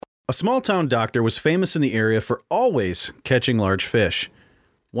A small-town doctor was famous in the area for always catching large fish.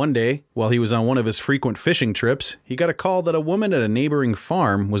 One day, while he was on one of his frequent fishing trips, he got a call that a woman at a neighboring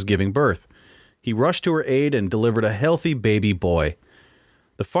farm was giving birth. He rushed to her aid and delivered a healthy baby boy.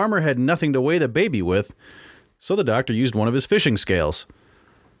 The farmer had nothing to weigh the baby with, so the doctor used one of his fishing scales.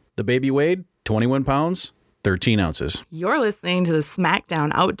 The baby weighed 21 pounds, 13 ounces. You're listening to the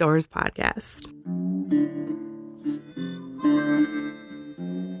Smackdown Outdoors podcast.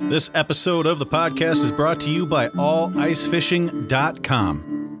 This episode of the podcast is brought to you by allicefishing.com.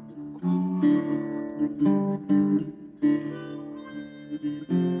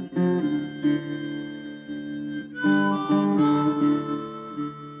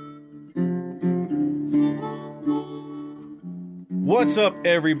 What's up,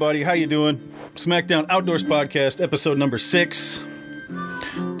 everybody? How you doing? Smackdown Outdoors podcast, episode number 6.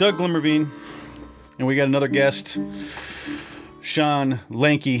 Doug Glimmerveen, and we got another guest, Shawn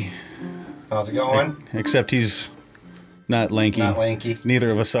Lankki. How's it going? Except he's not lanky. Not lanky.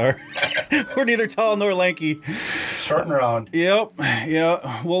 Neither of us are. We're neither tall nor lanky. Short and round. Yep.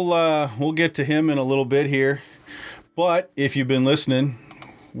 Yeah. We'll get to him in a little bit here. But if you've been listening,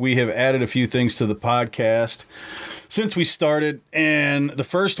 we have added a few things to the podcast since we started, and the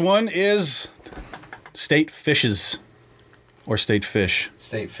first one is state fishes, or state fish.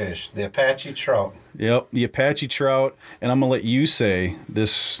 State fish. The Apache trout. Yep, the Apache trout, and I'm going to let you say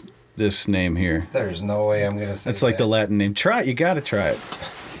this name here. There's no way I'm going to say That's like the Latin name. Try it. You got to try it.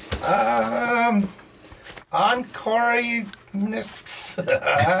 Oncorinus.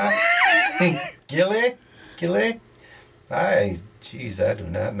 Gilly? Geez, I do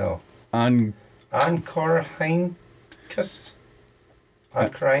not know. Oncorinus?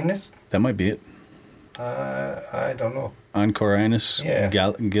 Oncorinus? That might be it. I don't know. Oncorinus? Yeah.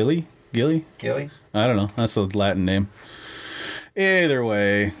 Gilly? I don't know. That's the Latin name. Either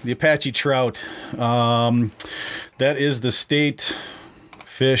way, the Apache trout. That is the state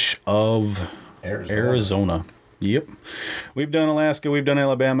fish of Arizona. Yep. We've done Alaska. We've done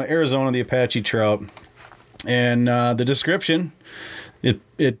Alabama. Arizona, the Apache trout. And the description, it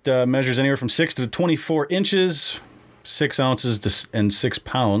measures anywhere from 6 to 24 inches, 6 ounces and 6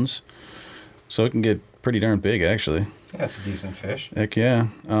 pounds. So it can get pretty darn big, actually. That's a decent fish. Heck yeah.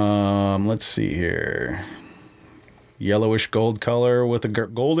 Let's see here. Yellowish gold color with a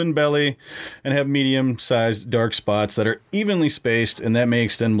golden belly and have medium-sized dark spots that are evenly spaced, and that may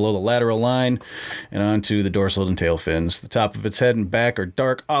extend below the lateral line and onto the dorsal and tail fins. The top of its head and back are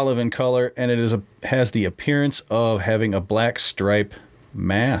dark olive in color, and it has the appearance of having a black stripe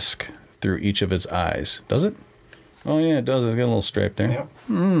mask through each of its eyes. Does it? Oh, yeah, it does. It's got a little stripe there. Yep.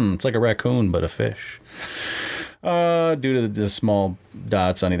 It's like a raccoon, but a fish. Due to the small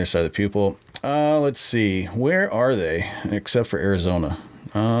dots on either side of the pupil. Let's see. Where are they? Except for Arizona.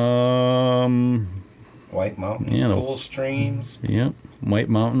 White mountains, yeah, cool streams. Yep, white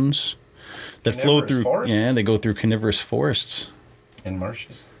mountains that flow through. Forests? Yeah, they go through carnivorous forests And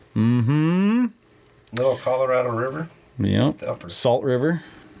marshes. Mm-hmm. Little Colorado River. Yep. Salt River.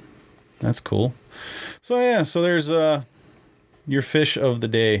 That's cool. So yeah, so there's your fish of the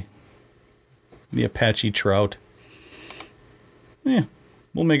day, the Apache trout. Yeah,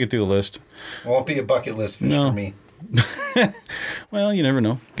 we'll make it through the list. Won't be a bucket list fish for me. Well, you never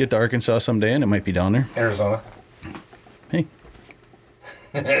know. Get to Arkansas someday, and it might be down there. Arizona. Hey.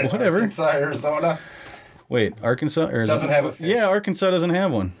 Whatever. Arkansas, Arizona. Wait, Arkansas? Arizona? Doesn't have a fish. Yeah, Arkansas doesn't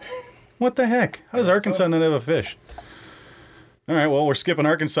have one. What the heck? How does Arkansas not have a fish? All right, well, we're skipping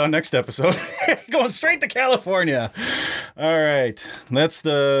Arkansas next episode. Going straight to California. All right, that's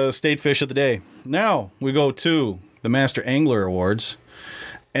the state fish of the day. Now we go to the Master Angler Awards,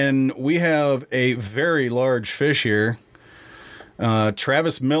 and we have a very large fish here.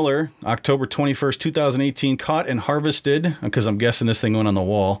 Travis Miller, October 21st, 2018, caught and harvested, because I'm guessing this thing went on the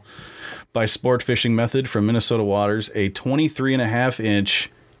wall, by sport fishing method from Minnesota waters, a 23.5-inch,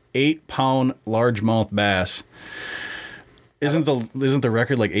 8-pound largemouth bass. Isn't the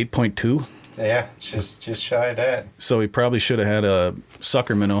record like 8.2? Yeah, just shy of that. So he probably should have had a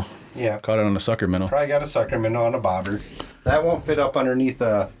sucker minnow. Yeah. Caught it on a sucker minnow. Probably got a sucker minnow on a bobber. That won't fit up underneath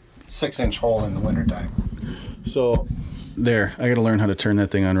a 6-inch hole in the wintertime. So there, I got to learn how to turn that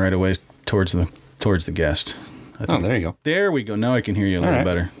thing on right away towards the guest. Oh, there you go. There we go. Now I can hear you a little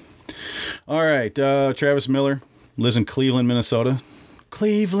better. All right, Travis Miller lives in Cleveland, Minnesota.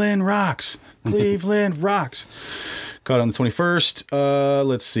 Cleveland rocks. Cleveland rocks. Caught on the 21st.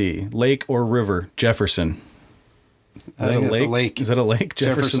 Let's see. Lake or river? Jefferson. I think it's a lake. Is that a lake?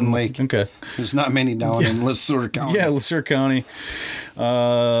 Jefferson Lake. Okay. There's not many down in Le Sueur County. Yeah, Le Sueur County.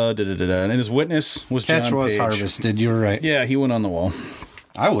 And his witness was Catch John was Page. harvested. You were right. Yeah, he went on the wall.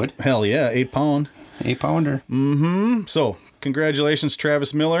 I would. Hell yeah, 8 pound. 8-pounder. So, congratulations,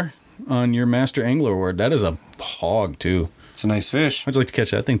 Travis Miller, on your Master Angler Award. That is a hog, too. It's a nice fish. I'd like to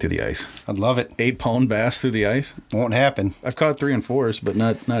catch that thing through the ice. I'd love it. 8 pound bass through the ice. Won't happen. I've caught 3 and 4s, but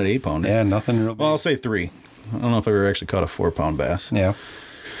not an 8 pounder. Yeah, nothing real big. Well, I'll say 3. I don't know if I've ever actually caught a 4 pound bass. Yeah.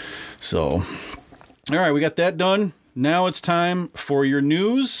 So, all right, we got that done. Now it's time for your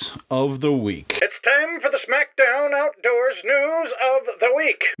news of the week. It's time for the SmackDown Outdoors News of the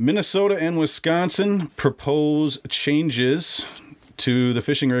Week. Minnesota and Wisconsin propose changes to the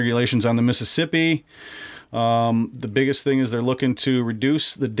fishing regulations on the Mississippi. The biggest thing is they're looking to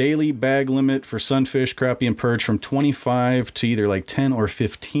reduce the daily bag limit for sunfish, crappie, and perch from 25 to either like 10 or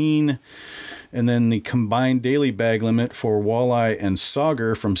 15. And then the combined daily bag limit for walleye and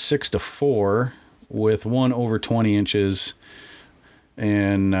sauger from 6 to 4, with one over 20 inches.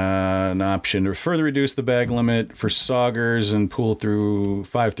 And an option to further reduce the bag limit for saugers and pool through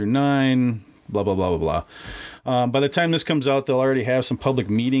 5 through 9, blah, blah, blah, blah, blah. By the time this comes out, they'll already have some public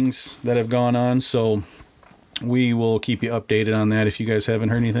meetings that have gone on, so we will keep you updated on that if you guys haven't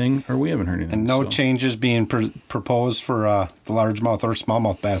heard anything, or we haven't heard anything. And no changes being proposed for the largemouth or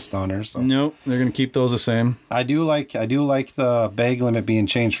smallmouth bass down there. So. Nope, they're going to keep those the same. I do like the bag limit being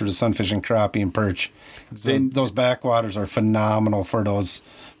changed for the sunfish and crappie and perch. Those backwaters are phenomenal for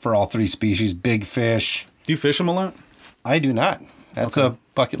all 3 species. Big fish. Do you fish them a lot? I do not. That's a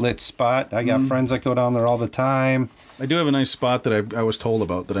bucket list spot. I got friends that go down there all the time. I do have a nice spot that I was told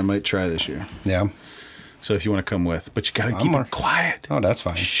about that I might try this year. Yeah. So if you want to come with, but you got to keep it quiet. Oh, that's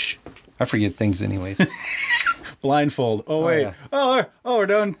fine. Shh. I forget things anyways. Blindfold. Oh wait. Yeah. We're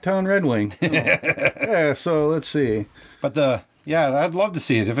downtown Red Wing. Oh. Yeah. So let's see. But I'd love to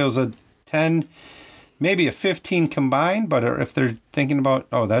see it if it was a 10, maybe a 15 combined. But if they're thinking about,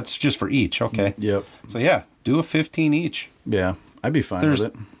 that's just for each. Okay. Yep. So yeah, do a 15 each. Yeah, I'd be fine with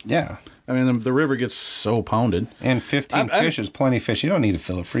it. Yeah. I mean, the river gets so pounded. And 15 fish is plenty of fish. You don't need to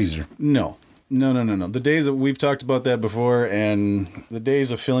fill a freezer. No. The days that we've talked about that before, and the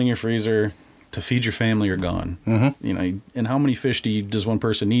days of filling your freezer to feed your family are gone. Mm-hmm. You know, and how many fish does one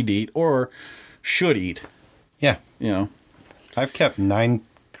person need to eat or should eat? Yeah. You know, I've kept 9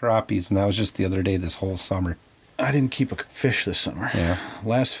 crappies, and that was just the other day this whole summer. I didn't keep a fish this summer. Yeah.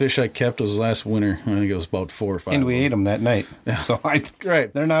 Last fish I kept was last winter. I think it was about 4 or 5. And we ate them that night. Yeah. So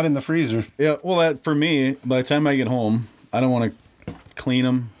they're not in the freezer. Yeah. Well, for me, by the time I get home, I don't want to clean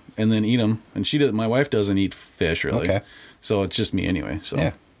them and then eat them. And my wife doesn't eat fish really. Okay. So it's just me anyway. So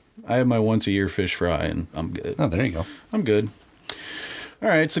yeah. I have my once a year fish fry and I'm good. Oh, there you go. I'm good. All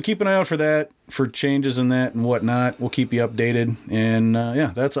right. So keep an eye out for that, for changes in that and whatnot. We'll keep you updated. And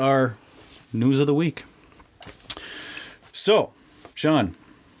that's our news of the week. So, Shawn.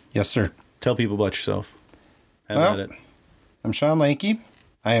 Yes, sir. Tell people about yourself. Have at it. I'm Shawn Lankki.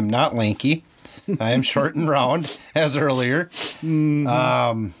 I am not lanky. I am short and round, as earlier.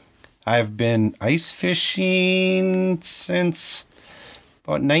 Mm-hmm. I've been ice fishing since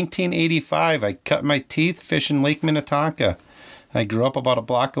about 1985. I cut my teeth fishing Lake Minnetonka. I grew up about a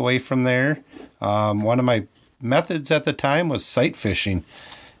block away from there. One of my methods at the time was sight fishing.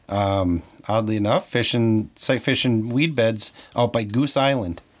 Oddly enough, sight fishing weed beds out by Goose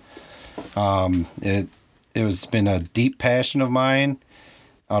Island. It has been a deep passion of mine.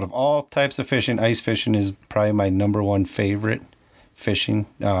 Out of all types of fishing, ice fishing is probably my number one favorite fishing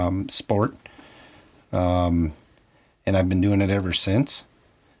sport. And I've been doing it ever since.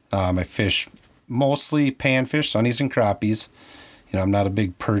 I fish mostly panfish, sunnies and crappies. You know, I'm not a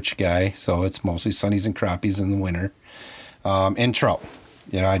big perch guy, so it's mostly sunnies and crappies in the winter. And trout.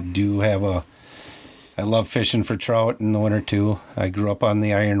 You know, I love fishing for trout in the winter too. I grew up on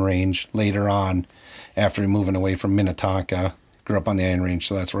the Iron Range later on after moving away from Minnetonka. Grew up on the Iron Range,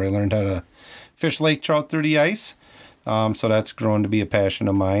 so that's where I learned how to fish lake trout through the ice. So that's grown to be a passion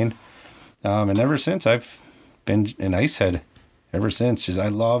of mine. And ever since, I've been an ice head. Ever since, I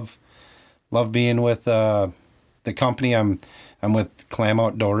love being with the company. I'm with Clam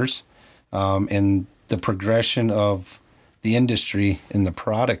Outdoors, and the progression of the industry and the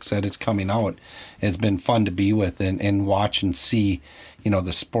products that it's coming out. It's been fun to be with and watch and see,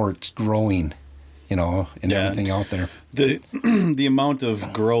 the sports growing. And everything out there. The amount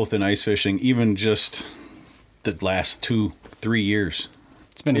of growth in ice fishing, even just the last 2-3 years,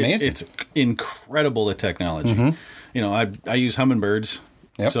 it's been amazing. It's incredible, the technology. Mm-hmm. I use hummingbirds.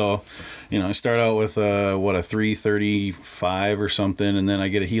 Yep. So, I start out with a 335 or something, and then I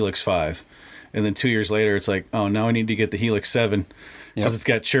get a Helix 5, and then 2 years later, it's like, oh, now I need to get the Helix 7 because it's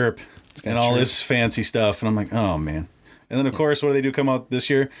got chirp and all this fancy stuff, and I'm like, oh man. And then, of course, what do they do come out this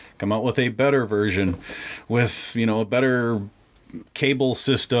year? Come out with a better version with, a better cable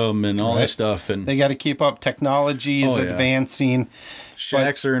system and all this stuff. And they got to keep up. Technology is advancing.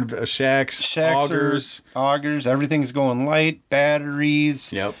 Shacks, augers. Everything's going light.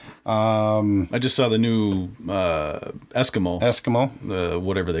 Batteries. Yep. I just saw the new Eskimo.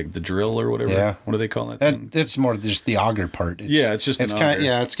 Whatever the drill or whatever. Yeah. What do they call that thing? It's more just the auger part. It's just an auger.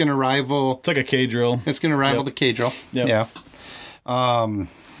 It's going to rival. It's like a K drill. It's going to rival the K drill. Yep.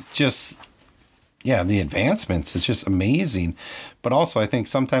 Yeah. The advancements. It's just amazing. But also, I think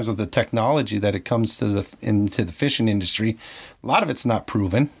sometimes with the technology that it comes to into the fishing industry, a lot of it's not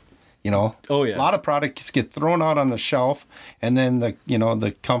proven. A lot of products get thrown out on the shelf, and then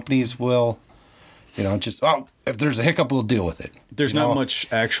the companies will, if there's a hiccup, we'll deal with it. There's not much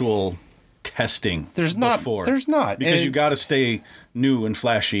actual testing. There's not. Because you got to stay new and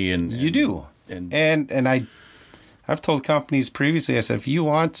flashy, and you do. And I've told companies previously, I said, if you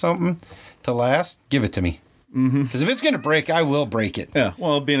want something to last, give it to me. Because if it's going to break, I will break it. Yeah.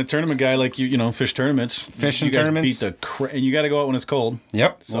 Well, being a tournament guy like you, fish tournaments. Tournaments. And you got to go out when it's cold.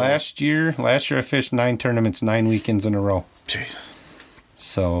 Yep. So. Last year I fished 9 tournaments, 9 weekends in a row. Jesus.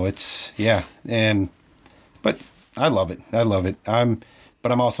 So it's, but I love it.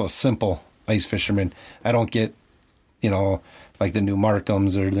 But I'm also a simple ice fisherman. I don't get, like the new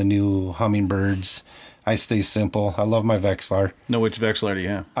Markhams or the new Hummingbirds. I stay simple. I love my Vexilar. No, which Vexilar do you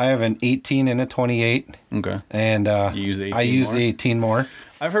have? I have an 18 and a 28. Okay. And you use the 18 I use the 18 more.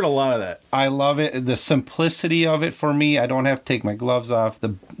 I've heard a lot of that. I love it. The simplicity of it for me. I don't have to take my gloves off. I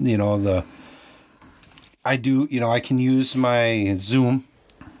can use my zoom.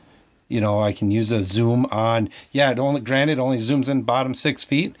 I can use a zoom on. Yeah, it only zooms in bottom 6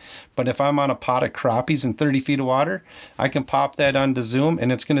 feet. But if I'm on a pot of crappies in 30 feet of water, I can pop that onto zoom,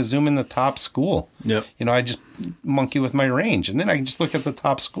 and it's going to zoom in the top school. Yep. I just monkey with my range, and then I can just look at the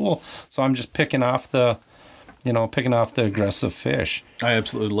top school. So I'm just picking off the aggressive fish. I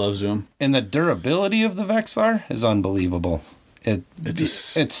absolutely love zoom. And the durability of the Vexilar is unbelievable.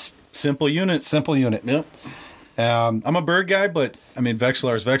 It's simple unit. Simple unit. Yep. I'm a bird guy, but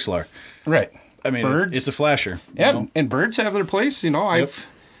Vexilar is Vexilar. Right. Birds. It's a flasher. Yeah, and birds have their place.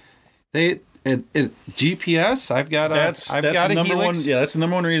 GPS. I've got a number Helix. One. Yeah, that's the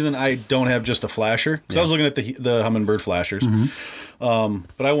number one reason I don't have just a flasher. Because I was looking at the Humminbird flashers,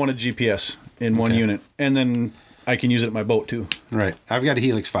 but I wanted GPS in one unit, and then I can use it at my boat too. Right. I've got a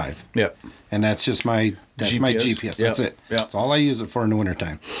Helix 5. Yep. And that's just my GPS. Yep. That's it. Yep. That's all I use it for in the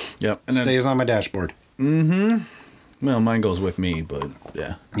wintertime. Yep. And stays on my dashboard. Well, mine goes with me, but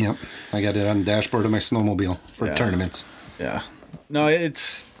yeah. Yep. I got it on the dashboard of my snowmobile for tournaments. Yeah. No,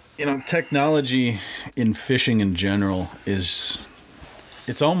 it's technology in fishing in general it's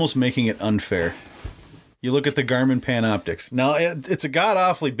almost making it unfair. You look at the Garmin Panoptics. Now, it's a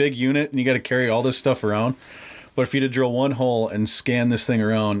god-awfully big unit, and you got to carry all this stuff around. But if you to drill one hole and scan this thing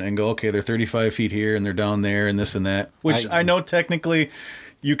around and go, okay, they're 35 feet here, and they're down there, and this and that, which I know technically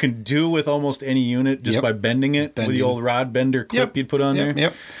you can do with almost any unit just by bending it with the old rod bender clip you'd put on there.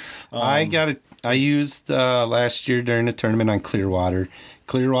 Yep. I used last year during the tournament on Clearwater.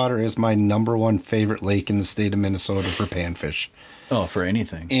 Clearwater is my number one favorite lake in the state of Minnesota for panfish. Oh, for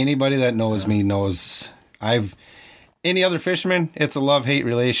anything. Anybody that knows me knows any other fisherman, it's a love-hate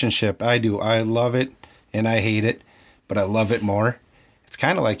relationship. I do. I love it and I hate it, but I love it more. It's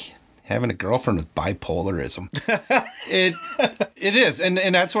kind of like having a girlfriend with bipolarism. It is. And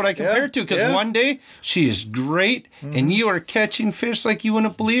that's what I compare it to, because one day she is great and you are catching fish like you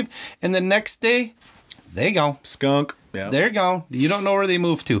wouldn't believe. And the next day, they go. Skunk. Yeah. They're gone. You don't know where they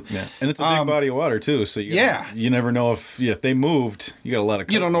moved to. Yeah. And it's a big body of water, too. So you never know if they moved. You got a lot of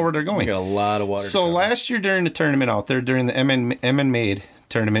cover. You don't know where they're going. You got a lot of water. So last year during the tournament out there, during the M Made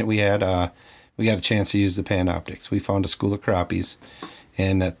tournament, we got a chance to use the Panoptics. We found a school of crappies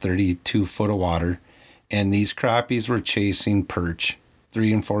in that 32 foot of water. And these crappies were chasing perch,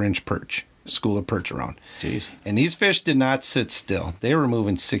 3 and 4 inch perch. School of perch around. Jeez. And these fish did not sit still. They were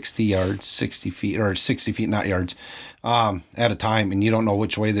moving 60 yards, 60 feet, not yards, at a time. And you don't know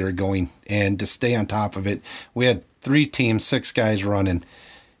which way they were going. And to stay on top of it, we had 3 teams, 6 guys running.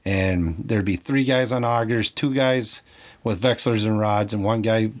 And there'd be 3 guys on augers, 2 guys with Vexilars and rods, and 1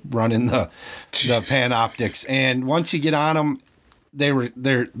 guy running the Panoptics. And once you get on them,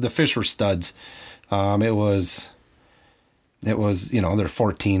 the fish were studs. It was, they're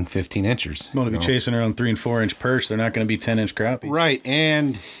 14, 15 inches. You want to be chasing around 3 and 4 inch perch. They're not going to be 10-inch crappie. Right.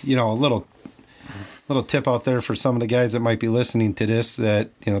 And, a little tip out there for some of the guys that might be listening to this,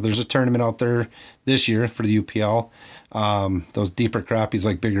 that, there's a tournament out there this year for the UPL. Those deeper crappies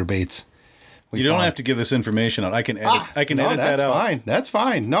like bigger baits. You don't have to give this information out. I can edit. I can edit that out. Fine. That's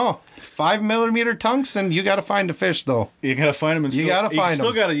fine. No, 5 millimeter tungsten. You got to find a fish though. You got to find them. And you got to find them.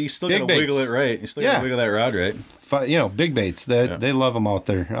 You still got to wiggle it right. You still got to wiggle that rod right. Big baits. They love them out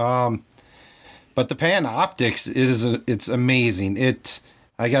there. But the pan optics it's amazing.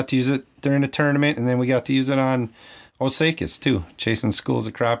 I got to use it during the tournament, and then we got to use it on Osakis too, chasing schools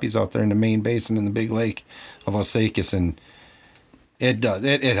of crappies out there in the main basin in the big lake of Osakis, and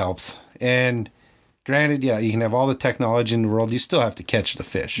it helps. And granted, yeah, you can have all the technology in the world, you still have to catch the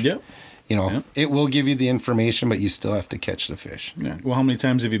fish. Yep. It will give you the information, but you still have to catch the fish. Yeah. Well, how many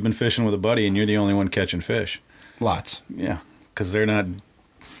times have you been fishing with a buddy and you're the only one catching fish? Lots. Yeah, because they're not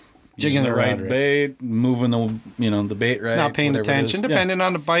jigging the right bait, moving the bait right, not paying attention, depending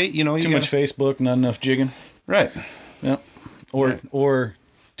on the bite. Too much Facebook, not enough jigging. Right. Yeah. Or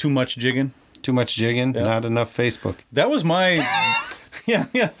too much jigging. Too much jigging, not enough Facebook. That was my. Yeah.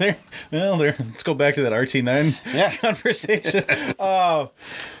 Let's go back to that RT9 conversation.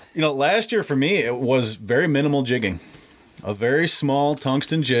 Last year for me, it was very minimal jigging. A very small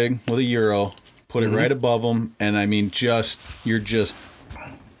tungsten jig with a Euro. Put it right above them, and I mean, you're just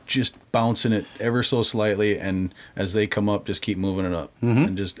bouncing it ever so slightly, and as they come up, just keep moving it up.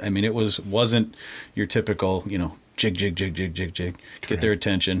 And it wasn't your typical, jig, get their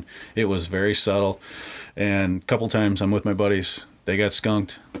attention. It was very subtle, and a couple times I'm with my buddies, they got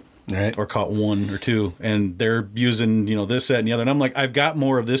skunked. Right. Or caught one or two, and they're using, this, that, and the other. And I'm like, I've got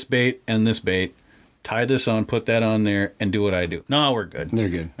more of this bait and this bait. Tie this on, put that on there, and do what I do. No, we're good. They're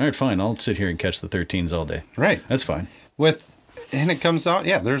good. All right, fine. I'll sit here and catch the 13s all day. Right. That's fine. And it comes out,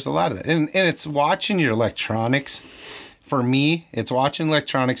 there's a lot of that. And it's watching your electronics. For me, it's watching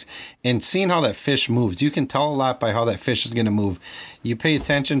electronics and seeing how that fish moves. You can tell a lot by how that fish is going to move. You pay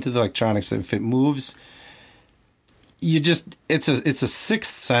attention to the electronics. If it moves, it's a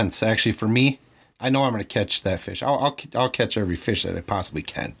sixth sense, actually, for me. I know I'm going to catch that fish. I'll catch every fish that I possibly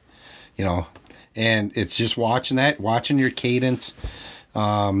can, And it's just watching your cadence,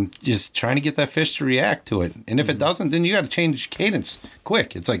 just trying to get that fish to react to it. And if it doesn't, then you got to change cadence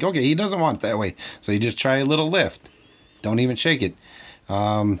quick. It's like, okay, he doesn't want it that way. So you just try a little lift. Don't even shake it.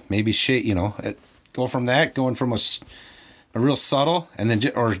 Maybe shake, go from that, going from a real subtle and then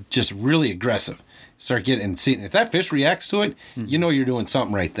just really aggressive. Start getting, see, if that fish reacts to it, you're doing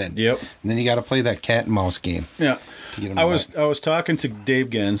something right then. Yep. And then you got to play that cat and mouse game. Yeah. I was talking to Dave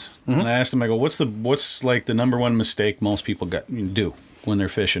Gens, and I asked him, I go, what's like the number one mistake most people do when they're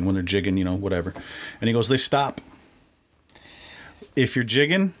fishing, when they're jigging, whatever. And he goes, they stop. If you're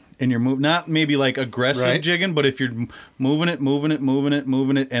jigging and you're not maybe like aggressive jigging, but if you're moving it,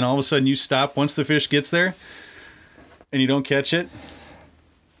 and all of a sudden you stop once the fish gets there and you don't catch it,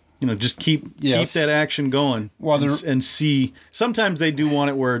 just keep that action going. And see. Sometimes they do want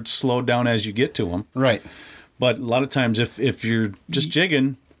it where it's slowed down as you get to them. Right. But a lot of times, if you're just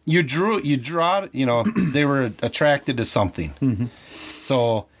jigging, you draw. They were attracted to something. Mm-hmm.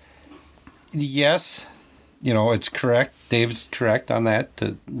 So, yes, it's correct. Dave's correct on that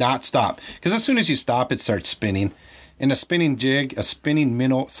to not stop, because as soon as you stop, it starts spinning. And a spinning jig, a spinning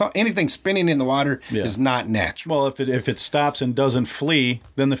minnow, anything spinning in the water is not natural. Well, if it stops and doesn't flee,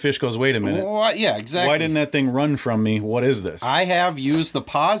 then the fish goes, wait a minute. Well, yeah, exactly. Why didn't that thing run from me? What is this? I have used the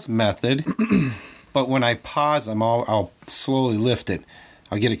pause method, but when I pause, I'll slowly lift it.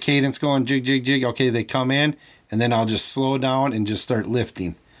 I'll get a cadence going, jig, jig, jig. Okay, they come in, and then I'll just slow down and just start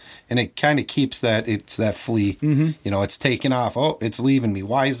lifting. And it kind of keeps it's that flea. Mm-hmm. It's taking off. Oh, it's leaving me.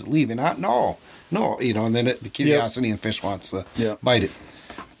 Why is it leaving? No. And then the curiosity and fish wants to bite it.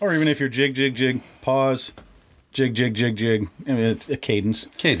 Or even if you're jig, pause, jig. I mean, it's a cadence.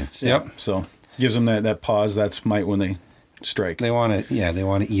 Cadence, yep. So gives them that pause. That's when they strike. They want to, they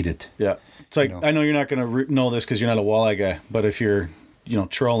want to eat it. Yeah. It's like, I know you're not going to know this because you're not a walleye guy, but if you're,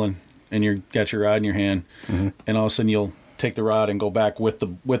 trolling and you got your rod in your hand, and all of a sudden you'll take the rod and go back with the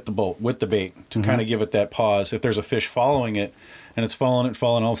bait to kind of give it that pause. If there's a fish following it and it's following,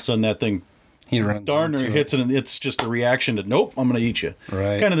 all of a sudden that thing hits it, and it's just a reaction to, nope, I'm going to eat you.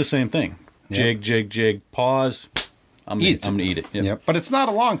 Right. Kind of the same thing. Yep. Jig, pause. I'm going to eat it. Yep. But it's not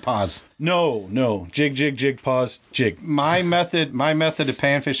a long pause. No. Jig, pause, jig. My method of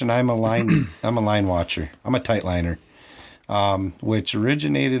panfishing, I'm a line watcher. I'm a tight liner, which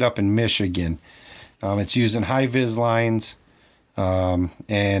originated up in Michigan. It's using high-vis lines.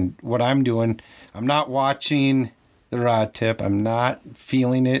 And what I'm doing, I'm not watching the rod tip. I'm not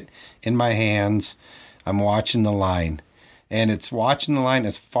feeling it in my hands. I'm watching the line. And it's watching the line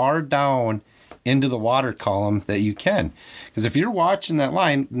as far down into the water column that you can. Because if you're watching that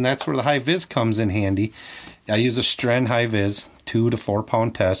line, and that's where the high vis comes in handy. I use a Stren high vis, 2 to 4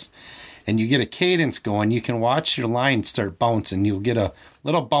 pound test. and you get a cadence going, you can watch your line start bouncing. You'll get a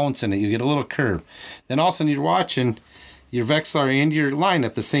little bounce in it. You get a little curve. Then all of a sudden you're watching your Vexilar and your line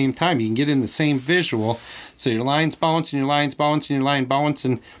at the same time. You can get in the same visual. So your line's bouncing, your line's bouncing, your line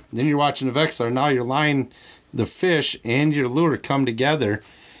bouncing. Then you're watching the Vexilar. Now your line, the fish, and your lure come together.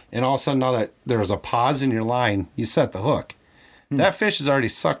 And all of a sudden now that there's a pause in your line, you set the hook. That fish has already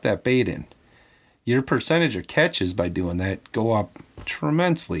sucked that bait in. Your percentage of catches by doing that go up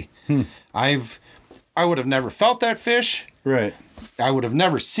tremendously. I would have never felt that fish. Right. I would have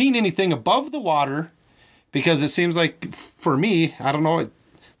never seen anything above the water because it seems like, for me, I don't know,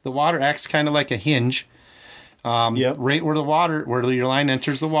 the water acts kind of like a hinge. Right where your line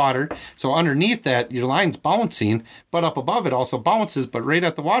enters the water. So underneath that, your line's bouncing, but up above it also bounces, but right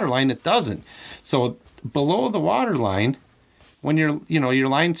at the water line, it doesn't. So below the water line, when your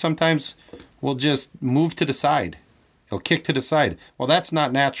line sometimes will just move to the side. It'll kick to the side. Well, that's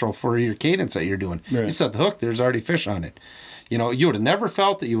not natural for your cadence that you're doing. Right. You set the hook, there's already fish on it. You would have never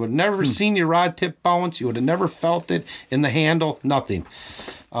felt it. You would have never seen your rod tip bounce. You would have never felt it in the handle. Nothing.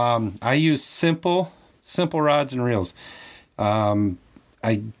 I use simple rods and reels.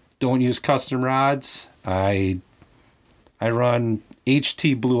 I don't use custom rods. I run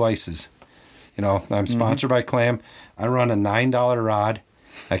HT Blue Ices. I'm sponsored by Clam. I run a $9 rod.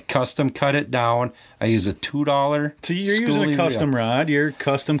 I custom cut it down. I use a $2. So you're using a custom rod. You're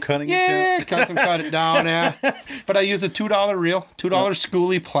custom cutting it down? Yeah, custom cut it down, yeah. But I use a $2 reel, $2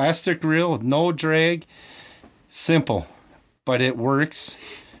 schoolie plastic reel with no drag. Simple. But it works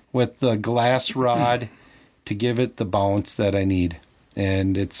with the glass rod to give it the bounce that I need.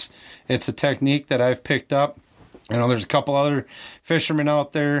 And it's a technique that I've picked up. I know there's a couple other fishermen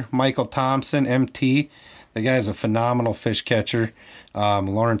out there. Michael Thompson, MT. The guy's a phenomenal fish catcher.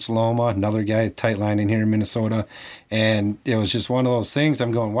 Lawrence Loma, another guy, tight line in here in Minnesota. And it was just one of those things.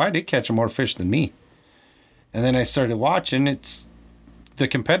 I'm going, why did they catch more fish than me? And then I started watching. It's the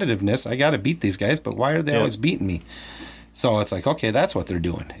competitiveness. I got to beat these guys, but why are they always beating me? So it's like, okay, that's what they're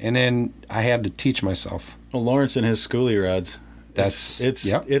doing. And then I had to teach myself. Well, Lawrence and his schoolie rods.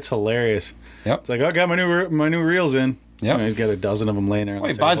 It's hilarious. Yep. It's like, I got my new reels in. Yep. He's got a dozen of them laying there.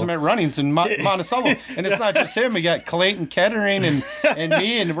 He buys them at Runnings in Monticello. And it's not just him. We got Clayton Kettering and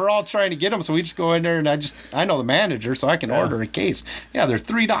me, and we're all trying to get them. So we just go in there, and I know the manager, so I can order a case. Yeah, they're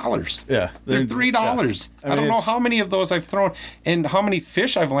 $3. Yeah. They're $3. Yeah. I don't know how many of those I've thrown and how many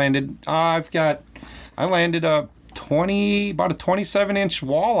fish I've landed. I landed about a 27-inch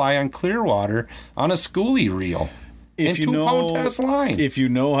walleye on Clearwater on a schoolie reel. And 2-pound test line. If you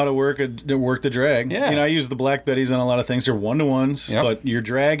know how to work the drag. Yeah. I use the Black Betties on a lot of things. They're 1-to-1s, but your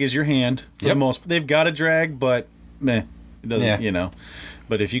drag is your hand for the most. They've got a drag, but it doesn't,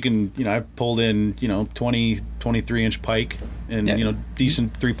 But if you can, I pulled in, 20, 23-inch pike and,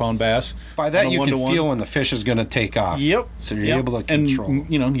 decent 3-pound bass. By that, you can feel when the fish is going to take off. Yep. So you're able to control. And,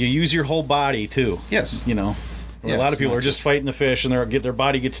 you use your whole body, too. Yes. A lot of people are just fighting the fish, and their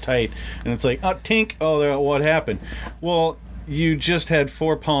body gets tight, and it's like, tink, what happened? Well, you just had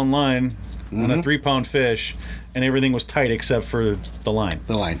 4-pound line on a 3-pound fish, and everything was tight except for the line.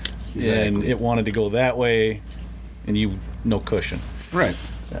 The line, exactly. And it wanted to go that way, and no cushion. Right.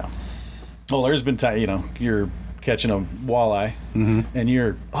 Yeah. Well, there's been time, you're catching a walleye, and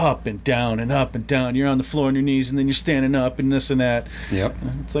you're up and down and up and down. You're on the floor on your knees, and then you're standing up and this and that. Yep.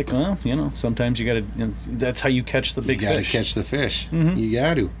 It's like, well, sometimes you got to. That's how you catch the big fish. You got to catch the fish. You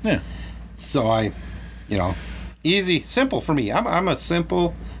got to. Yeah. So easy, simple for me. I'm a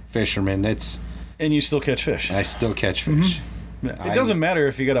simple fisherman. And you still catch fish. I still catch fish. It doesn't matter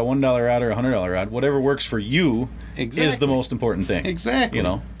if you got a $1 rod or a $100 rod. Whatever works for you is the most important thing. Exactly.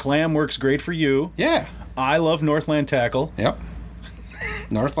 Clam works great for you. Yeah. I love Northland tackle. Yep.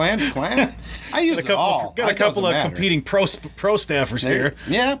 Northland, clam. I use it all. Got a couple of competing pro staffers here.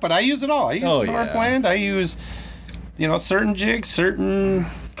 Yeah, but I use it all. I use Northland. I use, certain jigs, certain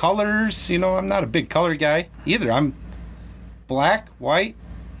colors. I'm not a big color guy either. I'm black, white,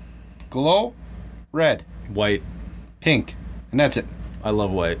 glow, red, white, pink, and that's it. I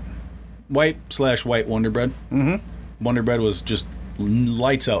love white. White/white Wonder Bread. Wonder Bread was just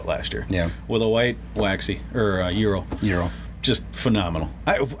lights out last year. Yeah. With a white waxy or Euro. Just phenomenal.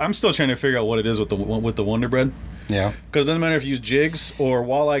 I'm still trying to figure out what it is with the Wonder Bread. Yeah. Because it doesn't matter if you use jigs or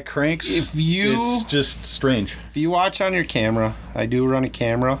walleye cranks. It's just strange. If you watch on your camera, I do run a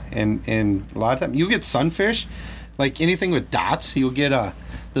camera, and a lot of times you get sunfish, like anything with dots. You'll get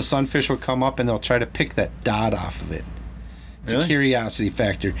the sunfish will come up and they'll try to pick that dot off of it. It's a curiosity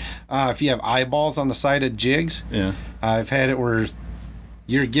factor. If you have eyeballs on the side of jigs, I've had it where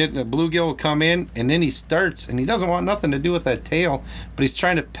you're getting a bluegill will come in, and then he starts, and he doesn't want nothing to do with that tail, but he's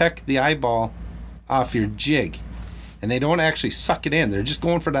trying to peck the eyeball off your jig. And they don't actually suck it in. They're just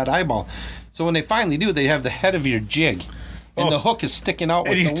going for that eyeball. So when they finally do, they have the head of your jig. And the hook is sticking out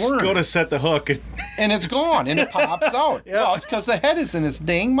with the worm. And you go to set the hook. And it's gone, and it pops out. Yeah. Well, it's because the head is in its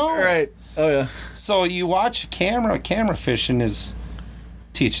dang mouth. Right. Oh, yeah. So you watch camera fishing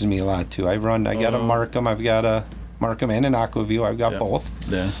teaches me a lot, too. I got a Markham. I've got a Markham and an Aquaview. I've got both.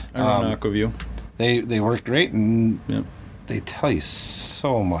 Yeah, I run Aquaview. They work great, and they tell you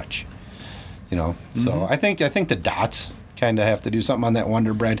so much. So I think the dots kind of have to do something on that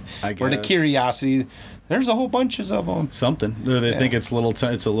Wonder Bread. Or the Curiosity. There's a whole bunches of them. Something. They think it's a little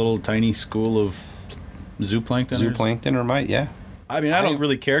tiny school of zooplankton. Zooplankton or might, yeah. I mean, I don't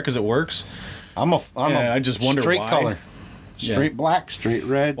really care because it works. I just wonder straight why. Color, straight black, straight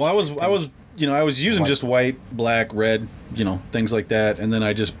red. Well, I was using just white, black, red, things like that, and then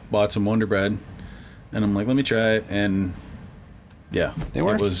I just bought some Wonder Bread, and I'm like, let me try it, and yeah, they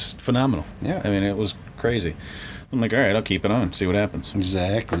work. It was phenomenal. Yeah, I mean, it was crazy. I'm like, all right, I'll keep it on, see what happens.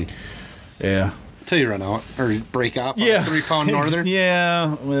 Exactly. Yeah. Till you run out or break off on a 3-pound northern.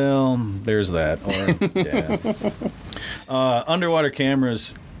 Yeah, well, there's that. Or underwater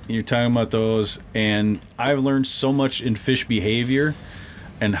cameras, you're talking about those, and I've learned so much in fish behavior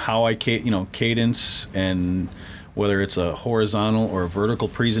and how I cadence, and whether it's a horizontal or a vertical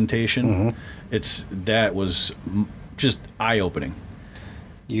presentation. That was just eye-opening.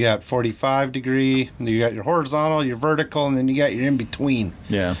 You got 45 degree, you got your horizontal, your vertical, and then you got your in-between.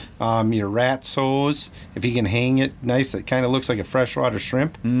 Yeah. Your rat sows, if you can hang it nice, it kind of looks like a freshwater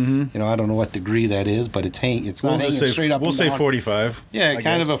shrimp. Mm-hmm. I don't know what degree that is, but it's not hanging straight up We'll and say down. 45. Yeah,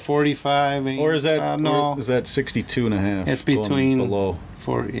 kind of a 45. Or is that no? Or is that 62 and a half? It's between below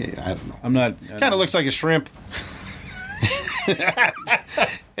 40. I don't know. I'm not. Kind of looks like a shrimp.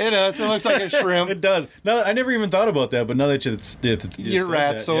 It does. It looks like a shrimp. It does. No, I never even thought about that, but now that you your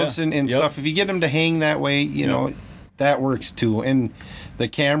ratsos and stuff, if you get them to hang that way, that works too. And the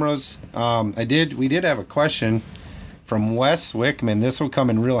cameras, we did have a question from Wes Wickman. This will come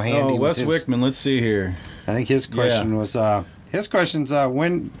in real handy. Oh, Wes Wickman. Let's see here. I think his question was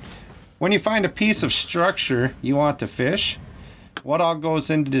when you find a piece of structure you want to fish, what all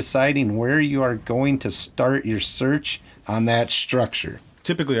goes into deciding where you are going to start your search on that structure?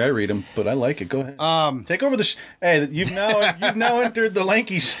 Typically, I read them, but I like it. Go ahead. Take over the. Hey, you've now entered the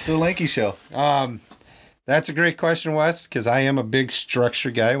Lankki show. That's a great question, Wes, because I am a big structure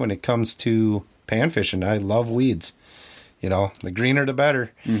guy when it comes to pan fishing. I love weeds. The greener the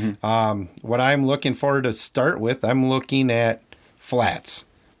better. Mm-hmm. What I'm looking for to start with, I'm looking at flats.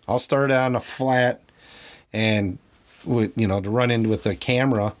 I'll start on a flat, and to run in with the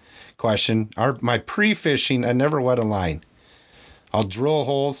camera question. My pre-fishing, I never wet a line. I'll drill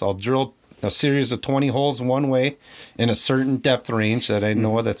holes. I'll drill a series of 20 holes one way in a certain depth range that I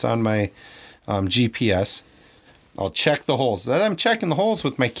know that's on my GPS. I'll check the holes. As I'm checking the holes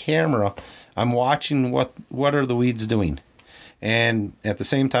with my camera, I'm watching what are the weeds doing. And at the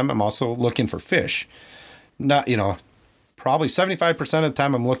same time, I'm also looking for fish. Not, probably 75% of the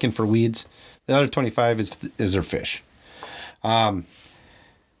time I'm looking for weeds. The other 25 is their fish.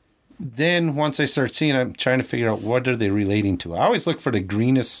 Then once I start seeing, I'm trying to figure out what are they relating to. I always look for the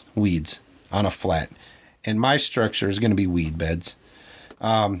greenest weeds on a flat, and my structure is going to be weed beds.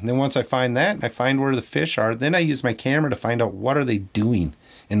 Then once I find that, I find where the fish are. Then I use my camera to find out what are they doing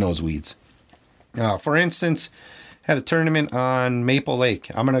in those weeds. For instance, had a tournament on Maple Lake.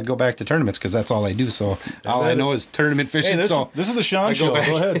 I'm going to go back to tournaments because that's all I do. So all I know is tournament fishing. Hey, this is the Shawn show. Go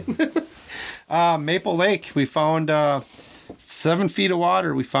ahead. Maple Lake, we found 7 feet of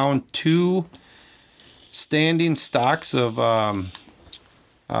water. We found 2 standing stalks of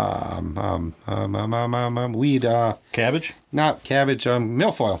weed. Cabbage? Not cabbage,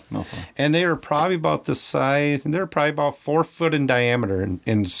 milfoil. And they were probably about the size, and they're probably about 4 foot in diameter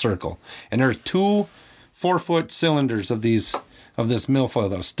in circle. And there are 2 4-foot cylinders of this milfoil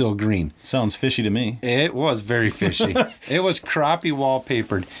that was still green. Sounds fishy to me. It was very fishy. It was crappie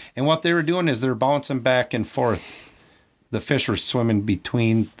wallpapered. And what they were doing is they're bouncing back and forth. The fish were swimming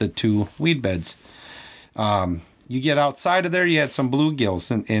between the 2 weed beds. You get outside of there, you had some bluegills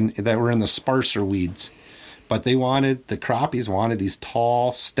that were in the sparser weeds. But the crappies wanted these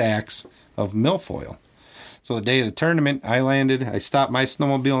tall stacks of milfoil. So the day of the tournament, I stopped my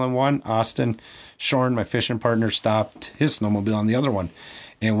snowmobile on one. Austin Shorn, my fishing partner, stopped his snowmobile on the other one.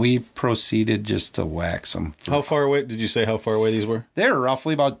 And we proceeded just to wax them. How far away? Did you say how far away these were? They were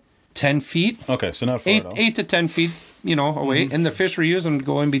roughly about 10 feet. Okay, so not far at all. 8 to 10 feet. away. And the fish we're using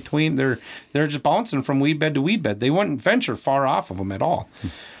go in between. They're just bouncing from weed bed to weed bed. They wouldn't venture far off of them at all.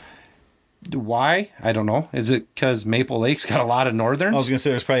 Why? I don't know. Is it because Maple Lake's got a lot of northerns? I was going to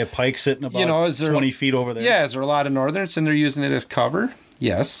say there's probably a pike sitting about is there, 20 feet over there. Yeah, is there a lot of northerns and they're using it as cover?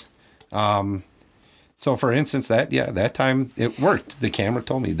 Yes. So for instance, that time it worked. The camera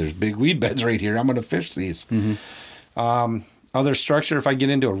told me there's big weed beds right here. I'm going to fish these. Other structure, if I get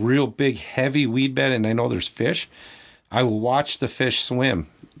into a real big, heavy weed bed and I know there's fish, I will watch the fish swim.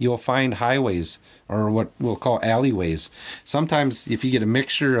 You'll find highways or what we'll call alleyways. Sometimes if you get a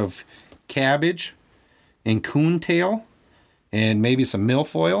mixture of cabbage and coontail and maybe some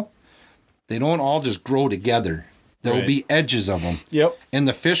milfoil, they don't all just grow together. There will be edges of them. Yep. And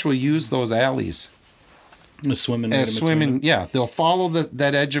the fish will use those alleys. Swimming. Yeah. They'll follow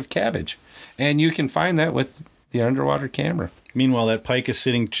that edge of cabbage. And you can find that with the underwater camera. Meanwhile, that pike is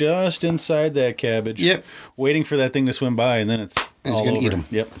sitting just inside that cabbage. Yep. Waiting for that thing to swim by, and then it's going to eat them.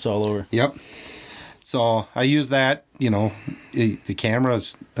 Yep, it's all over. Yep. So I use that, the camera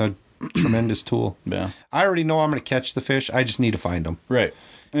is a tremendous tool. Yeah. I already know I'm going to catch the fish. I just need to find them. Right.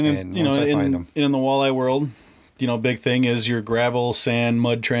 And then, once I find them. In the walleye world, big thing is your gravel, sand,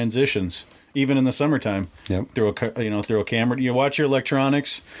 mud transitions. Even in the summertime. Yep. Through a camera. You watch your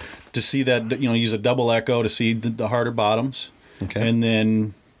electronics to see that, use a double echo to see the harder bottoms. Okay. And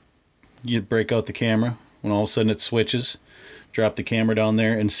then you break out the camera when all of a sudden it switches. Drop the camera down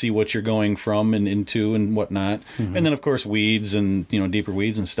there and see what you're going from and into and whatnot. Mm-hmm. And then, of course, weeds and, deeper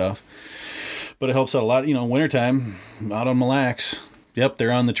weeds and stuff. But it helps out a lot. Wintertime, out on Mille Lacs. Yep,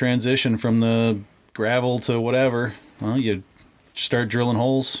 they're on the transition from the gravel to whatever. Well, you start drilling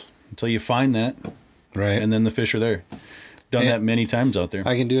holes until you find that. Right. And then the fish are there. Done that many times out there.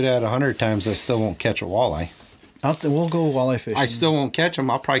 I can do that 100 times. I still won't catch a walleye. We'll go walleye fishing. I still won't catch them.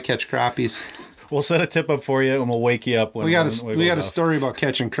 I'll probably catch crappies. We'll set a tip up for you, and we'll wake you up. We got a story about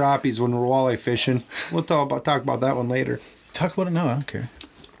catching crappies when we're walleye fishing. We'll talk about that one later. Talk about it now. I don't care.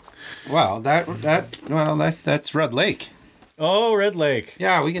 Well, that's Red Lake. Oh, Red Lake.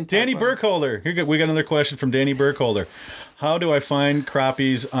 Yeah, we can. Danny Burkholder. We got another question from Danny Burkholder. How do I find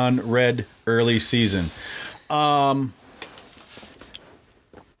crappies on red early season?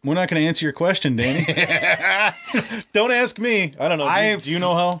 We're not going to answer your question, Danny. Don't ask me. I don't know. Do you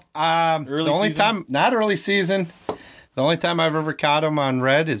know how? Not early season. The only time I've ever caught them on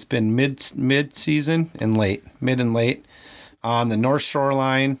red has been mid season and mid and late on the north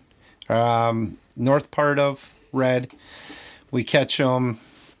shoreline, north part of red. We catch them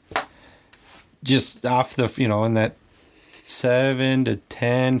just off the in that 7 to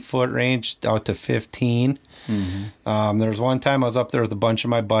 10 foot range out to 15. Mm-hmm. There was one time I was up there with a bunch of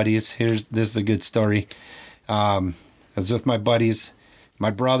my buddies. This is a good story. I was with my buddies, my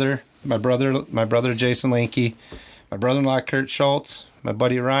brother Jason Lankki, my brother-in-law Kurt Schultz, my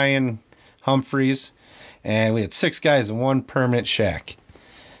buddy Ryan Humphreys, and we had 6 guys in one permanent shack.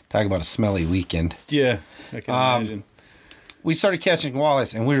 Talk about a smelly weekend. Yeah, I can imagine. We started catching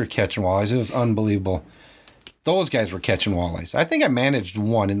walleyes, and we were catching walleyes. It was unbelievable. Those guys were catching walleyes. I think I managed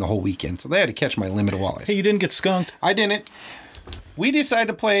one in the whole weekend, so they had to catch my limit of walleyes. Hey, you didn't get skunked. I didn't. We decided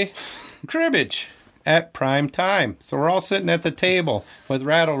to play cribbage at prime time. So we're all sitting at the table with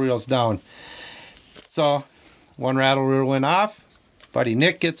rattle reels down. So one rattle reel went off. Buddy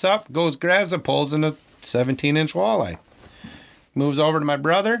Nick gets up, goes, grabs it, pulls in a 17-inch walleye. Moves over to my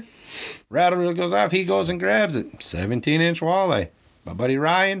brother. Rattle reel goes off. He goes and grabs it. 17-inch walleye. My buddy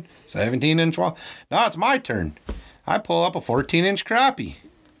Ryan, 17-inch walleye. Now it's my turn. I pull up a 14-inch crappie.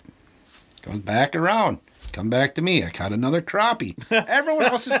 Goes back around. Come back to me. I caught another crappie. Everyone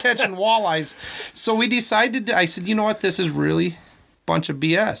else is catching walleyes. So we decided, I said, you know what? This is really a bunch of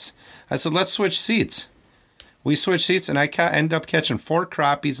BS. I said, let's switch seats. We switched seats, and I ended up catching 4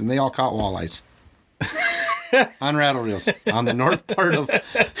 crappies, and they all caught walleyes. On rattle reels on the north part of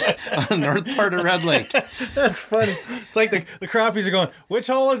Red Lake. That's funny. It's like the crappies are going, which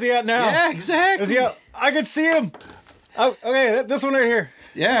hole is he at now? Yeah, exactly. Is he out? I can see him. Oh, okay, this one right here.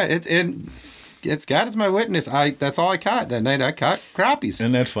 Yeah, it's God is my witness. That's all I caught that night. I caught crappies.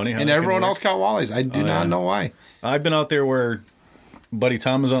 Isn't that funny? And everyone else caught walleyes. I do not know why. I've been out there where buddy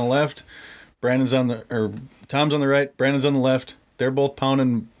Tom is on the left, Tom's on the right, Brandon's on the left. They're both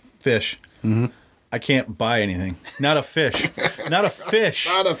pounding fish. Mm-hmm. I can't buy anything. Not a fish. Not a fish.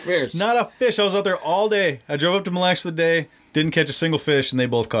 Not a fish. Not a fish. I was out there all day. I drove up to Mille Lacs for the day, didn't catch a single fish, and they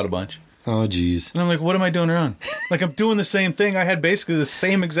both caught a bunch. Oh, geez. And I'm like, what am I doing wrong? Like, I'm doing the same thing. I had basically the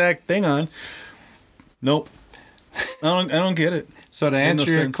same exact thing on. Nope. I don't get it. So to answer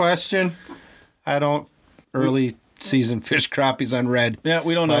your question, I don't early season fish crappies on red. Yeah,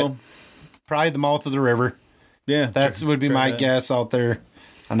 we don't know. Probably the mouth of the river. Yeah. That would be try my that. guess out there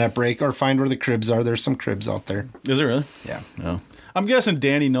on that break, or find where the cribs are. There's some cribs out there. Is it really? Yeah. No. I'm guessing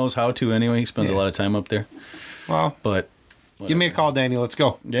Danny knows how to anyway. He spends a lot of time up there. Well, But give me a call, Danny. Let's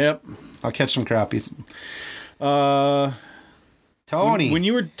go. yep. I'll catch some crappies. Tony. When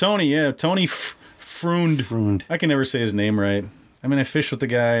you were Tony, Tony Froond. Froond. I can never say his name right. I mean, I fished with the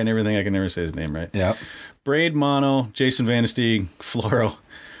guy and everything. I can never say his name right. Yep. Braid, mono, Jason Vanesteeg, fluoro.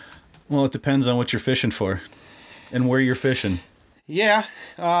 Well, it depends on what you're fishing for and where you're fishing. Yeah.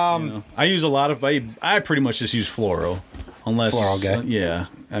 I use a lot of. I pretty much just use fluoro, unless. Fluoro guy. Yeah.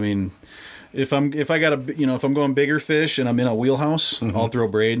 I mean, if I'm going bigger fish and I'm in a wheelhouse, I'll throw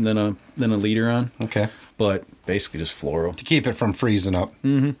braid and then a leader on. Okay. But basically just fluoro. To keep it from freezing up.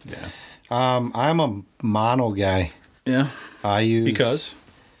 Yeah. I'm a mono guy. Yeah. Because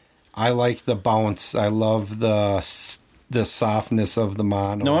I like the bounce. I love the softness of the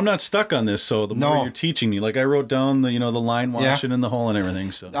mono. no, I'm not stuck on this. So the more you're teaching me, like I wrote down the line washing in the hole and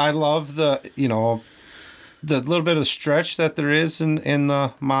everything. So I love the little bit of stretch that there is in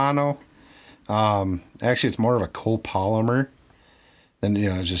the mono. Actually, it's more of a copolymer than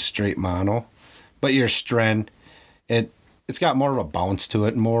just straight mono. But your Stren, it's got more of a bounce to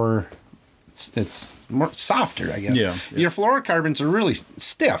it. It's more softer, I guess. Yeah. Your fluorocarbons are really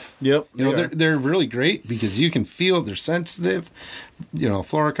stiff. Yep. They're really great because you can feel they're sensitive.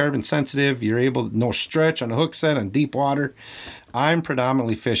 Fluorocarbon sensitive. You're able to no stretch on a hook set on deep water. I'm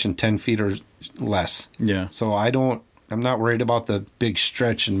predominantly fishing 10 feet or less. Yeah. So I'm not worried about the big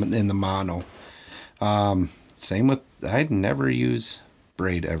stretch in the mono. Same with, I'd never use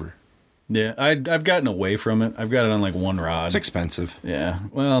braid ever. Yeah, I've gotten away from it. I've got it on like one rod. It's expensive. Yeah.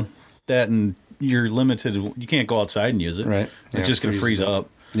 Well, that and you're limited. You can't go outside and use it. Right. It's just going to freeze up.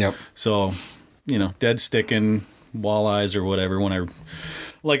 Yep. So, dead sticking, walleyes or whatever. When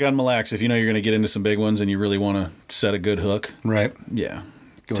like on Mille Lacs, if you're going to get into some big ones and you really want to set a good hook. Right. Yeah.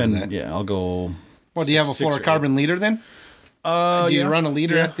 Go to that. Yeah, I'll go. Well, do you have a fluorocarbon leader then? Do you run a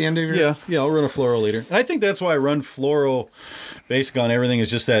leader at the end of your? Yeah, I'll run a fluoro leader. And I think that's why I run fluoro basically on everything, is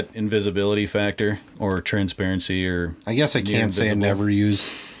just that invisibility factor or transparency or. I guess I can't say I never use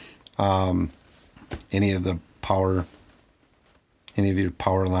any of your power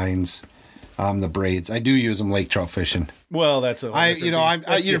lines, the braids. I do use them lake trout fishing. Well, that's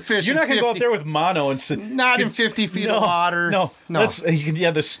you're fishing. You're not going to go out there with mono and sit. Not in 50 feet of water. No.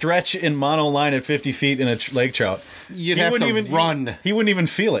 The stretch in mono line at 50 feet in a lake trout. You'd have to run. He wouldn't even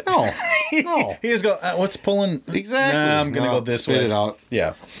feel it. No. He just go, what's pulling? Exactly. Nah, I'm going to go this way. Spit it out.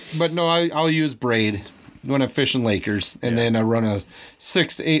 Yeah. But no, I'll use braid when I'm fishing Lakers, and then I run a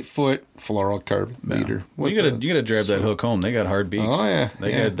 6 to 8 foot fluorocarbon leader. You gotta drive that hook home. They got hard beaks. Oh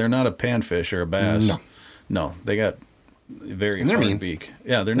yeah. They're not a panfish or a bass. No, they got very hard mean. beak.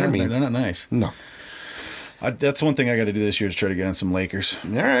 Yeah, they're not nice. No. That's one thing I got to do this year is try to get on some Lakers.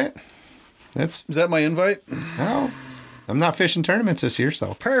 All right. Is that my invite? Well, I'm not fishing tournaments this year,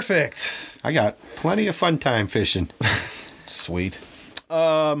 so Perfect. I got plenty of fun time fishing. Sweet.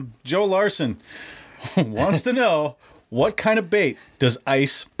 Joe Larson wants to know, what kind of bait does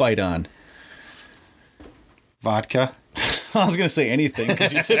ice bite on? Vodka. I was going to say anything,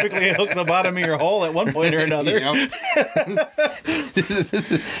 because you typically hook the bottom of your hole at one point or another.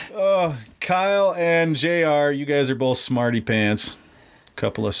 Kyle and JR, you guys are both smarty pants.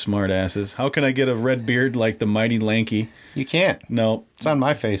 Couple of smart asses. How can I get a red beard like the mighty Lankki? You can't. No. It's on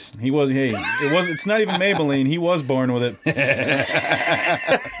my face. It's not even Maybelline. He was born with it.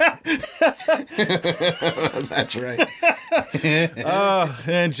 That's right.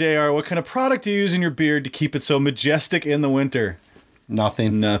 And JR, what kind of product do you use in your beard to keep it so majestic in the winter?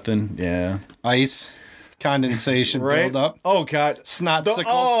 Nothing. Yeah. Ice. Condensation build up. Oh God, Snotsicles.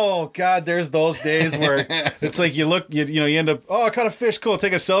 Oh God, there's those days where it's like you end up, I caught a fish, cool,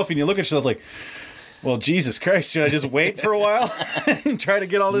 take a selfie, and you look at yourself like, well, Jesus Christ, should I just wait for a while and try to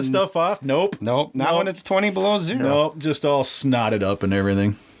get all this stuff off? Nope. Not when it's 20 below zero. Nope, just all snotted up and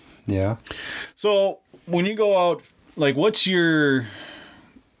everything. Yeah. So when you go out, like, what's your?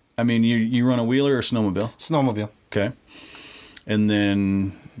 I mean, you run a wheeler or snowmobile? Snowmobile. Okay. And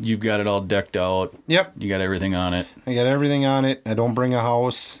then you've got it all decked out. Yep. You got everything on it. I got everything on it. I don't bring a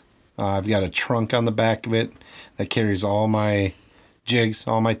house. I've got a trunk on the back of it that carries all my jigs,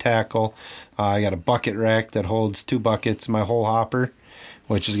 all my tackle. I got a bucket rack that holds 2 buckets, my whole hopper,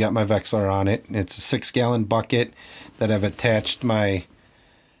 which has got my Vexlar on it. It's a 6-gallon bucket that I've attached my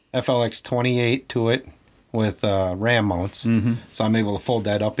FLX 28 to it with ram mounts. Mm-hmm. So I'm able to fold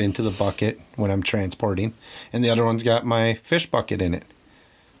that up into the bucket when I'm transporting. And the other one's got my fish bucket in it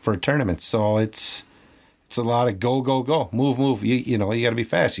for tournaments. So it's it's a lot of go, go, go, move. You know, you got to be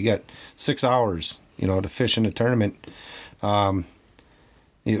fast. You got 6 hours, you know, to fish in a tournament.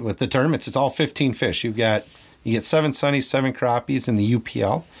 With the tournaments, it's all 15 fish. You get 7 sunnies, 7 crappies in the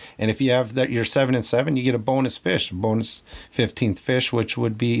UPL, and if you have that your 7 and 7, you get a bonus fish, a bonus 15th fish, which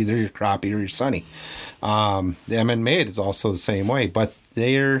would be either your crappie or your sunny. The MN Made is also the same way, but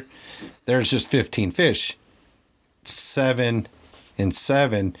there's just 15 fish, 7 and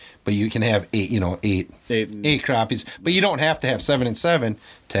 7, but you can have 8 crappies, but you don't have to have 7 and 7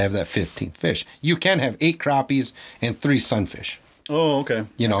 to have that 15th fish. You can have 8 crappies and 3 sunfish. Oh, okay.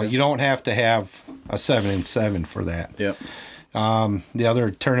 You know, you don't have to have a 7 and 7 for that. Yep. The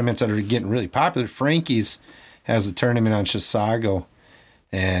other tournaments that are getting really popular, Frankie's has a tournament on Chisago,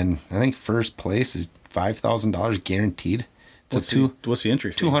 and I think first place is $5,000 guaranteed. What's the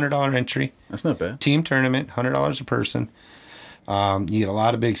entry fee? $200 entry. That's not bad. Team tournament, $100 a person. You get a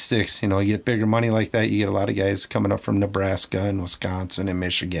lot of big sticks. You know, you get bigger money like that. You get a lot of guys coming up from Nebraska and Wisconsin and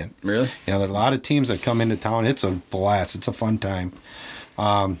Michigan. Really? You know, there are a lot of teams that come into town. It's a blast. It's a fun time.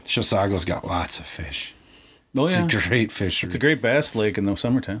 Chisago's got lots of fish. Oh, yeah. It's a great fishery. It's a great bass lake in the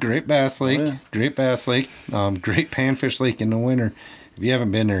summertime. Great bass lake. Oh, yeah. Great bass lake. Great panfish lake in the winter. If you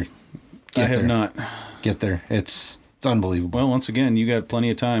haven't been there, I have not. Get there. It's unbelievable. Well, once again, you got plenty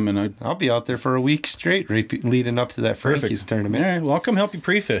of time, and I'll be out there for a week straight, leading up to that Frankie's tournament. All right, well, I'll come help you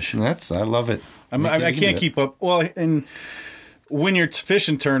pre-fish. I love it. I can't keep up. Well, and when you're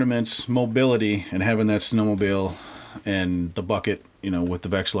fishing tournaments, mobility and having that snowmobile and the bucket, you know, with the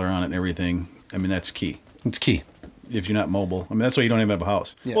Vexler on it and everything, I mean, that's key. It's key. If you're not mobile. I mean, that's why you don't even have a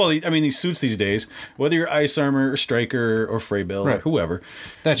house. Yeah. Well, I mean, these suits these days, whether you're Ice Armor or Striker or Freybill or whoever.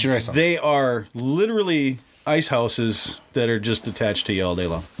 That's your ice house. They are literally ice houses that are just attached to you all day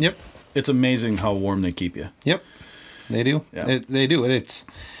long. Yep. It's amazing how warm they keep you. Yep. They do. Yeah. They do.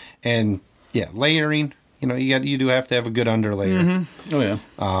 Layering. You know, you do have to have a good underlayer. Mm-hmm. Oh yeah.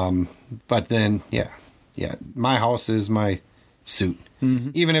 But then my house is my suit.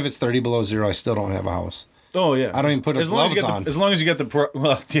 Mm-hmm. Even if it's 30 below zero, I still don't have a house. Oh yeah. I don't even put gloves on. As long as you get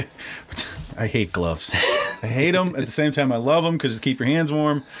yeah. I hate gloves. I hate them. At the same time, I love them because they keep your hands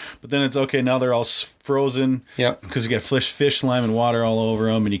warm. But then it's okay. Now they're all frozen. Yep. Because you got fish slime and water all over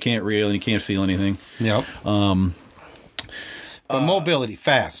them, and you can't reel and you can't feel anything. Yep. But mobility,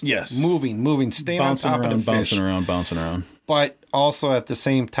 fast. Yes. Moving, staying bouncing on top around, of the fish. Bouncing around. But also at the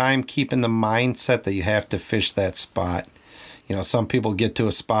same time, keeping the mindset that you have to fish that spot. You know, some people get to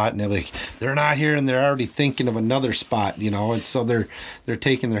a spot and they're not here and they're already thinking of another spot, you know, and so they're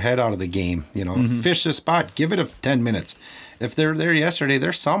taking their head out of the game, you know. Mm-hmm. Fish the spot, give it 10 minutes. If they're there yesterday,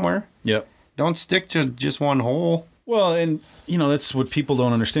 they're somewhere. Yep. Don't stick to just one hole. Well, and, you know, that's what people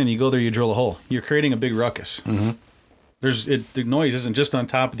don't understand. You go there, you drill a hole. You're creating a big ruckus. Mm-hmm. The noise isn't just on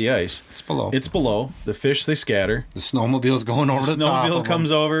top of the ice. It's below. It's below. The fish, they scatter. The snowmobile's going over the top. The snowmobile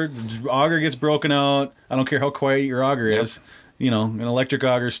comes over. The auger gets broken out. I don't care how quiet your auger is. You know, an electric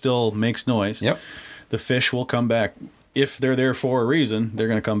auger still makes noise. Yep. The fish will come back. If they're there for a reason, they're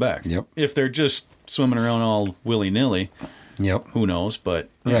going to come back. Yep. If they're just swimming around all willy-nilly, who knows? But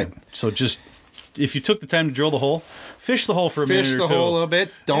right. So just if you took the time to drill the hole, fish the hole for a minute or two. Fish the hole a little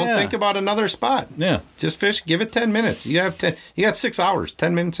bit. Don't think about another spot. Yeah. Just fish. Give it 10 minutes. You got 6 hours.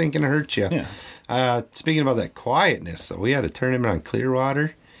 10 minutes ain't going to hurt you. Yeah. Speaking about that quietness, though, we had a tournament on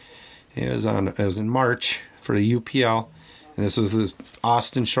Clearwater. It was in March for the UPL. And this was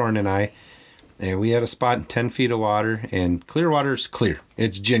Austin, Shorn, and I. And we had a spot in 10 feet of water. And Clearwater's clear.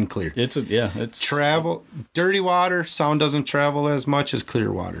 It's gin clear. It's dirty water. Sound doesn't travel as much as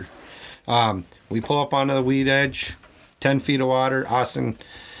clear water. We pull up onto the weed edge, 10 feet of water. Austin,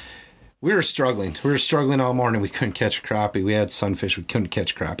 we were struggling. We were struggling all morning. We couldn't catch a crappie. We had sunfish. We couldn't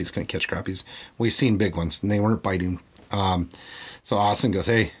catch crappies. We seen big ones, and they weren't biting. So Austin goes,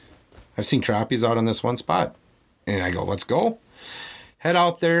 hey, I've seen crappies out on this one spot. And I go, let's go. Head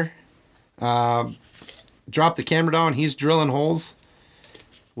out there. Drop the camera down. He's drilling holes.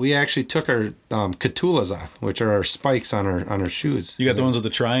 We actually took our Catulas off, which are our spikes on our shoes. You got the ones with the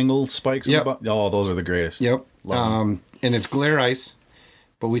triangle spikes? Yep. Oh, those are the greatest. Yep. And it's glare ice.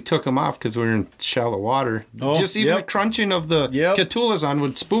 But we took them off because we were in shallow water. Just even the crunching of the Catulas on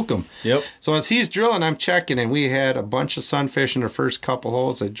would spook them. Yep. So as he's drilling, I'm checking, and we had a bunch of sunfish in the first couple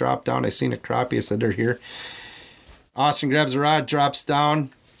holes. They dropped down. I seen a crappie. I said, they're here. Austin grabs a rod, drops down,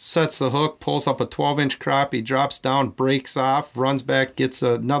 sets the hook, pulls up a 12-inch crappie, drops down, breaks off, runs back, gets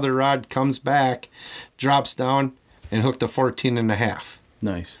another rod, comes back, drops down, and hooked a 14 and a half.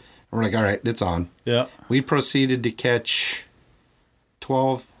 Nice. And we're like, all right, it's on. Yeah. We proceeded to catch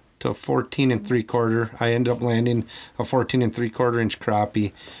 12 to 14 and 3/4. I ended up landing a 14 and 3/4 inch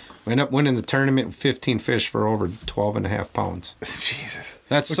crappie I ended up winning the tournament with 15 fish for over 12.5 pounds. Jesus.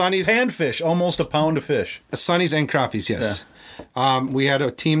 That's Sonny's. Panfish, almost a pound of fish. Sonny's and crappies, yes. Yeah. We had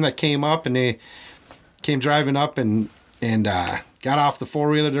a team that came up, and they came driving up and got off the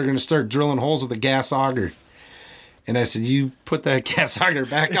four-wheeler. They're going to start drilling holes with a gas auger. And I said, you put that gas auger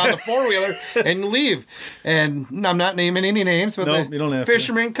back on the four-wheeler and leave. And I'm not naming any names, but you don't have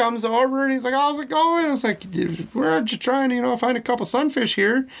fisherman comes over and he's like, how's it going? I was like, we're just trying to, find a couple sunfish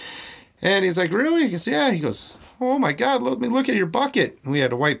here. And he's like, really? He goes, yeah. He goes, oh my God, let me look at your bucket. And we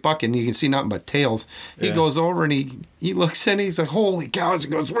had a white bucket and you can see nothing but tails. He goes over and he looks in and he's like, holy cows.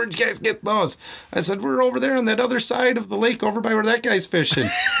 He goes, where'd you guys get those? I said, we're over there on that other side of the lake over by where that guy's fishing.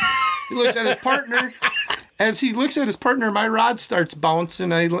 He looks at his partner. As he looks at his partner, my rod starts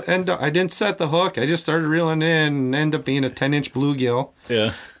bouncing. I didn't set the hook. I just started reeling in and ended up being a 10-inch bluegill.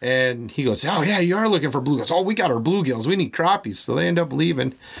 Yeah. And he goes, oh, yeah, you are looking for bluegills. Oh, we got our bluegills. We need crappies. So they end up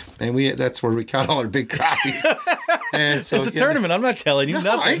leaving. And that's where we caught all our big crappies. And so, it's a tournament. I'm not telling you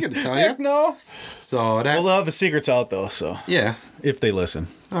nothing. I ain't going to tell you. No. So they'll have the secrets out, though. So yeah. If they listen.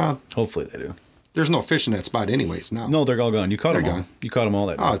 Hopefully they do. There's no fish in that spot anyways now. No, they're all gone. You caught them all. Gone. You caught them all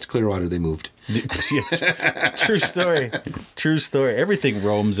that night. Oh, it's Clearwater. They moved. True story. True story. Everything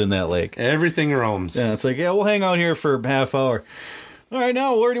roams in that lake. Everything roams. Yeah, it's like, we'll hang out here for a half hour. All right,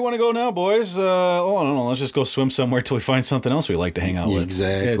 now, where do you want to go now, boys? I don't know. Let's just go swim somewhere till we find something else we like to hang out with.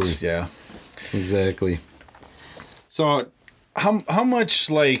 Exactly. Exactly. So, how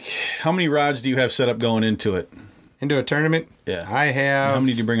many rods do you have set up going into it? Into a tournament? Yeah. I have... How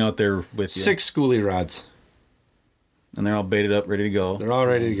many do you bring out there with you? 6 schoolie rods. And they're all baited up, ready to go? They're all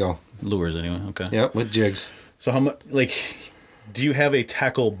ready to go. Lures, anyway. Okay. Yep, with jigs. So how much, do you have a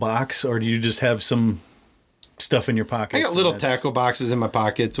tackle box, or do you just have some stuff in your pockets? I got little tackle boxes in my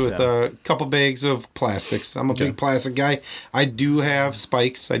pockets with a couple bags of plastics. I'm a big plastic guy. I do have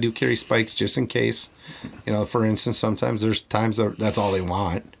spikes. I do carry spikes just in case. For instance, sometimes there's times that's all they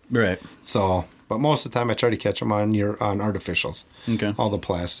want. Right. So... But most of the time, I try to catch them on artificials. Okay. All the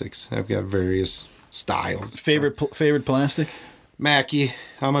plastics. I've got various styles. Favorite plastic? Mackie.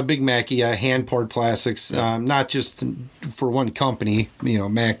 I'm a big Mackie. Hand-poured plastics. Yeah. Not just for one company.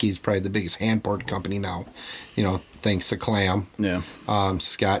 Mackie is probably the biggest hand-poured company now. Thanks to Clam. Yeah.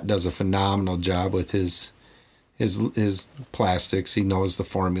 Scott does a phenomenal job with his plastics. He knows the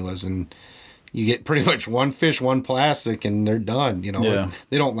formulas, and you get pretty much one fish, one plastic, and they're done.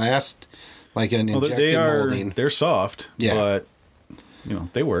 They don't last. Like an injected molding. They're soft, but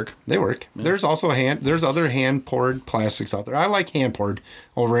they work. They work. Yeah. There's also there's other hand poured plastics out there. I like hand poured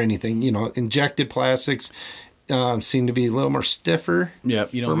over anything. Injected plastics seem to be a little more stiffer. Yeah,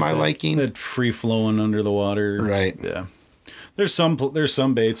 for my liking. That free flowing under the water. Right. Yeah. There's some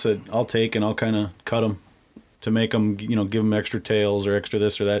baits that I'll take and I'll kind of cut them to make them, give them extra tails or extra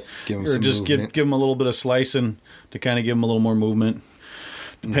this or that, or just give them a little bit of slicing to kind of give them a little more movement.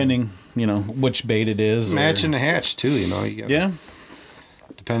 Depending, which bait it is. Matching the hatch, too, you gotta,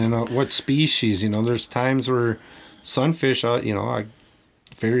 depending on what species, there's times where sunfish,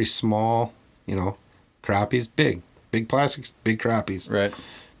 very small, crappies, big plastics, big crappies. Right.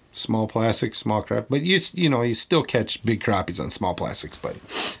 Small plastics, small crap. But, you still catch big crappies on small plastics, buddy.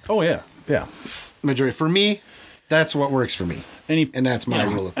 Oh, yeah. Yeah. Majority. For me, that's what works for me. And that's my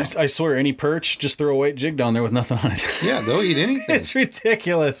rule of thumb. I swear, any perch, just throw a white jig down there with nothing on it. Yeah, they'll eat anything. It's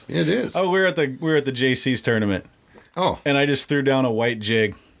ridiculous. It is. Oh, we're at the JC's tournament. Oh. And I just threw down a white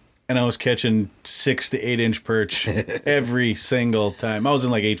jig, and I was catching 6 to 8 inch perch every single time. I was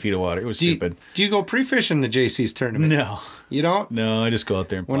in 8 feet of water. It was stupid. Do you go pre-fishing the JC's tournament? No. You don't? No, I just go out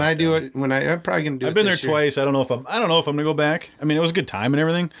there and when I do it, I'm probably gonna do it. I've been there twice. I don't know if I'm gonna go back. I mean, it was a good time and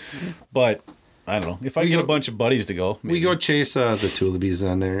everything, but I don't know. If I get a bunch of buddies to go. Maybe. We go chase the tulibies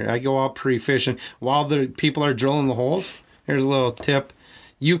on there. I go out pre-fishing while the people are drilling the holes. Here's a little tip.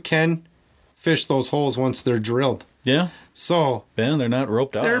 You can fish those holes once they're drilled. Yeah. So. Ben, they're not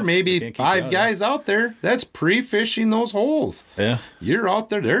roped out. There may be 5 guys out there that's pre-fishing those holes. Yeah. You're out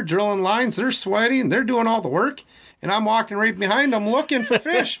there. They're drilling lines. They're sweating. They're doing all the work. And I'm walking right behind them looking for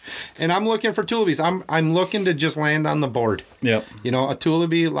fish. And I'm looking for tulibies. I'm looking to just land on the board. Yep. A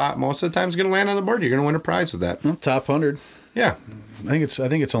tulibee most of the time is going to land on the board. You're going to win a prize with that. Well, top 100. Yeah. I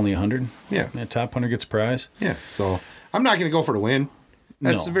think it's only 100. Yeah. Top 100 gets a prize. Yeah. So I'm not going to go for the win.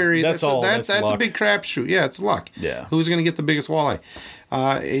 That's no, that's a big crapshoot. Yeah, it's luck. Yeah. Who's going to get the biggest walleye?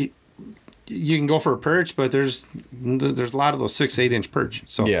 You can go for a perch, but there's a lot of those 6-8 inch perch.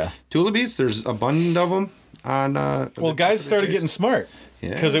 So yeah. Tulibies, there's abundant of them on. Well, guys started getting smart.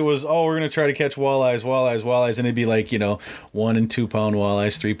 Yeah. Because it was, we're going to try to catch walleyes. And it'd be like, 1 and 2 pound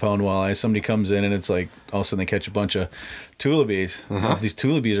walleyes, 3 pound walleyes. Somebody comes in and it's like, all of a sudden they catch a bunch of tullabies. These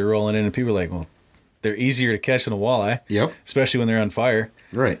tullabies are rolling in and people are like, well, they're easier to catch than a walleye. Yep. Especially when they're on fire.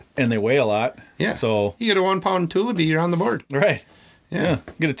 Right. And they weigh a lot. Yeah. So you get a 1 pound tullabee, you're on the board. Right. Yeah.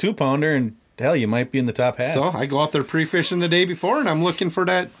 Get a 2 pounder and hell, you might be in the top half. So I go out there pre-fishing the day before and I'm looking for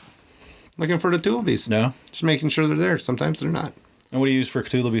the tullabies. No. Just making sure they're there. Sometimes they're not. And what do you use for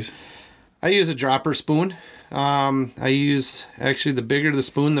tullabies? I use a dropper spoon. I use, actually, the bigger the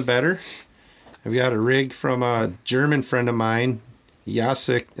spoon, the better. I've got a rig from a German friend of mine,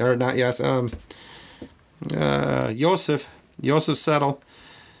 Josef Settle.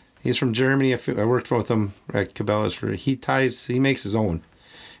 He's from Germany. I worked with him at Cabela's he makes his own.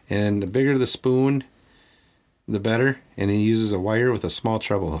 And the bigger the spoon, the better. And he uses a wire with a small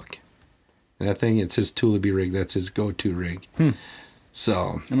treble hook. And that thing, it's his tullabee rig. That's his go-to rig. So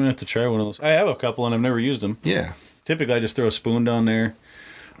I'm going to have to try one of those. I have a couple and I've never used them. Yeah. Typically, I just throw a spoon down there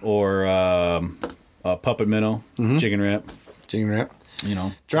or a puppet minnow, jigging wrap. Jigging wrap.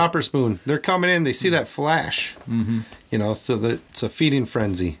 Dropper spoon. They're coming in. They see that flash. So it's a feeding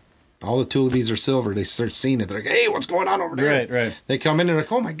frenzy. All the tullabies are silver. They start seeing it. They're like, hey, what's going on over there? Right. They come in and they're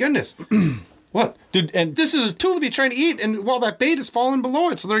like, oh my goodness. What? Dude, and this is a tullabee trying to eat, and that bait is falling below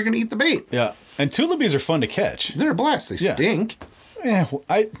it, so they're going to eat the bait. Yeah. And tullabies are fun to catch. They're a blast. They stink. Yeah,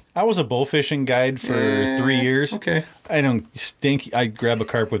 I was a bull fishing guide for 3 years. Okay. I don't stink. I grab a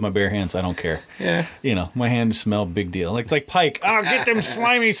carp with my bare hands. I don't care. Yeah. My hands smell, big deal. It's like pike. Oh, get them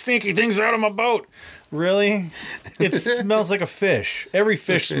slimy, stinky things out of my boat. Really? It smells like a fish. Every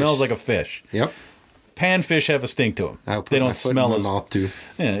fish smells like a fish. Yep. Panfish have a stink to them. They don't smell as mouth too.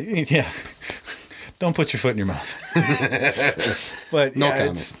 Yeah. Don't put your foot in your mouth. But no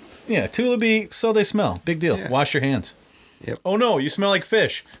comment. Tullabee, so they smell. Big deal. Yeah. Wash your hands. Yep. Oh no, you smell like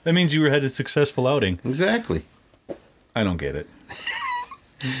fish. That means you had a successful outing. Exactly. I don't get it.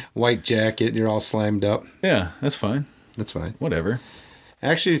 White jacket, you're all slimed up. Yeah, that's fine. That's fine. Whatever.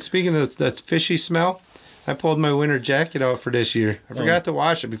 Actually, speaking of that fishy smell, I pulled my winter jacket out for this year. I forgot to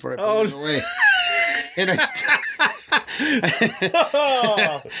wash it before I put it away. And I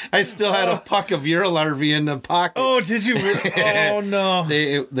still had a puck of Uralarvae in the pocket. Oh, did you? Oh no!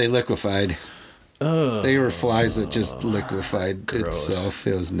 They liquefied. Oh, they were flies that just liquefied itself.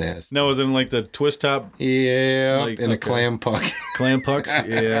 It was nasty. No, was it in like the twist top? Yeah, a clam puck. Clam pucks?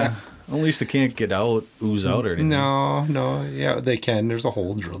 Yeah. At least it can't ooze out or anything. No. Yeah, they can. There's a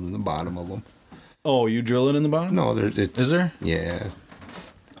hole drilled in the bottom of them. Oh, you drill it in the bottom? No, is there? Yeah.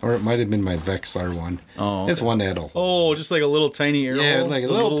 Or it might have been my Vexlar one. Oh, okay. It's one that hole. Oh, just like a little tiny arrow. Yeah, like a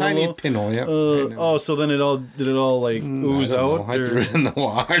little tiny pinhole. Yeah. So then did it all like ooze out? I threw it in the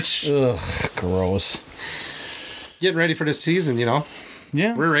wash. Ugh, gross. Getting ready for this season, Yeah,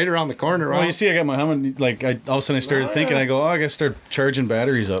 we're right around the corner. Well, you see, I got my helmet. Like, all of a sudden I started thinking. I go, I gotta start charging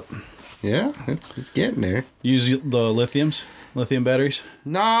batteries up. Yeah, it's getting there. Use the lithium batteries?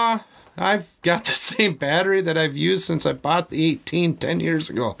 Nah. I've got the same battery that I've used since I bought the 18 10 years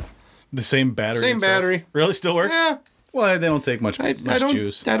ago. The same battery? Same battery. Really still works? Yeah. Well, they don't take much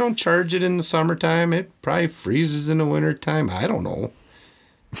juice. I don't charge it in the summertime. It probably freezes in the wintertime. I don't know.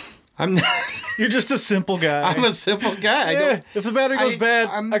 I'm not... You're just a simple guy. I'm a simple guy. If the battery goes bad,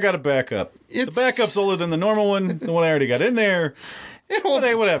 I got a backup. The backup's older than the normal one. The one I already got in there. It holds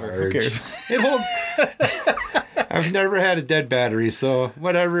whatever. Who cares? It holds... I've never had a dead battery, so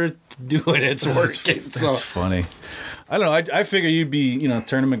whatever it's doing, it's working. That's funny. I don't know. I figure you'd be,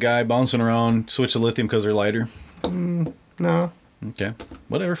 tournament guy, bouncing around, switch to lithium because they're lighter. No. Okay.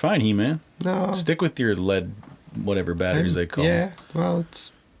 Whatever. Fine, He-Man. No. Stick with your lead, whatever batteries they call them. Well,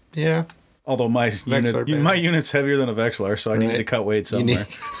 yeah. Although my unit's heavier than a Vexlar, so I need to cut weight somewhere.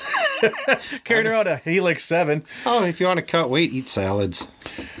 Carrying around a Helix 7. Oh, if you want to cut weight, eat salads.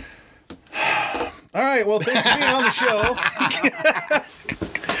 All right. Well, thanks for being on the show.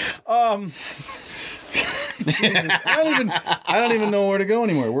 Jesus, I don't even know where to go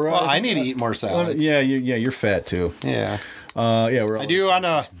anymore. I need to eat more salads. You're fat too. Yeah. I do want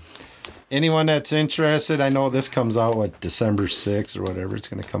to. Anyone that's interested, I know this comes out December 6th or whatever it's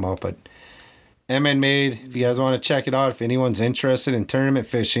going to come out, but MN Made. If you guys want to check it out, if anyone's interested in tournament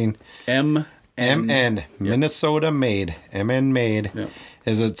fishing, MN Minnesota Made. MN Made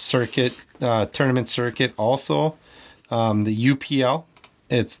is a circuit. Tournament circuit. Also, the UPL.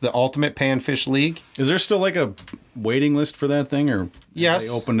 It's the Ultimate Panfish League. Is there still like a waiting list for that thing, or yes, they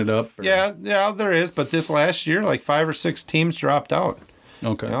opened it up? Or? Yeah, there is. But this last year, like 5 or 6 teams dropped out.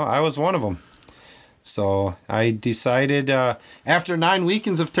 Okay, I was one of them. So I decided after 9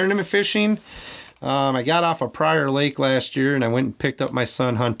 weekends of tournament fishing, I got off a prior lake last year, and I went and picked up my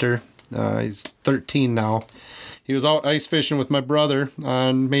son, Hunter. He's 13 now. He was out ice fishing with my brother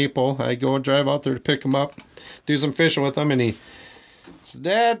on Maple. I go and drive out there to pick him up, do some fishing with him, and he said,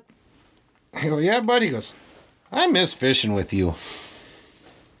 Dad, I go, yeah, buddy. He goes, I miss fishing with you.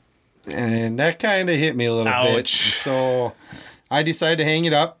 And that kind of hit me a little bit. So I decided to hang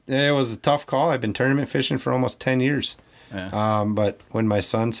it up. It was a tough call. I've been tournament fishing for almost 10 years. Yeah. But when my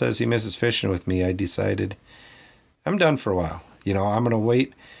son says he misses fishing with me, I decided I'm done for a while. You know, I'm going to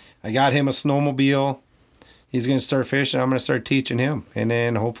wait. I got him a snowmobile. He's going to start fishing. I'm going to start teaching him. And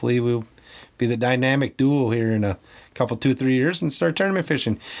then hopefully we'll be the dynamic duo here in a couple, 2-3 years and start tournament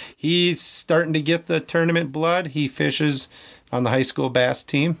fishing. He's starting to get the tournament blood. He fishes on the high school bass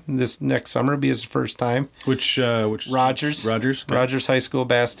team. This next summer will be his first time. Which Rogers. Rogers High School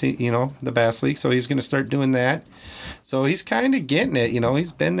bass team, you know, the bass league. So he's going to start doing that. So he's kind of getting it, you know.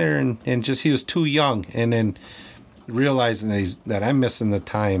 He's been there and just he was too young, and then realizing that I'm missing the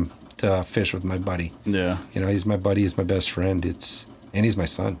time to fish with my buddy. Yeah. You know, he's my buddy, he's my best friend. And he's my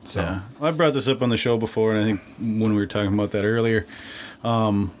son. So yeah. Well, I brought this up on the show before, and I think when we were talking about that earlier, you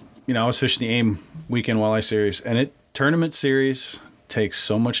know, I was fishing the AIM Weekend Walleye Series, and tournament series takes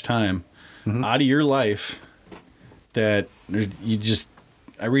so much time out of your life that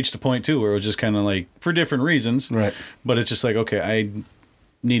I reached a point too where it was just kind of like, for different reasons, right? But it's just like, okay, I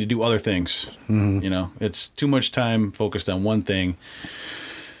need to do other things. You know, it's too much time focused on one thing.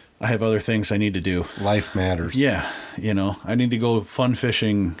 I have other things I need to do. Life matters. Yeah. You know, I need to go fun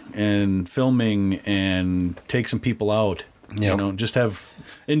fishing and filming and take some people out. Yep. You know, just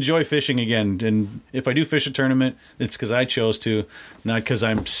enjoy fishing again. And if I do fish a tournament, it's because I chose to, not because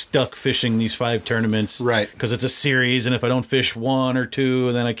I'm stuck fishing these 5 tournaments. Right. Because it's a series, and if I don't fish 1 or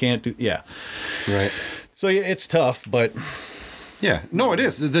 2, then I can't do. Yeah. Right. So yeah, it's tough, but. Yeah. No, it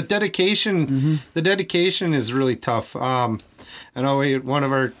is. The dedication. The dedication is really tough. I know one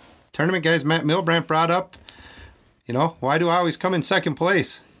of our tournament guys, Matt Milbrandt, brought up, you know, why do I always come in second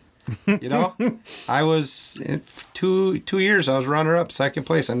place? You know, I was 2 years. I was runner-up, second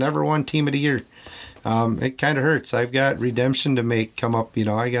place. I never won team of the year. It kind of hurts. I've got redemption to come up. You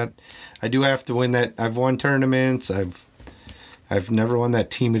know, I do have to win that. I've won tournaments. I've never won that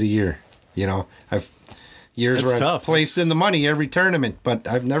team of the year. You know, I've placed in the money every tournament, but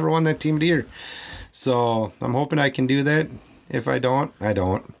I've never won that team of the year. So I'm hoping I can do that. If I don't, I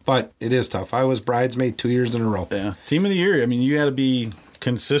don't. But it is tough. I was bridesmaid 2 years in a row. Yeah, team of the year. I mean, you got to be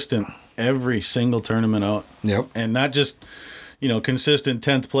consistent every single tournament out. Yep. And not just, you know, consistent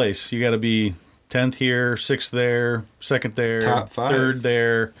 10th place. You got to be 10th here, 6th there, 2nd there, top 5, 3rd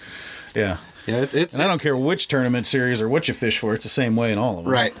there. Yeah. Yeah. And I don't care which tournament series or what you fish for. It's the same way in all of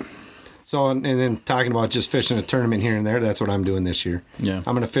them. Right. So, and then talking about just fishing a tournament here and there, that's what I'm doing this year. Yeah.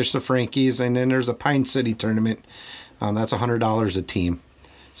 I'm going to fish the Frankies, and then there's a Pine City tournament. That's $100 a team.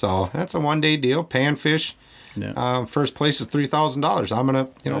 So that's a one-day deal. Panfish. Yeah. First place is $3,000. I'm going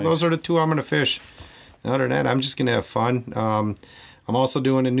to, you know, nice. Those are the 2 I'm going to fish. Other than that, I'm just going to have fun. I'm also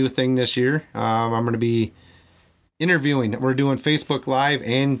doing a new thing this year. I'm going to be interviewing. We're doing Facebook Live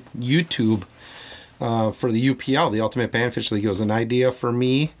and YouTube for the UPL, the Ultimate Panfish League. It was an idea for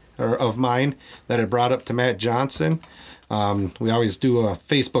me, or of mine, that I brought up to Matt Johnson. We always do a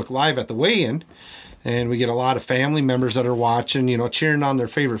Facebook Live at the weigh-in, and we get a lot of family members that are watching, you know, cheering on their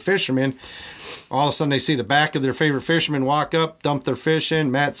favorite fishermen. All of a sudden they see the back of their favorite fisherman walk up, dump their fish in,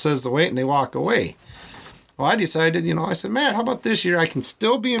 Matt says the weight, and they walk away. Well, I decided, you know, I said, Matt, how about this year? I can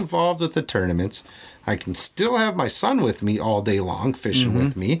still be involved with the tournaments. I can still have my son with me all day long, fishing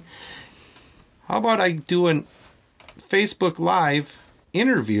with me. How about I do a Facebook Live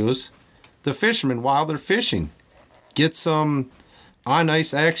interviews the fishermen while they're fishing? Get some on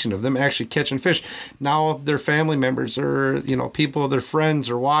ice action of them actually catching fish. Now their family members or, you know, people, their friends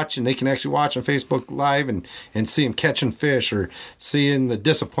are watching. They can actually watch on Facebook Live and see them catching fish, or seeing the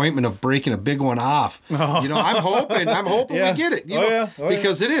disappointment of breaking a big one off. Oh. You know, I'm hoping we get it. You know,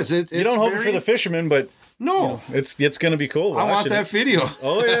 because it is. It's you don't hope for the fishermen, but no, you know, it's going to be cool. I want that video.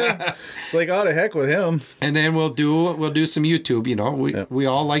 Oh yeah, it's like, oh, the heck with him. And then we'll do some YouTube. You know, we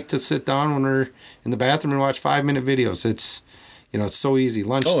all like to sit down when we're in the bathroom and watch 5-minute videos. It's, you know, it's so easy.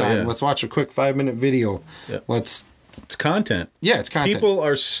 Lunchtime. Let's watch a quick 5-minute video. Yep. It's content. Yeah, it's content. People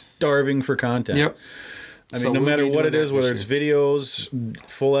are starving for content. Yep. I mean, no matter what it is, whether it's videos,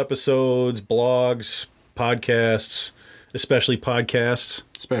 full episodes, blogs, podcasts, especially podcasts,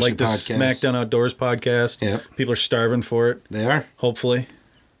 like the SmackDown Outdoors podcast. Yeah. People are starving for it. They are. Hopefully.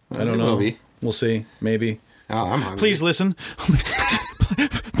 I don't know. We'll see. Maybe. Oh, I'm hungry. Please listen.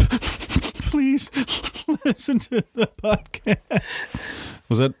 Please listen to the podcast.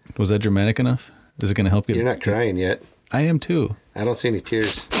 Was that dramatic enough? Is it going to help you? You're not crying yet. I am too. I don't see any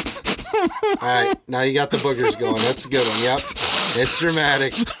tears. All right, now you got the boogers going. That's a good one. Yep, it's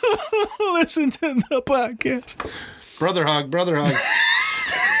dramatic. Listen to the podcast. Brother hug, brother hug.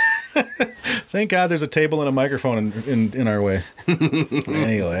 Thank God there's a table and a microphone in our way.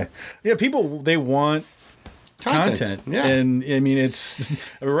 Anyway, yeah, people, they want content. Yeah. And I mean, it's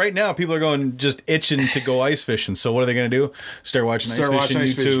right now people are going just itching to go ice fishing. So what are they going to do? Start watching ice fishing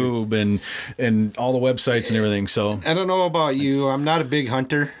YouTube and all the websites and everything. So I don't know about you. I'm not a big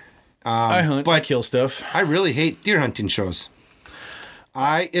hunter. I hunt, but I kill stuff. I really hate deer hunting shows.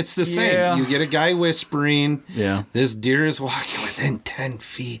 It's the same. Yeah. You get a guy whispering. Yeah. This deer is walking within 10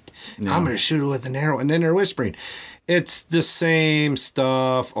 feet. Yeah. I'm going to shoot it with an arrow. And then they're whispering. It's the same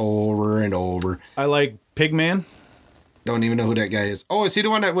stuff over and over. I like Pigman. Don't even know who that guy is. Oh, is he the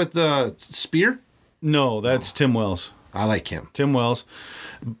one that with the spear? No, that's Tim Wells. I like him. Tim Wells.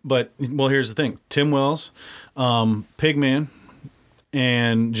 But, well, here's the thing. Tim Wells, Pigman,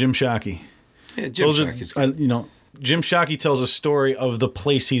 and Jim Shockey. Yeah, Jim Shockey's good. Jim Shockey tells a story of the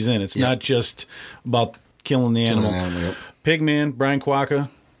place he's in. It's not just about killing the animal. Yep. Pigman, Brian Quacca,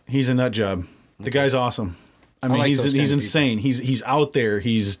 he's a nut job. The guy's awesome. I mean, he's insane. He's out there.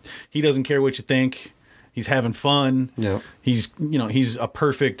 He doesn't care what you think. He's having fun. Yeah. He's a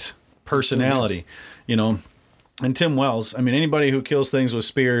perfect personality. And Tim Wells, I mean, anybody who kills things with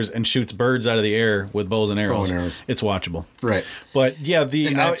spears and shoots birds out of the air with bows and arrows, it's watchable. Right. But yeah,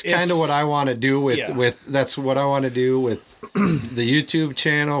 that's kind of what I want to do that's what I want to do with the YouTube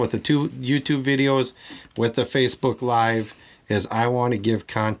channel, with the 2 YouTube videos, with the Facebook Live, is I want to give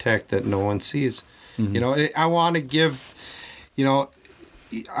contact that no one sees. Mm-hmm. I want to give,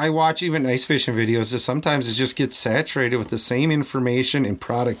 I watch even ice fishing videos. Sometimes it just gets saturated with the same information and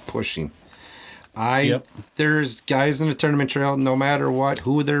product pushing. There's guys in the tournament trail, no matter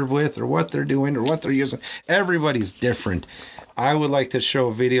who they're with or what they're doing or what they're using. Everybody's different. I would like to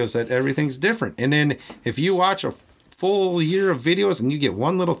show videos that everything's different. And then if you watch a full year of videos and you get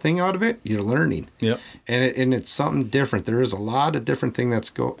one little thing out of it, you're learning. Yep. And it's something different. There is a lot of different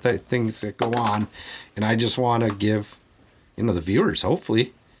things that go on. And I just want to give, the viewers,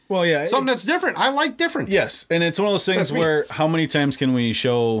 hopefully, well, yeah, something that's different. I like different. Yes, and it's one of those things where how many times can we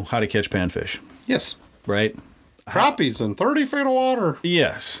show how to catch panfish? Yes. Right? Crappies in 30 feet of water.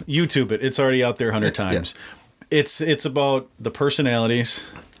 Yes. YouTube it. It's already out there 100 times. Yeah. It's about the personalities.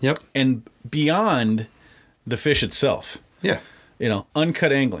 Yep. And beyond the fish itself. Yeah.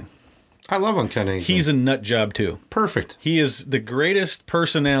 Uncut angling. I love uncut angling. He's a nut job too. Perfect. He is the greatest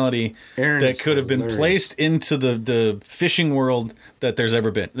personality that could have been placed into the fishing world that there's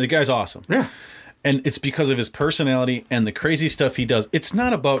ever been. The guy's awesome. Yeah. And it's because of his personality and the crazy stuff he does. It's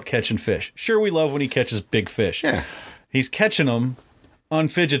not about catching fish. Sure, we love when he catches big fish. Yeah. He's catching them on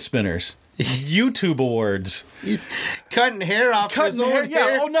fidget spinners. YouTube awards. Cutting hair off his own hair.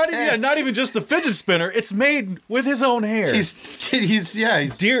 Yeah, not even just the fidget spinner. It's made with his own hair. He's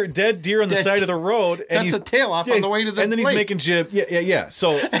dead deer on the side of the road. And cuts the tail off on the way to the And then lake. He's making jib. Yeah.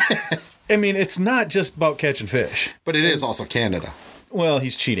 So, I mean, it's not just about catching fish. But it is also Canada. Well,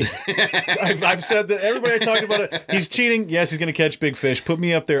 he's cheating. I've said that. Everybody I talked about it. He's cheating. Yes, he's going to catch big fish. Put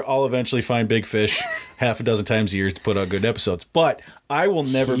me up there. I'll eventually find big fish half a dozen times a year to put out good episodes. But I will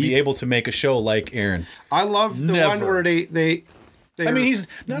never be able to make a show like Aaron. I love the one where they I mean, he's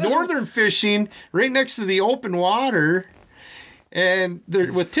northern fishing right next to the open water. And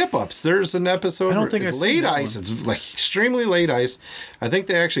they're with tip-ups. There's an episode where it's late ice. It's like extremely late ice. I think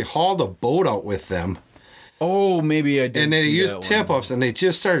they actually hauled a boat out with them. Oh, maybe I did. And they used tip-ups, and they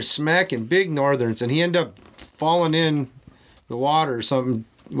just started smacking big northerns, and he ended up falling in the water or something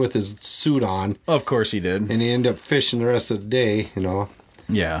with his suit on. Of course he did. And he ended up fishing the rest of the day,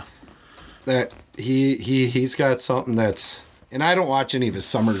 Yeah. That he's got something that's... And I don't watch any of his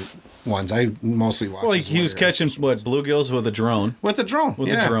summer ones. I mostly watch his he was catching, bluegills with a drone? With a drone, With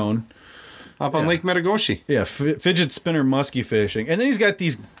a drone. Up on Lake Metagoshi. Yeah, fidget spinner muskie fishing. And then he's got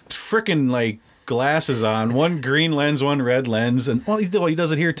these frickin' glasses on, one green lens, one red lens, and he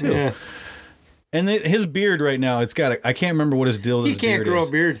does it here too. Yeah. And his beard right now, I can't remember what his deal is. He can't grow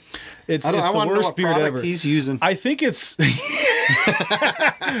a beard. It's the worst beard ever. He's using. I think it's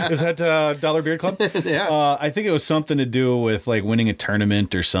is that Dollar Beard Club? Yeah. I think it was something to do with winning a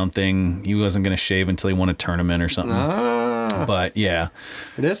tournament or something. He wasn't going to shave until he won a tournament or something. But yeah,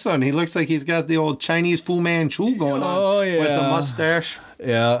 this one, he looks like he's got the old Chinese Fu Manchu going on. Oh yeah, with the mustache.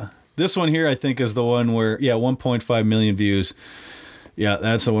 Yeah. This one here, I think, is the one where, 1.5 million views. Yeah,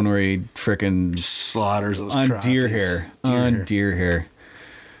 that's the one where he frickin' slaughters those on crappies. Deer hair.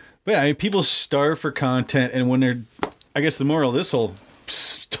 But yeah, people starve for content, and when I guess the moral of this whole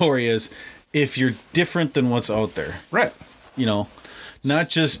story is, if you're different than what's out there. Right. You know, not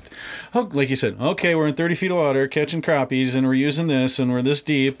just, like you said, okay, we're in 30 feet of water catching crappies and we're using this and we're this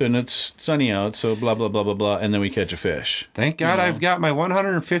deep and it's sunny out, so blah, blah, blah, blah, blah, and then we catch a fish. Thank God I've got my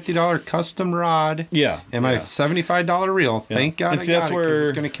 $150 custom rod and my $75 reel. Yeah. Thank God and see, I that's got it where, because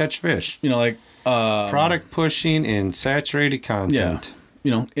it's going to catch fish. You know, like... product pushing and saturated content. Yeah.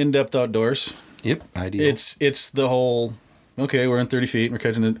 You know, in-depth outdoors. Yep, ideal. It's the whole, okay, we're in 30 feet and we're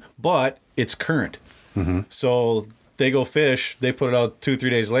catching it, but it's current. Mm-hmm. So they go fish, they put it out 2-3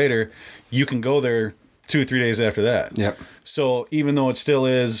 days later, you can go there 2-3 days after that. Yep. So even though it still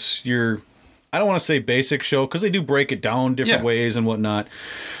is your, I don't want to say basic show, because they do break it down different ways and whatnot,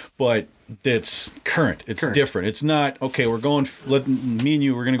 but it's current. It's different. It's not, okay, me and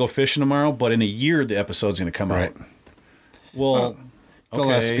you, we're going to go fishing tomorrow, but in a year the episode's going to come out. Well,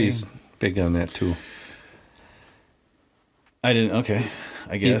 Gillespie's big on that too. I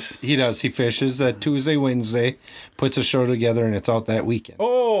guess. He does. He fishes that Tuesday, Wednesday, puts a show together, and it's out that weekend.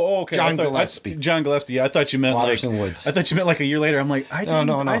 Oh, okay. John Gillespie. John Gillespie. Yeah, I thought you meant Watterson Woods. I thought you meant like a year later. I'm like,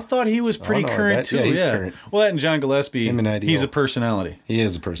 No. I thought he was pretty current too. Yeah, he's current. Well, that and John Gillespie, and he's a personality. He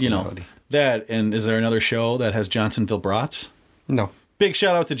is a personality. You know, that, and is there another show that has Johnsonville Brats? No. Big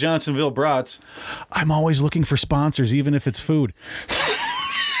shout out to Johnsonville Brats. I'm always looking for sponsors, even if it's food.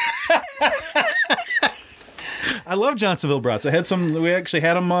 I love Johnsonville Brats. We actually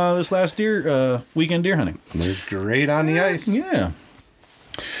had them this last weekend deer hunting. They're great on the ice. Yeah.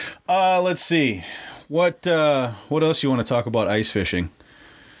 Let's see. What else you want to talk about ice fishing?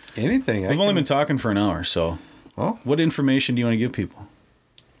 Anything. We've only been talking for an hour, so what information do you want to give people?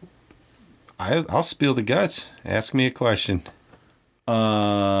 I'll spill the guts. Ask me a question.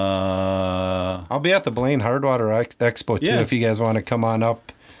 I'll be at the Blaine Hardwater Expo too if you guys want to come on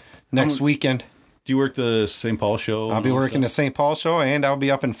up next weekend. Do you work the St. Paul show? I'll be working the St. Paul show, and I'll be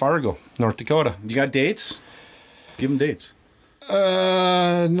up in Fargo, North Dakota. You got dates? Give them dates.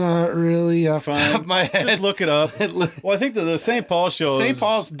 Not really off the top of my head. Just look it up. Well, I think the St. Paul show St.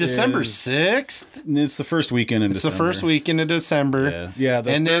 Paul's December 6th. It's the first weekend in December. It's the first weekend of December. Yeah,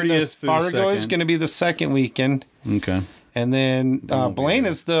 and then Fargo is going to be the second weekend. Okay. And then Blaine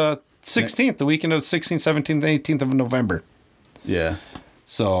is the 16th, the weekend of the 16th, 17th, 18th of November. Yeah.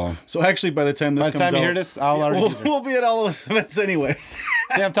 So actually, by the time you hear this, we'll be at all those events anyway.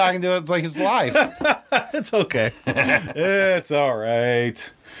 See, I'm talking to it like it's live. It's okay. It's all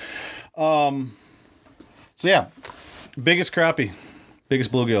right. So yeah, biggest crappie,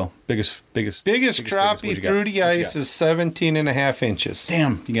 biggest bluegill, biggest crappie through the ice is 17 and a half inches.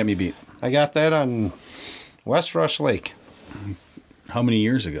 Damn, you got me beat. I got that on West Rush Lake. How many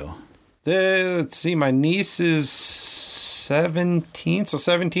years ago? Let's see, my niece is 17, so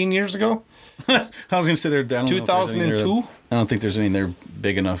 17 years ago. I was going to say they're down. 2002. I don't think there's any they're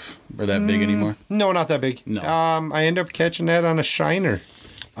big enough or that big anymore. No, not that big. No. I ended up catching that on a shiner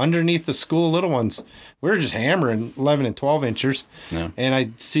underneath the school little ones. We were just hammering 11 and 12 inchers. Yeah. And I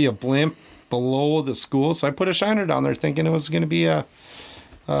see a blimp below the school, so I put a shiner down there thinking it was going to be a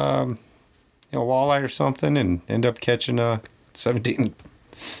walleye or something, and end up catching a 17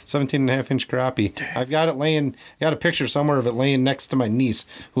 and a half inch crappie. I've got a picture somewhere of it laying next to my niece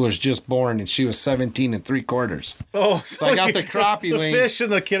who was just born, and she was 17 3/4. Oh, so I got the crappie laying. The fish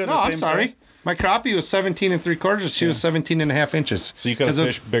and the kid are the same size? My crappie was 17 3/4. She was 17 and a half inches. So you got a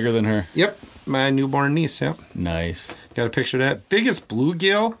fish bigger than her? Yep. My newborn niece, yep. Nice. Got a picture of that. Biggest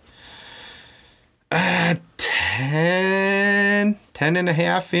bluegill? 10 and a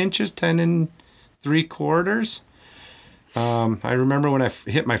half inches, 10 3/4. I remember when I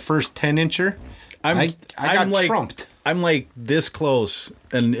hit my first 10-incher, I got trumped. I'm like this close,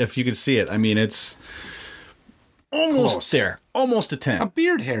 and if you could see it, I mean, it's almost close. There. Almost a 10. A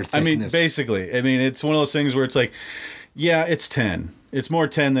beard hair thickness. I mean, basically. I mean, it's one of those things where it's like, yeah, it's 10. It's more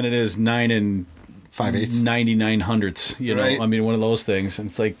 10 than it is 9 and 5/8, 99 hundredths. You know, right. I mean, one of those things. And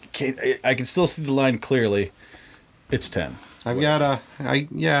it's like, I can still see the line clearly. It's 10. I've got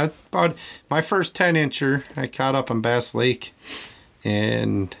about my first 10-incher. I caught up on Bass Lake,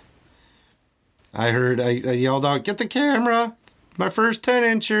 and I yelled out, "Get the camera!" My first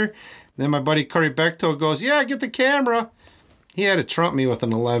 10-incher. Then my buddy Corey Bechtel goes, "Yeah, get the camera." He had to trump me with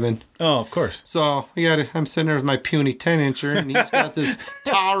an 11. Oh, of course. So I'm sitting there with my puny 10-incher, and he's got this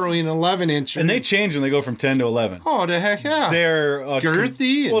towering 11-incher. And they change when they go from 10 to 11. Oh, the heck, yeah. They're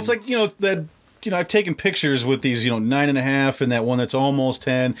girthy. Well, it's like, I've taken pictures with these, 9.5 and that one that's almost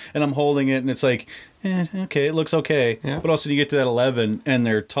 10, and I'm holding it, and it's like, okay, it looks okay. Yeah. But also you get to that 11, and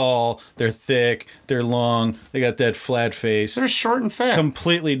they're tall, they're thick, they're long, they got that flat face. They're short and fat.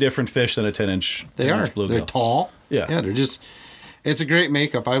 Completely different fish than a 10-inch. They are. Bluegill. They're tall. Yeah. Yeah, they're just... It's a great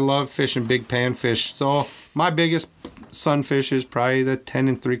makeup. I love fishing big panfish. So my biggest sunfish is probably the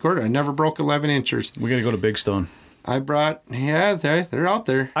 10 3/4. I never broke 11 inches. We got to go to Big Stone. I brought, they're out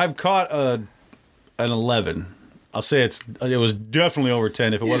there. I've caught an 11. I'll say it was definitely over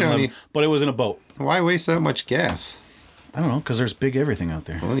 10 if it wasn't 11, but it was in a boat. Why waste that much gas? I don't know, because there's big everything out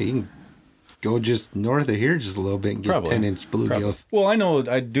there. Well, you can go just north of here just a little bit and get 10-inch bluegills. Well,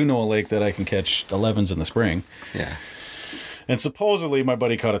 I do know a lake that I can catch 11s in the spring. Yeah. And supposedly my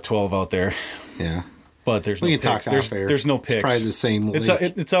buddy caught a 12 out there. Yeah. But there's no we pics. can talk off air. There's no pics. It's probably the same lake.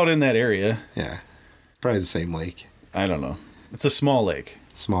 It's out in that area. Yeah. Probably the same lake. I don't know. It's a small lake.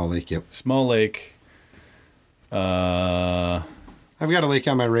 Small lake, yep. Small lake. I've got a lake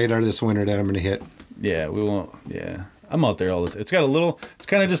on my radar this winter that I'm going to hit. Yeah, we won't. Yeah. I'm out there all the time. It's got a little, it's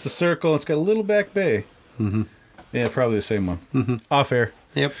kind of just a circle. It's got a little back bay. Mm-hmm. Yeah, probably the same one. Mm-hmm. Off air.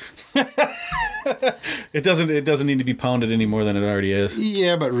 Yep. It doesn't need to be pounded any more than it already is.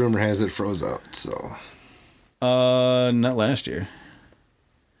 Yeah, but rumor has it froze out, so. Not last year.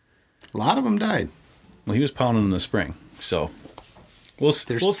 A lot of them died. Well, he was pounding in the spring, so we'll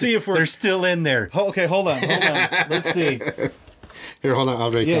see if they're still in there. Oh, okay, hold on. Let's see. Here, hold on.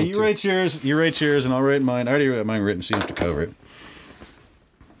 I'll write. Yeah, you write yours. You write yours, and I'll write mine. I already got mine written, so you don't have to cover it.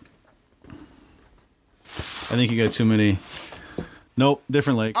 I think you got too many. Nope,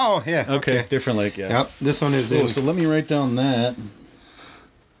 different lake. Oh yeah. Okay, different lake. Yeah. Yep. This one is. So let me write down that.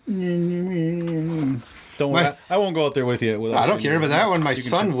 Don't worry. I won't go out there with you. I don't care about that one. My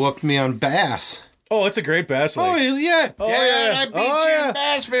son whooped me on bass. Oh, it's a great bass lake. Oh yeah. Oh, Dad, yeah. I beat you in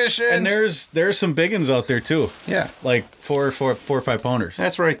bass fishing. And there's some big ones out there too. Yeah. Like 4 or 5 pounders.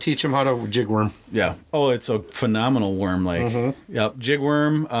 That's where I teach them how to jig worm. Yeah. Oh, it's a phenomenal worm lake. Mm-hmm. Yep. Jig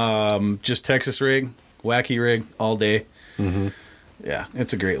worm. Just Texas rig, wacky rig all day. Mm-hmm. Yeah,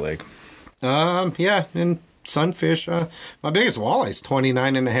 it's a great lake. Yeah, and sunfish. My biggest walleye's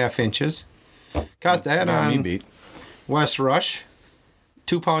 29.5 inches. Caught that on West Rush.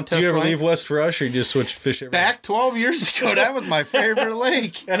 2-pound test line. Do you ever leave West Rush or you just switch fish every Back 12 years ago, that was my favorite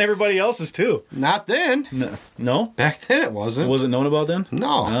lake. And everybody else's too. Not then. No? Back then it wasn't. Was it known about then?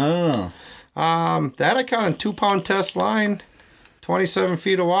 No. Oh. That I caught on 2-pound test line, 27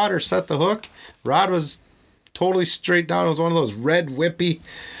 feet of water, set the hook. Rod was totally straight down. It was one of those red whippy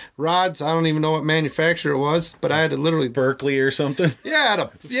rods. I don't even know what manufacturer it was, but I had to literally Berkeley or something. Yeah,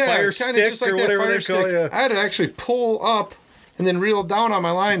 fire stick just like or whatever they call it. I had to actually pull up and then reel down on my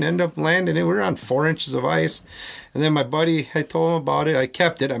line, end up landing it. We were on 4 inches of ice. And then my buddy, I told him about it. I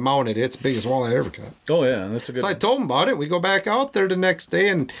kept it. I mounted it. It's the biggest walleye I ever caught. Oh, yeah. That's a good So I told him about it. We go back out there the next day,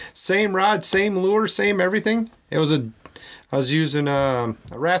 and same rod, same lure, same everything. I was using a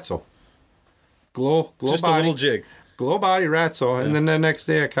Ratso. Glow just body. A little jig. Glow body Ratso. And then the next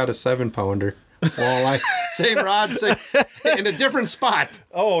day I caught a 7-pounder. Walleye. Same rod, same, in a different spot.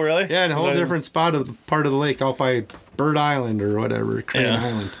 Oh, really? Yeah, in a whole different spot of the part of the lake out by Bird Island or whatever, Crane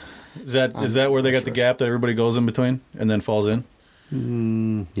Island. Is that where they got the gap that everybody goes in between and then falls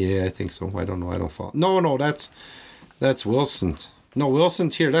in? Yeah, I think so. I don't know. I don't fall. No, that's Wilson's. No,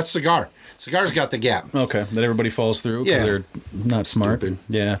 Wilson's here. That's Cigar. Cigar's got the gap. Okay, that everybody falls through because they're not smart. Stupid.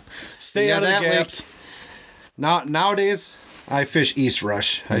 Yeah. Stay out of the gaps. Nowadays, I fish East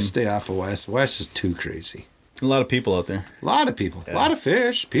Rush. I stay off of West. West is too crazy. A lot of people out there. A lot of people. Yeah. A lot of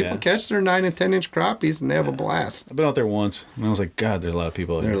fish. People catch their 9 and 10 inch crappies and they have a blast. I've been out there once and I was like, God, there's a lot of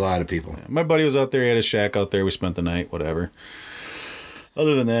people out there. There are a lot of people. Yeah. My buddy was out there. He had a shack out there. We spent the night, whatever.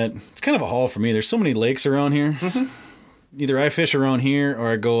 Other than that, it's kind of a haul for me. There's so many lakes around here. Mm-hmm. Either I fish around here or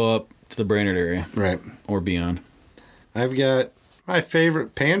I go up to the Brainerd area. Right. Or beyond. I've got my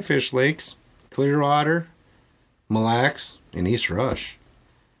favorite panfish lakes, Clearwater, Mille Lacs, and East Rush.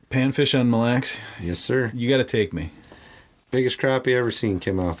 Panfish on Mille Lacs? Yes, sir. You got to take me. Biggest crappie ever seen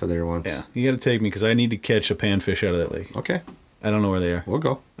came off of there once. Yeah, you got to take me because I need to catch a panfish out of that lake. Okay. I don't know where they are. We'll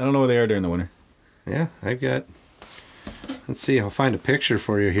go. I don't know where they are during the winter. Yeah, I've got... Let's see, I'll find a picture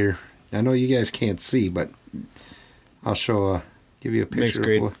for you here. I know you guys can't see, but I'll show... give you a picture.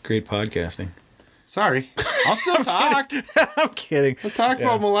 Makes great podcasting. Sorry. I'll still talk. I'm kidding. We'll talk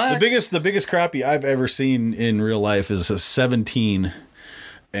about Mille Lacs. The biggest crappie I've ever seen in real life is a 17.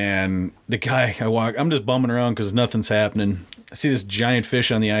 And the guy I'm just bumming around because nothing's happening. I see this giant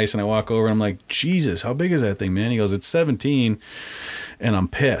fish on the ice and I walk over and I'm like, Jesus, how big is that thing, man? He goes, it's 17. And I'm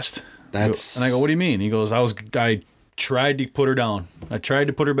pissed. And I go, what do you mean? He goes, I tried to put her down. I tried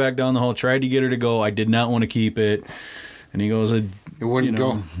to put her back down the hole, tried to get her to go. I did not want to keep it. And he goes, it wouldn't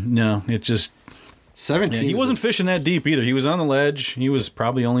go. No, it just... 17. Yeah, he wasn't fishing that deep either. He was on the ledge. He was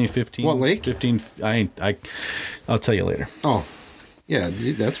probably only 15. What lake? 15. I'll tell you later. Oh, yeah,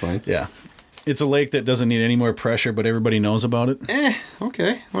 that's fine. Yeah. It's a lake that doesn't need any more pressure, but everybody knows about it.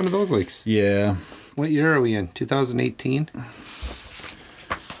 Okay. One of those lakes. Yeah. What year are we in? 2018?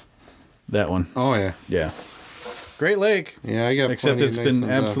 That one. Oh, yeah. Yeah. Great lake. Yeah, I got Except plenty it's of nice been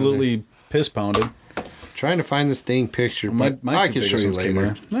ones out of absolutely piss pounded. Trying to find this dang picture, but I can show you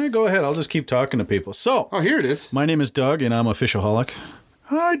later. No, go ahead. I'll just keep talking to people. So, here it is. My name is Doug, and I'm a fishaholic.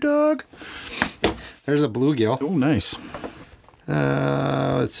 Hi, Doug. There's a bluegill. Oh, nice.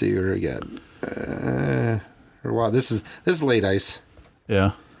 Let's see what we got. Wow, this is late ice.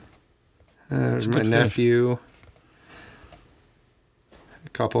 Yeah. There's my nephew. A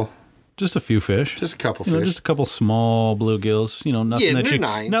couple. Just a few fish. Just a couple fish. Just a couple small bluegills. Nothing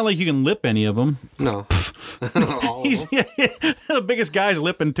that not like you can lip any of them. No. The biggest guy's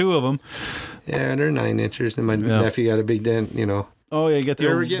lipping 2 of them. Yeah, they're 9 inches, and my nephew got a big dent. Oh, yeah, you got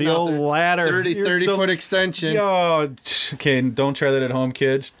the old ladder. 30-foot extension. Yo, okay, don't try that at home,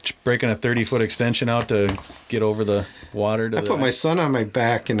 kids. Breaking a 30-foot extension out to get over the water. I put my son on my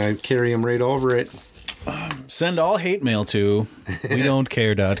back, and I carry him right over it. Send all hate mail to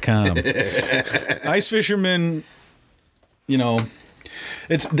wedon'tcare.com. Ice fishermen,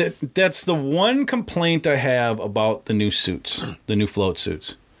 that's the one complaint I have about the new suits, the new float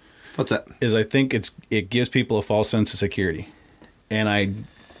suits. What's that? Is I think it gives people a false sense of security. Not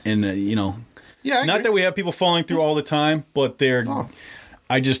that we have people falling through all the time, but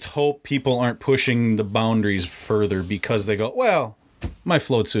I just hope people aren't pushing the boundaries further because they go, well, my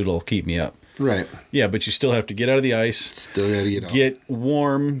float suit will keep me up. Right. Yeah, but you still have to get out of the ice. Still got to get out. Get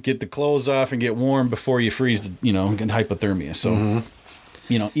warm, get the clothes off, and get warm before you freeze, get hypothermia. So,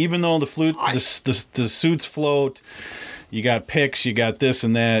 even though the suits float, you got picks, you got this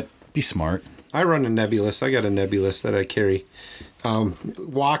and that, be smart. I run a nebulous. I got a nebulous that I carry.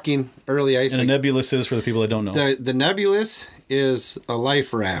 Walking, early ice. And a nebulous is, for the people that don't know. The nebulous is a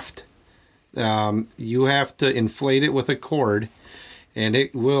life raft. You have to inflate it with a cord, and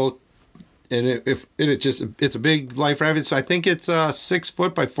it will... And it's a big life raft. So I think it's 6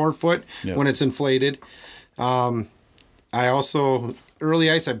 foot by 4 foot when it's inflated. I also,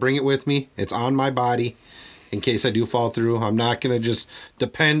 early ice, I bring it with me. It's on my body in case I do fall through. I'm not going to just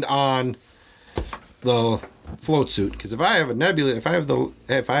depend on the float suit, because if I have a nebulous, if I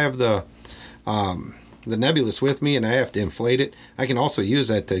have the nebulous with me and I have to inflate it, I can also use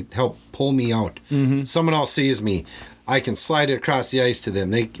that to help pull me out. Mm-hmm. Someone else sees me, I can slide it across the ice to them.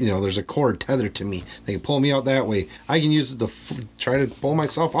 They, there's a cord tethered to me. They can pull me out that way. I can use it to try to pull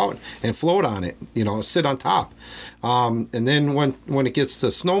myself out and float on it. Sit on top. And then when it gets to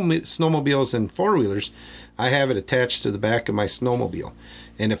snowmobiles and 4-wheelers, I have it attached to the back of my snowmobile.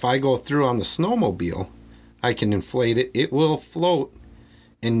 And if I go through on the snowmobile, I can inflate it. It will float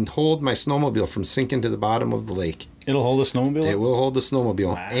and hold my snowmobile from sinking to the bottom of the lake. It'll hold the snowmobile? It will hold the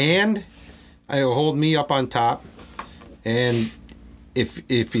snowmobile. Wow. And it will hold me up on top. And if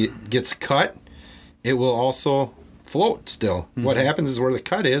it gets cut, it will also float still. Mm-hmm. What happens is where the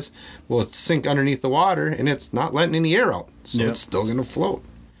cut is, will sink underneath the water, and it's not letting any air out. So it's still going to float.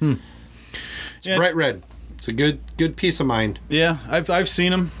 It's bright red. It's a good peace of mind. Yeah, I've seen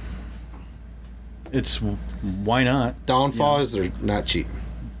them. It's why not? Downfall is they're not cheap.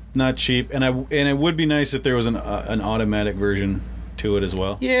 Not cheap, and it would be nice if there was an automatic version to it as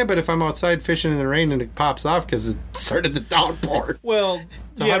well. Yeah, but if I'm outside fishing in the rain and it pops off because it started the downpour. Well,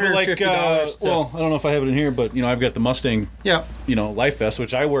 yeah, but I don't know if I have it in here, but I've got the Mustang. Yeah. Life vest,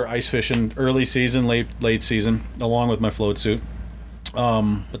 which I wear ice fishing early season, late season, along with my float suit.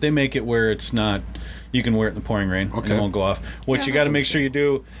 But they make it where it's not. You can wear it in the pouring rain and it won't go off. What you got to make sure you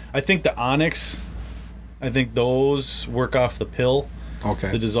do. I think the Onyx. I think those work off the pill.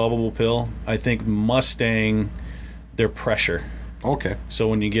 Okay. The dissolvable pill. I think Mustang, they're pressure. Okay. So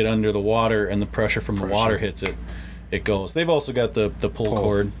when you get under the water and the pressure from the water hits it, it goes. They've also got the pull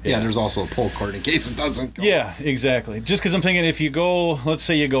cord. Yeah, there's also a pull cord in case it doesn't go. Yeah, exactly. Just because I'm thinking if you go, let's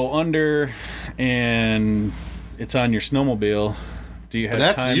say you go under and it's on your snowmobile, do you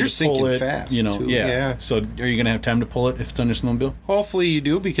have time you're to pull sinking it? fast, too. Yeah. So are you going to have time to pull it if it's on your snowmobile? Hopefully you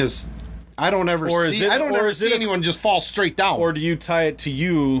do, because I don't ever see anyone just fall straight down. Or do you tie it to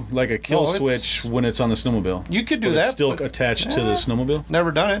you like a kill switch when it's on the snowmobile? You could do that. It's still attached to the snowmobile?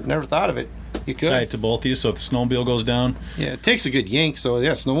 Never done it. Never thought of it. You could. Tie it to both of you, so if the snowmobile goes down... Yeah, it takes a good yank, so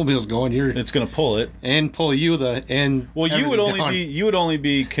snowmobile's going, it's going to pull it. And pull you Well, you would only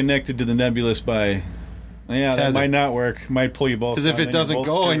be connected to the nebulous by... Yeah, that might not work. Might pull you both. Because if it doesn't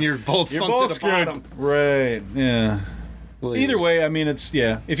go and you're both sunk to the bottom. Right, yeah. Well, either way, I mean, it's,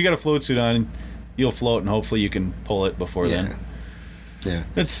 if you got a float suit on, you'll float and hopefully you can pull it before then. Yeah.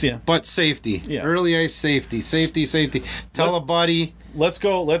 It's But safety. Yeah. Early ice safety. Safety. Tell a buddy. Let's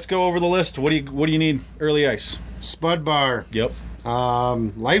go over the list. What do you need early ice? Spud bar. Yep.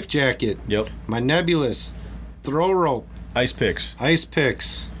 Life jacket. Yep. My nebulous. Throw rope. Ice picks.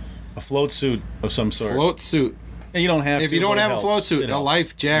 A float suit of some sort. float suit. And you don't have to. If you don't have a float suit, a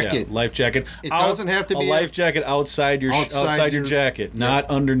life jacket. Yeah, life jacket. It doesn't have to be a life jacket outside your jacket, not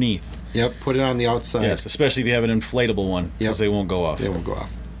underneath. Yep, put it on the outside. Yes, especially if you have an inflatable one, because they won't go off. They won't go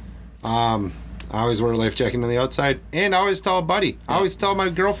off. I always wear a life jacket on the outside, and I always tell a buddy. I always tell my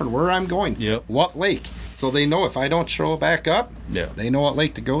girlfriend where I'm going. Yep. What lake, so they know if I don't show back up. Yeah. They know what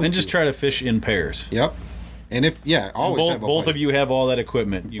lake to go. And just try to fish in pairs. Yep. And always both of you have all that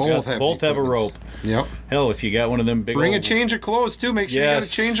equipment. Both have a rope. Yep. Hell, if you got one of them big, bring a change of clothes too. Make sure you got a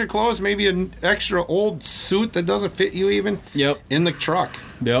change of clothes. Maybe an extra old suit that doesn't fit you even. Yep. In the truck.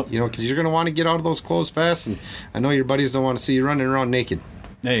 Yep. Because you're gonna want to get out of those clothes fast, and I know your buddies don't want to see you running around naked.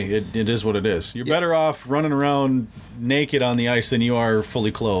 Hey, it is what it is. You're better off running around naked on the ice than you are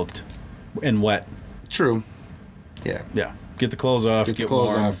fully clothed and wet. True. Yeah. Yeah. Get the clothes off. Get the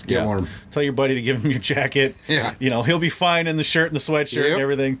clothes warm. off. Get warm. Tell your buddy to give him your jacket. Yeah. He'll be fine in the shirt and the sweatshirt and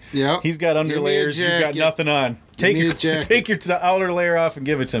everything. Yeah. He's got underlayers. You've got nothing on. Take your outer layer off and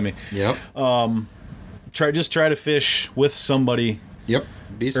give it to me. Yep. Try to fish with somebody. Yep.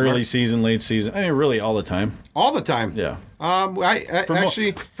 Be smart. Early season, late season. I mean, really, all the time. All the time. Yeah.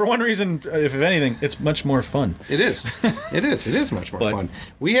 For one reason, if anything, it's much more fun. It is. It is much more fun.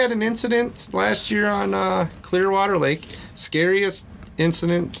 We had an incident last year on Clearwater Lake. Scariest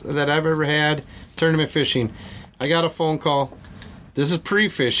incident that I've ever had. Tournament fishing. I got a phone call. This is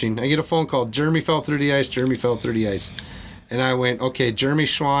pre-fishing. I get a phone call. Jeremy fell through the ice. And I went, okay, Jeremy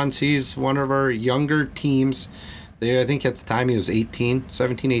Schwans, he's one of our younger teams. I think at the time he was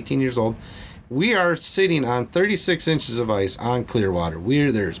 17, 18 years old. We are sitting on 36 inches of ice on Clearwater.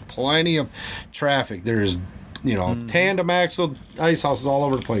 There's plenty of traffic. There's, tandem axle ice houses all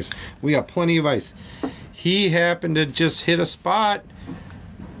over the place. We got plenty of ice. He happened to just hit a spot,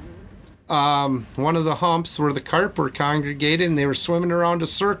 one of the humps where the carp were congregated, and they were swimming around a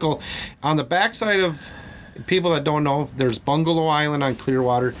circle. On the backside of, people that don't know, there's Bungalow Island on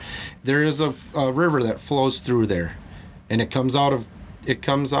Clearwater. There is a river that flows through there, and it comes out of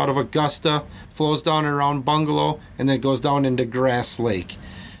Augusta, flows down around Bungalow, and then it goes down into Grass Lake.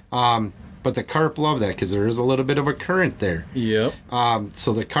 But the carp love that because there is a little bit of a current there. Yep.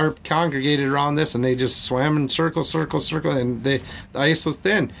 So the carp congregated around this, and they just swam in circle, and the ice was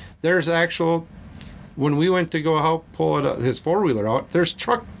thin. There's when we went to go help pull his four-wheeler out, there's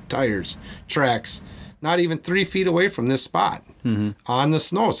truck tracks, not even 3 feet away from this spot on the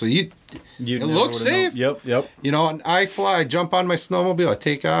snow. So it looks safe. Yep. And I jump on my snowmobile, I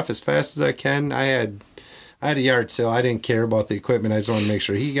take off as fast as I can. I had a yard sale. I didn't care about the equipment. I just wanted to make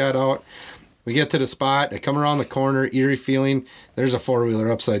sure he got out. We get to the spot. I come around the corner, eerie feeling. There's a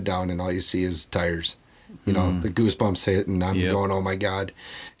four-wheeler upside down, and all you see is tires. The goosebumps hit, and I'm going, oh, my God.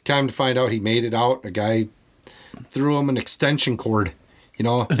 Time to find out he made it out. A guy threw him an extension cord.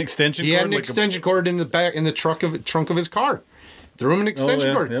 An extension cord? He had an extension cord in the trunk of his car. Threw him an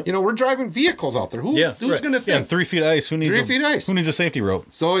extension cord. Yep. We're driving vehicles out there. Who's going to think? Yeah, 3 feet ice. Who needs 3 feet ice? Who needs a safety rope?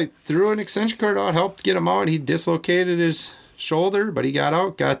 So he threw an extension cord out, helped get him out. He dislocated his shoulder, but he got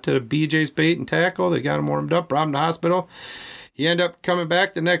out, got to BJ's Bait and Tackle. They got him warmed up, brought him to the hospital. He ended up coming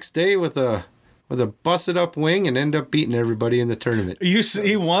back the next day with a busted up wing and ended up beating everybody in the tournament.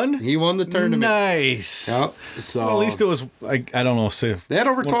 He won? He won the tournament. Nice. Yep. So at least it was, I don't know. They had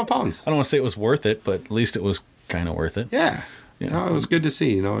over 12 pounds. I don't want to say it was worth it, but at least it was kind of worth it. Yeah. No, it was good to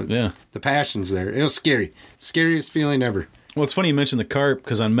see, Yeah. The passion's there. It was scary. Scariest feeling ever. Well, it's funny you mentioned the carp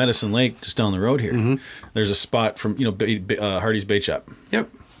because on Medicine Lake, just down the road here, there's a spot from, Hardy's Bait Shop. Yep.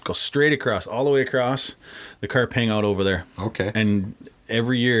 Go straight across, all the way across. The carp hang out over there. Okay. And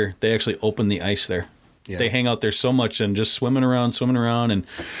every year they actually open the ice there. Yeah. They hang out there so much and just swimming around and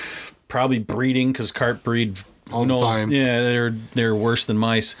probably breeding because carp breed all the time. Yeah, they're worse than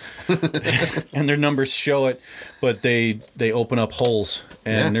mice, and their numbers show it. But they open up holes,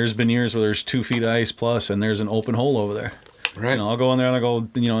 and there's been years where there's 2 feet of ice plus, and there's an open hole over there. Right. I'll go in there and I'll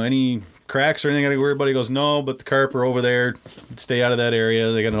go, any cracks or anything I got to worry about? He goes, no, but the carp are over there. Stay out of that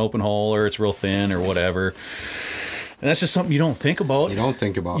area. They got an open hole, or it's real thin, or whatever. And that's just something you don't think about. You don't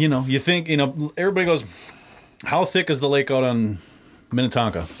think about. You think, everybody goes, how thick is the lake out on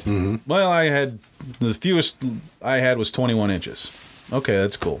Minnetonka? Mm-hmm. Well, the fewest I had was 21 inches. Okay,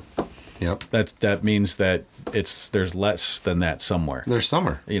 that's cool. Yep. That means that there's less than that somewhere. There's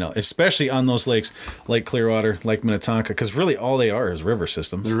summer. Especially on those lakes, Lake Clearwater, Lake Minnetonka, because really all they are is river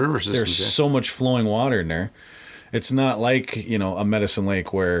systems. The river systems. There's so much flowing water in there. It's not like, a Medicine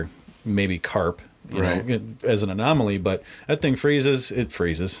Lake where maybe carp, as an anomaly, but that thing freezes. It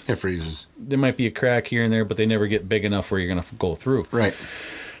freezes. It freezes. There might be a crack here and there, but they never get big enough where you're going to go through. Right.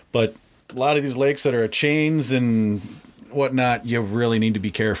 But a lot of these lakes that are chains and whatnot, you really need to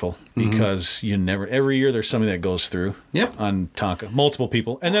be careful because every year there's somebody that goes through on Tonka. Multiple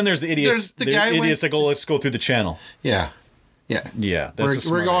people. And then there's the idiots. There's the guy idiots that go, let's go through the channel. Yeah. Yeah. Yeah.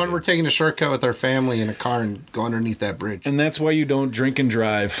 We're taking a shortcut with our family in a car and go underneath that bridge. And that's why you don't drink and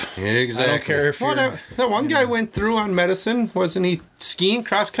drive. Exactly. I don't care if you're... That one guy went through on Medicine. Wasn't he skiing,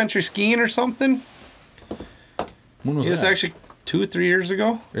 cross-country skiing or something? When was He was that? actually 2 or 3 years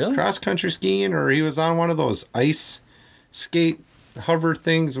ago. Really? Cross-country skiing, or he was on one of those ice skate hover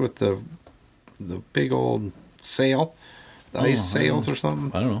things with the big old sail. The ice sails or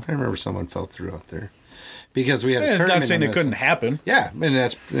something. I don't know. I remember someone fell through out there. Because we had a tournament. I'm not saying it couldn't happen. Yeah, and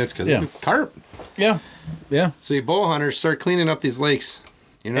that's because of the carp. Yeah. Yeah. So you bow hunters, start cleaning up these lakes.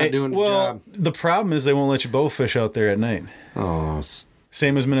 You're not doing the job. The problem is they won't let you bow fish out there at night. Oh.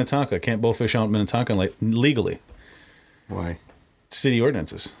 Same as Minnetonka. Can't bow fish out in Minnetonka legally. Why? City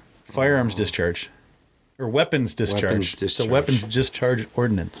ordinances. Firearms discharge. Or weapons discharge. It's a weapons discharge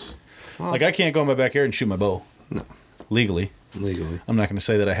ordinance. Well, Like I can't go in my backyard and shoot my bow. No. Legally. I'm not going to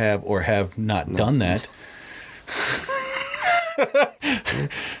say that I have or have not done that.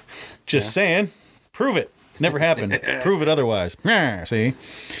 Just saying. Prove it. Never happened. Prove it otherwise. See?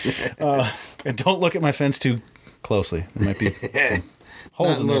 And don't look at my fence too closely. There might be some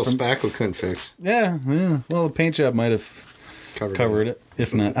holes in there. A little spackle couldn't fix. Yeah. Well, the paint job might have covered it.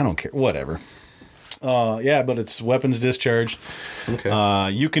 If not, I don't care. Whatever. But it's weapons discharge.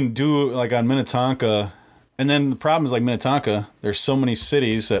 Okay. You can do like on Minnetonka, and then the problem is like Minnetonka. There's so many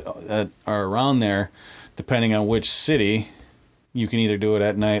cities that are around there. Depending on which city, you can either do it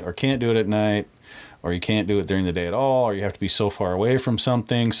at night or can't do it at night, or you can't do it during the day at all, or you have to be so far away from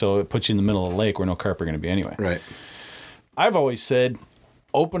something, so it puts you in the middle of the lake where no carp are going to be anyway. Right. I've always said,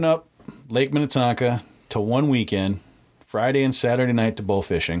 open up Lake Minnetonka to one weekend, Friday and Saturday night to bow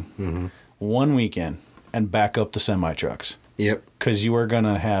fishing, one weekend, and back up the semi-trucks. Yep. Because you are going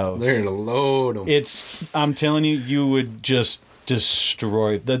to have... They're going to load them. I'm telling you, you would just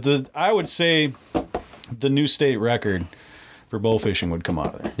destroy... I would say... The new state record for bow fishing would come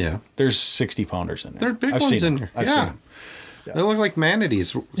out of there. Yeah. There's 60-pounders in there. There are big ones in there. I've seen them. Yeah. They look like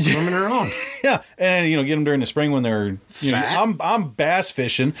manatees swimming around. Yeah. And, get them during the spring when they're... Fat. I'm bass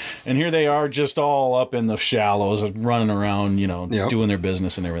fishing, and here they are just all up in the shallows running around, doing their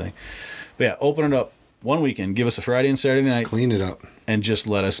business and everything. But yeah, open it up one weekend. Give us a Friday and Saturday night. Clean it up. And just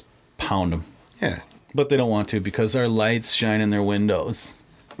let us pound them. Yeah. But they don't want to because our lights shine in their windows.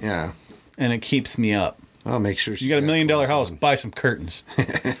 Yeah. And it keeps me up. I'll make sure you got $1 million house. Buy some curtains.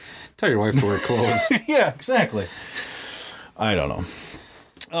 Tell your wife to wear clothes. Yeah, exactly. I don't know.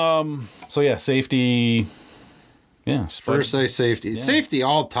 So yeah, safety. Yeah, first ice safety. Yeah. Safety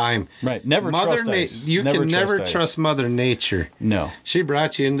all time. Right. Never trust ice. You can never trust Mother Nature. No. She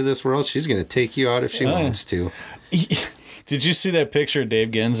brought you into this world. She's going to take you out if she wants to. Did you see that picture of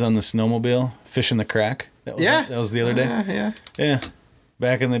Dave Gens on the snowmobile fishing the crack? That was the other day. Yeah.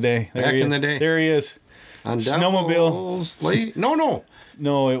 Back in the day. There he is. On snowmobile. Lake? No,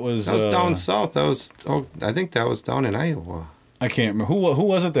 it was... That was down south. I think that was down in Iowa. I can't remember. Who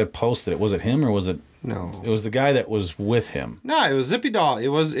was it that posted it? Was it him or was it... No. It was the guy that was with him. No, it was Zippy Doll. It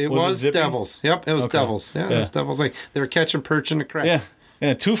was Devils. Yep, it was Devils. Yeah, it was Devils. Like, they were catching perch in the crack. Yeah.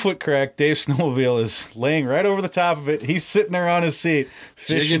 Yeah, 2-foot crack. Dave's snowmobile is laying right over the top of it. He's sitting there on his seat.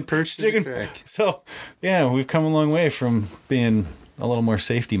 Fishing perch in the crack. So, yeah, we've come a long way from being a little more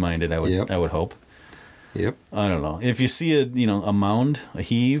safety-minded, I would hope. Yep. I don't know. If you see a mound, a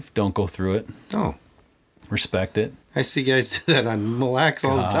heave, don't go through it. Oh. Respect it. I see guys do that on Mille Lacs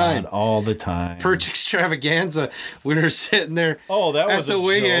all the time. All the time. Perch extravaganza. We were sitting there. Oh, that was at the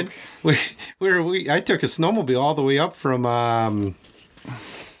weigh-in. I took a snowmobile all the way up from not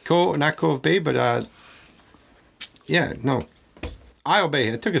Cove Bay, but Isle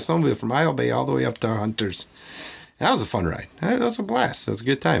Bay. I took a snowmobile from Isle Bay all the way up to Hunters. That was a fun ride. That was a blast. That was a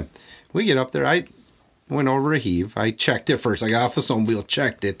good time. We get up there. I went over a heave. I checked it first. I got off the snowmobile,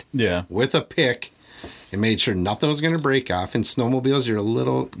 checked it. Yeah. With a pick. And made sure nothing was going to break off. In snowmobiles,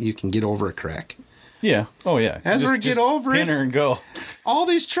 you can get over a crack. Yeah. Oh, yeah. As we get over it, pin her and go. All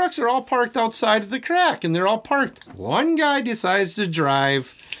these trucks are all parked outside of the crack, and they're all parked. One guy decides to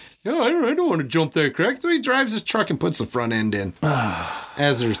drive. No, I don't want to jump that crack. So he drives his truck and puts the front end in.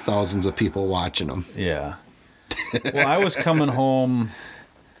 As there's thousands of people watching him. Yeah. Well, I was coming home.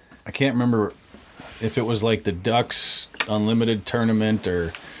 I can't remember if it was like the Ducks Unlimited tournament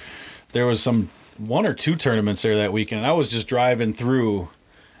or there was some one or two tournaments there that weekend. I was just driving through,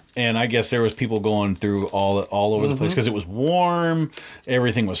 and I guess there was people going through all over the place because it was warm.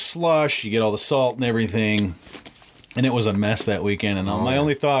 Everything was slush. You get all the salt and everything. And it was a mess that weekend. And my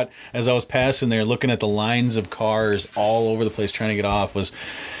only thought as I was passing there, looking at the lines of cars all over the place trying to get off was,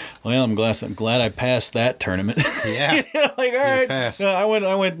 well, I'm glad I passed that tournament. Yeah. Like, all right.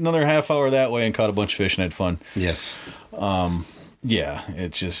 I went another half hour that way and caught a bunch of fish and had fun. Yes. Yeah,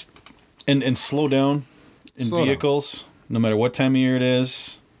 it's just... And slow down in vehicles, no matter what time of year it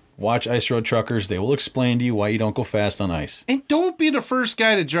is. Watch ice road truckers. They will explain to you why you don't go fast on ice. And don't be the first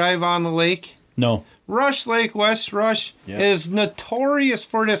guy to drive on the lake. No. Rush Lake, West Rush, is notorious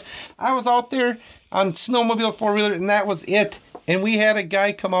for this. I was out there on snowmobile, four-wheeler, and that was it. And we had a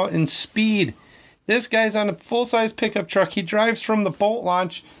guy come out in speed. This guy's on a full-size pickup truck. He drives from the boat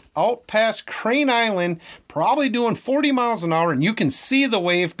launch out past Crane Island, probably doing 40 miles an hour, and you can see the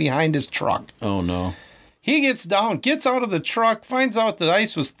wave behind his truck. Oh, no. He gets down, gets out of the truck, finds out the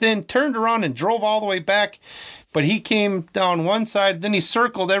ice was thin, turned around and drove all the way back. But he came down one side, then he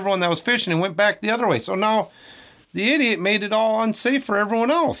circled everyone that was fishing and went back the other way. So now the idiot made it all unsafe for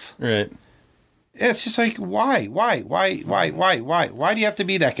everyone else. Right. It's just like, why? Why do you have to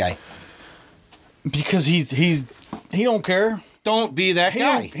be that guy? Because he don't care. Don't be that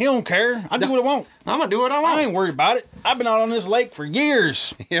guy. He don't care. I do what I want. I'm going to do what I want. I ain't worried about it. I've been out on this lake for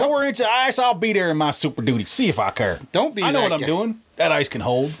years. Yep. 4 inches of ice, I'll be there in my Super Duty. See if I care. Don't be that guy. I know what I'm doing. That ice can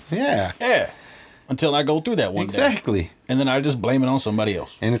hold. Yeah. Yeah. Until I go through that one day. Exactly. And then I just blame it on somebody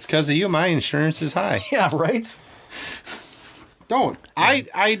else. And it's because of you. My insurance is high. Yeah, right? Don't.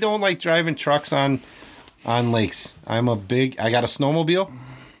 I don't like driving trucks on lakes. I got a snowmobile.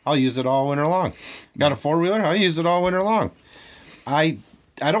 I'll use it all winter long. Got a four-wheeler. I'll use it all winter long. I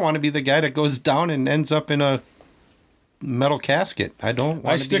don't want to be the guy that goes down and ends up in a metal casket. I don't want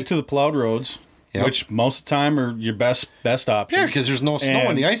I stick to the plowed roads. Yep. Which most of the time are your best option. Yeah, because there's no snow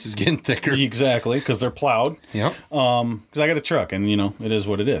and the ice is getting thicker. Exactly, because they're plowed. Yep. Because I got a truck, and it is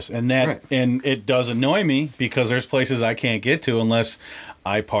what it is, and and it does annoy me because there's places I can't get to unless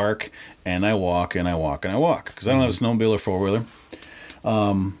I park and I walk and I walk and I walk because I don't have a snowmobile or four wheeler.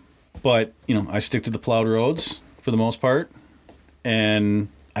 But I stick to the plowed roads for the most part, and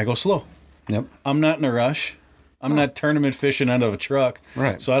I go slow. Yep. I'm not in a rush. I'm not tournament fishing out of a truck.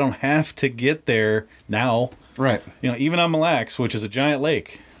 Right. So I don't have to get there now. Right. Even on Mille Lacs, which is a giant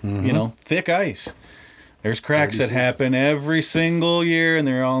lake, thick ice. There's cracks 36. That happen every single year, and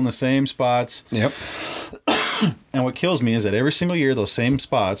they're all in the same spots. Yep. And what kills me is that every single year, those same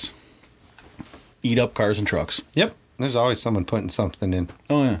spots eat up cars and trucks. Yep. There's always someone putting something in.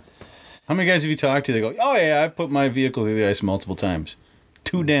 Oh, yeah. How many guys have you talked to? They go, oh, yeah, I put my vehicle through the ice multiple times.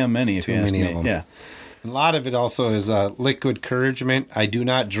 Too damn many, if you ask me. Yeah. A lot of it also is liquid encouragement. I do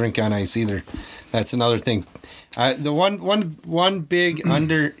not drink on ice either. That's another thing. The one big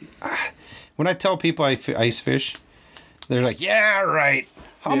under... when I tell people I ice fish, they're like, yeah, right.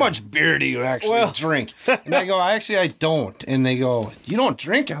 How much beer do you actually drink? And I go, actually, I don't. And they go, you don't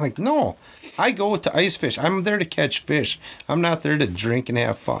drink? I'm like, no. I go to ice fish. I'm there to catch fish. I'm not there to drink and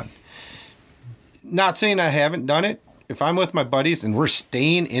have fun. Not saying I haven't done it. If I'm with my buddies and we're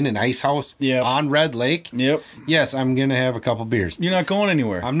staying in an ice house on Red Lake, yes, I'm going to have a couple beers. You're not going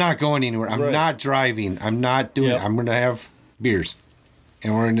anywhere. I'm not going anywhere. I'm not driving. I'm not doing it. I'm going to have beers.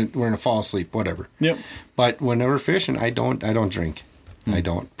 And we're going to fall asleep, whatever. Yep. But whenever fishing, I don't drink. I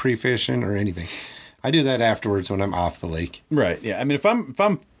don't pre-fishing or anything. I do that afterwards when I'm off the lake. Right. Yeah. I mean, if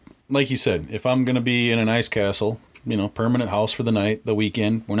I'm like you said, if I'm going to be in an ice castle, permanent house for the night, the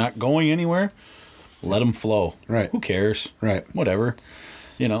weekend, we're not going anywhere. Let them flow. Right. Who cares? Right. Whatever.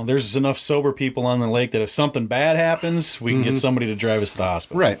 There's enough sober people on the lake that if something bad happens, we can get somebody to drive us to the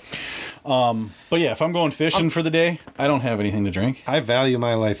hospital. Right. But yeah, if I'm going fishing for the day, I don't have anything to drink. I value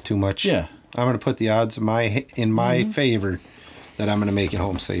my life too much. Yeah. I'm going to put the odds in my favor that I'm going to make it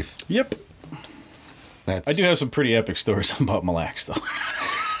home safe. Yep. I do have some pretty epic stories about Mille Lacs, though.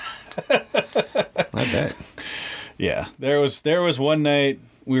 I bet. Yeah. There was one night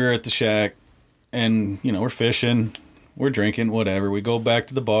we were at the shack. And, we're fishing, we're drinking, whatever. We go back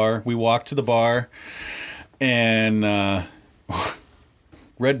to the bar. We walk to the bar. And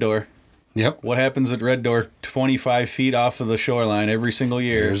Red Door. Yep. What happens at Red Door 25 feet off of the shoreline every single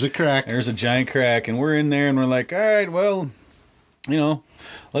year? There's a crack. There's a giant crack. And we're in there and we're like, all right, well,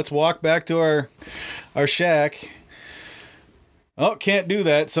 let's walk back to our shack. Oh, can't do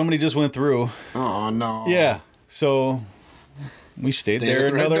that. Somebody just went through. Oh, no. Yeah. So... we stayed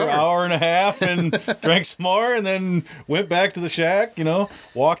there another hour and a half and drank some more and then went back to the shack,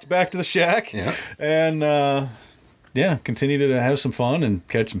 walked back to the shack and, continued to have some fun and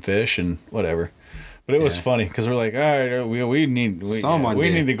catch some fish and whatever. But it was funny because we're like, all right, we need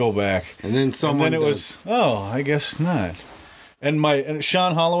to go back. And then someone. And then it was, I guess not. And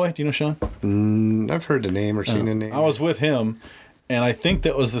Shawn Holloway, do you know Shawn? I've heard the name or seen the name. I was with him, and I think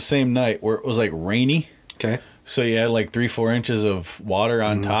that was the same night where it was like rainy. Okay. So you had like 3-4 inches of water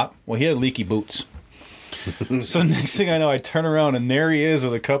on top. Well, he had leaky boots. So next thing I know, I turn around and there he is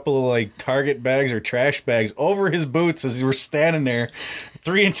with a couple of like Target bags or trash bags over his boots as we're standing there.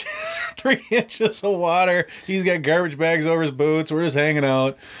 3 inches of water. He's got garbage bags over his boots. We're just hanging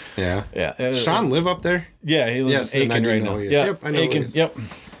out. Yeah. Yeah. Shawn live up there? Yeah, he lives in Aiken right now. Yeah. Yep, I know Aiken. Yep.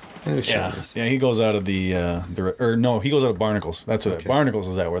 Yeah. Yeah, he goes out of he goes out of Barnacles. That's what Barnacles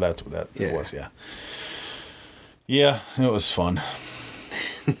is where it was, yeah. Yeah, it was fun.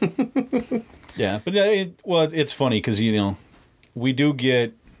 Yeah, but it's funny because we do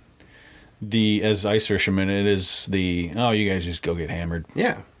get as ice fishermen, it is you guys just go get hammered.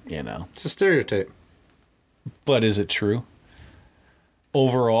 Yeah, it's a stereotype. But is it true?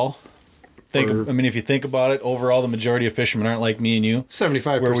 Overall, if you think about it, overall, the majority of fishermen aren't like me and you.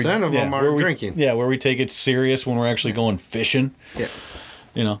 75% of them are drinking. Yeah, where we take it serious when we're actually going fishing. Yeah,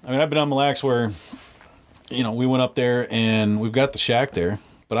 I've been on Mille Lacs where, we went up there and we've got the shack there.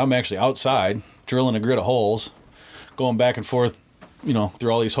 But I'm actually outside drilling a grid of holes, going back and forth,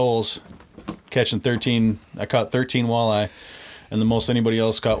 through all these holes, catching 13. I caught 13 walleye, and the most anybody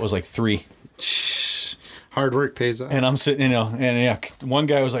else caught was like 3. Hard work pays off. And I'm sitting, one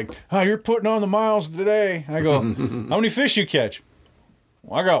guy was like, "Oh, you're putting on the miles today." I go, "How many fish you catch?"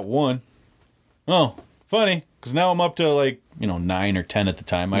 "Well, I got 1. "Oh, funny, because now I'm up to like 9 or 10 at the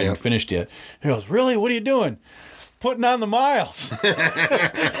time. I hadn't finished yet. He goes, "Really? What are you doing?" "Putting on the miles."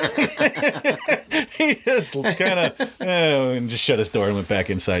 He just kind of and just shut his door and went back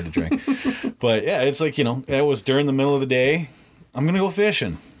inside to drink. But yeah, it's like, it was during the middle of the day. I'm going to go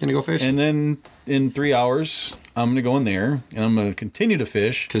fishing. And then in 3 hours, I'm going to go in there and I'm going to continue to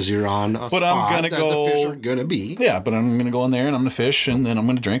fish. Because you're on a spot I'm gonna that the fish are going to be. Yeah, but I'm going to go in there and I'm going to fish and then I'm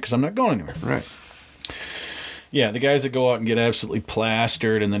going to drink because I'm not going anywhere. Right. Yeah, the guys that go out and get absolutely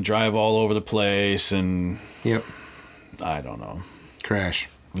plastered and then drive all over the place and... Yep. I don't know. Crash.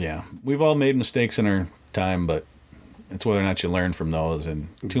 Yeah. We've all made mistakes in our time, but it's whether or not you learn from those. And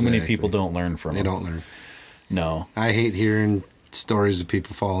too many people don't learn from them. They don't learn. No. I hate hearing stories of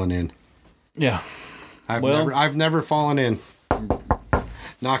people falling in. Yeah. I've never fallen in.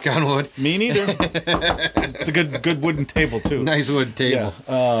 Knock on wood. Me neither. It's a good wooden table, too. Nice wood table.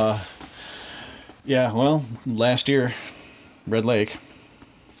 Yeah. Well, last year, Red Lake.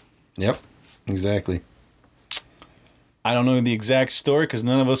 Yep. Exactly. I don't know the exact story because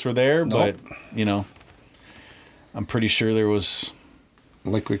none of us were there, nope. But, I'm pretty sure there was...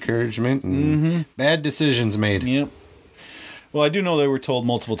 liquid encouragement and bad decisions made. Yep. Well, I do know they were told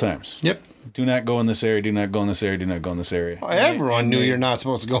multiple times. Yep. Do not go in this area, do not go in this area, do not go in this area. Well, everyone knew you're not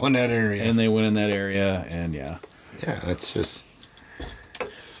supposed to go in that area. And they went in that area, and yeah. Yeah, that's just...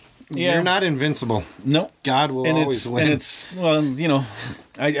 Yeah. You're not invincible. No. God will always win. And it's,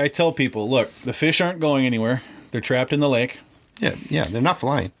 I tell people, look, the fish aren't going anywhere. They're trapped in the lake. Yeah, they're not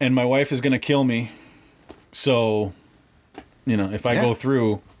flying. And my wife is going to kill me. So, if I go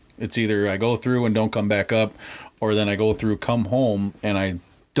through, it's either I go through and don't come back up, or then I go through, come home, and I...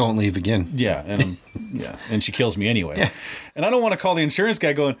 don't leave again. Yeah, and and she kills me anyway. Yeah. And I don't want to call the insurance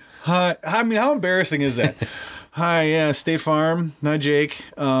guy going, "Hi," how embarrassing is that? "Hi, yeah, State Farm. Hi, Jake.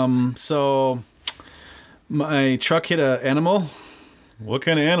 So my truck hit an animal." "What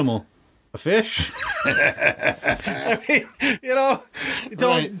kind of animal?" "A fish." I mean,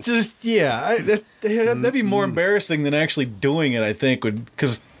 don't just, that'd be more embarrassing than actually doing it, I think,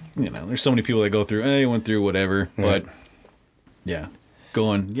 because, there's so many people that go through, you went through whatever, but yeah,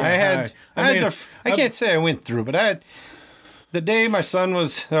 going, yeah. I can't say I went through, but the day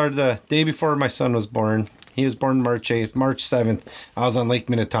the day before my son was born, he was born March 8th, March 7th, I was on Lake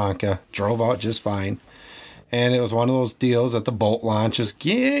Minnetonka, drove out just fine. And it was one of those deals at the boat launch. It's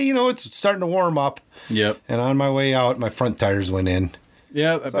starting to warm up. Yep. And on my way out, my front tires went in.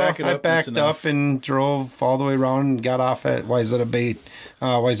 Yeah, I backed up and drove all the way around and got off at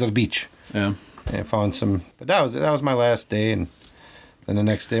Wayzata Beach. Yeah. And I found some. But that was my last day. And then the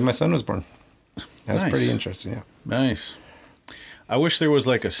next day, my son was born. That was pretty interesting, yeah. Nice. I wish there was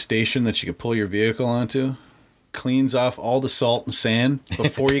like a station that you could pull your vehicle onto. Cleans off all the salt and sand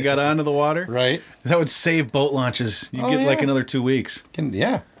before you got onto the water. Right. That would save boat launches. You get like another 2 weeks.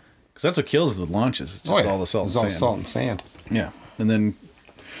 Yeah. Because that's what kills the launches. It's just all the salt and sand. It's all salt and sand. Yeah. And then,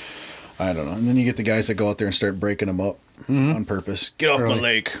 I don't know. And then you get the guys that go out there and start breaking them up on purpose. Get off my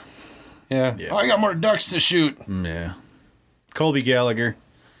lake. Yeah. Oh, I got more ducks to shoot. Yeah. Colby Gallagher.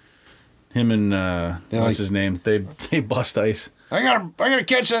 Him and what's his name? They bust ice. I gotta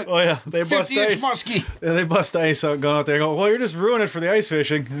catch that. Oh yeah, they bust 50-inch ice. muskie. Yeah, they bust ice out, going out there. Go, well, you're just ruining it for the ice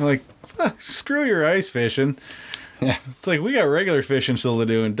fishing. And they're like, screw your ice fishing. Yeah, it's like we got regular fishing still to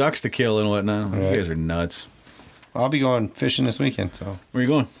do and ducks to kill and whatnot. Right. You guys are nuts. I'll be going fishing this weekend. So where are you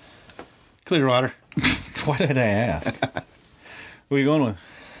going? Clearwater. Why did I ask? Who are you going with?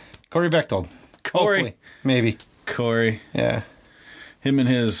 Corey Bechtold. Corey, hopefully. Maybe. Corey. Yeah. Him and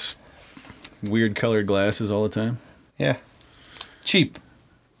his weird colored glasses all the time. Yeah. Cheap.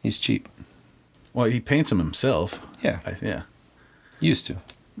 He's cheap. Well, he paints them himself. Yeah. Yeah. Used to.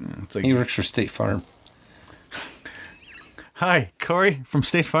 It's like, he works for State Farm. Hi, Corey from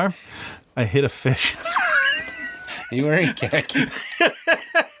State Farm. I hit a fish. Are you wearing khaki?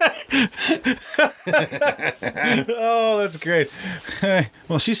 Oh, that's great.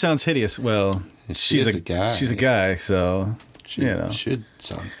 Well, she sounds hideous. Well, she's a guy. She's a guy, so should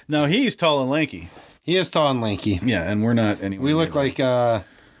sound. Now he's tall and lanky. He is tall and lanky. Yeah, and we're not anyway. We look like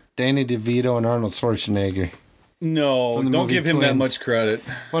Danny DeVito and Arnold Schwarzenegger. No, don't give him that much credit.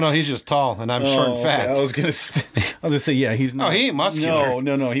 Well, no, he's just tall, and I'm short and fat. Okay. I was gonna say, yeah, he's not. No, he ain't muscular.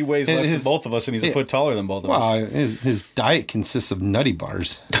 No, he weighs less than both of us, and he's a foot taller than both of us. Well, his diet consists of nutty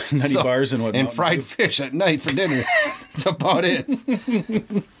bars. Bars and what? And fried fish at night for dinner. That's about it.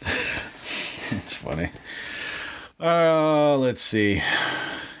 That's funny. Let's see.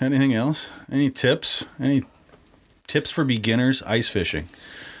 Anything else? Any tips? Any tips for beginners ice fishing?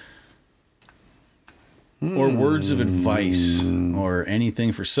 Or words of advice, or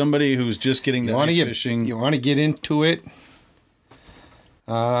anything for somebody who's just getting into ice fishing. You want to get into it?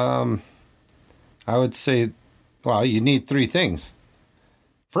 I would say, well, you need three things.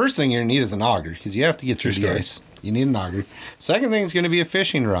 First thing you need is an auger, because you have to get through the ice. You need an auger. Second thing is going to be a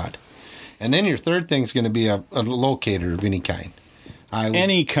fishing rod. And then your third thing is going to be a locator of any kind.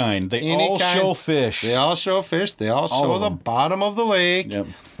 Any kind. They all show fish. They all show fish. They all show the bottom of the lake. Yep.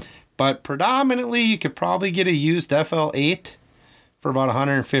 But predominantly, you could probably get a used FL8 for about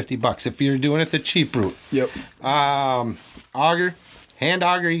 $150 if you're doing it the cheap route. Yep. Auger, hand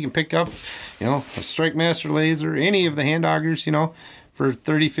auger, you can pick up, a Strike Master laser, any of the hand augers, for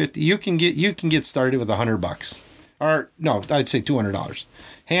 $30, $50. You can get started with $100. Or no, I'd say $200.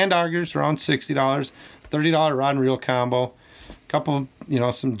 Hand augers around $60. $30 rod and reel combo. Couple,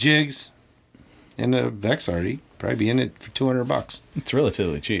 some jigs, and a Vex-Arty. Probably be in it for $200. It's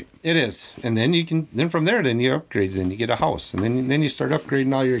relatively cheap. It is, and then from there you upgrade. Then you get a house, and then you start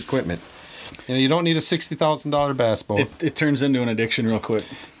upgrading all your equipment. You don't need a $60,000 bass boat. It turns into an addiction real quick.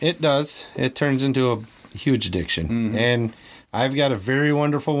 It does. It turns into a huge addiction. Mm-hmm. And I've got a very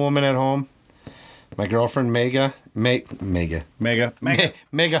wonderful woman at home. My girlfriend Megan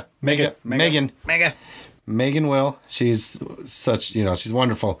Will. She's such, she's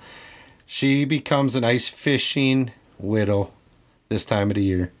wonderful. She becomes an ice fishing widow this time of the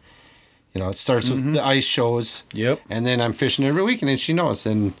year. It starts with the ice shows. Yep. And then I'm fishing every weekend, and she knows.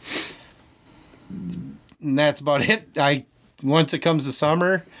 And that's about it. Once it comes to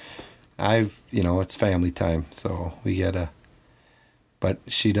summer, it's family time. So we gotta. But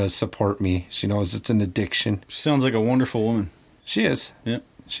she does support me. She knows it's an addiction. She sounds like a wonderful woman. She is. Yep.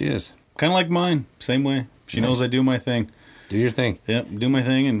 She is. Kind of like mine. Same way. She knows I do my thing. Do your thing. Yep, do my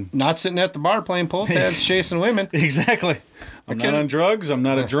thing. And not sitting at the bar playing pull tabs, chasing women. Exactly. I'm not on drugs. I'm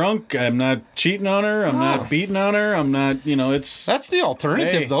not a drunk. I'm not cheating on her. I'm not beating on her. I'm not, it's... That's the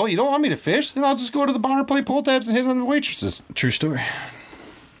alternative, though. You don't want me to fish? Then I'll just go to the bar and play pull tabs and hit on the waitresses. True story.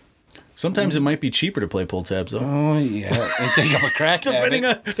 Sometimes it might be cheaper to play pull tabs, though. Oh, yeah. And take up a crack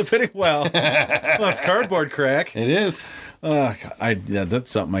well, it's cardboard crack. It is.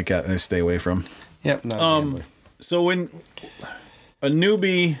 That's something I stay away from. Yep, not a gambler. So when a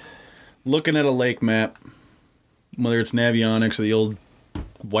newbie looking at a lake map, whether it's Navionics or the old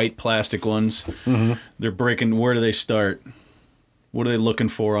white plastic ones, they're breaking. Where do they start? What are they looking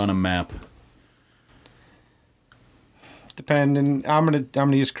for on a map? Depending, I'm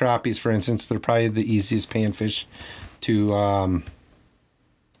gonna use crappies for instance. They're probably the easiest panfish to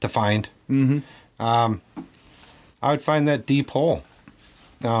find. I would find that deep hole.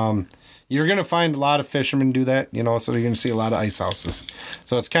 You're going to find a lot of fishermen do that, so you're going to see a lot of ice houses.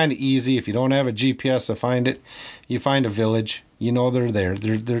 So it's kind of easy. If you don't have a GPS to find it, you find a village. They're there.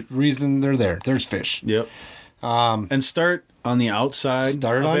 The reason they're there. There's fish. Yep. And start on the outside.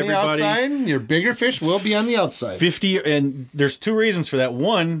 Start on the outside. Your bigger fish will be on the outside. 50, and there's two reasons for that.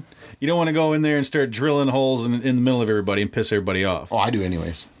 One, you don't want to go in there and start drilling holes in the middle of everybody and piss everybody off. Oh, I do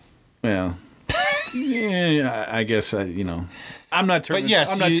anyways. Yeah. Yeah, I guess, I'm not tournament. But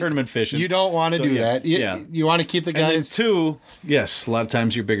yes, I'm not tournament fishing. You don't want to do that. You want to keep the guys. And then two, yes, a lot of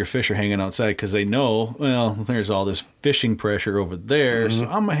times your bigger fish are hanging outside because they know, well, there's all this fishing pressure over there, so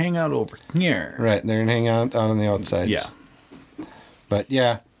I'm gonna hang out over here. Right, they're gonna hang out on the outsides. Yeah. But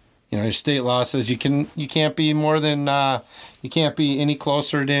yeah, your state law says you can't be more than you can't be any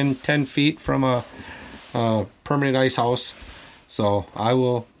closer than 10 feet from a permanent ice house. So I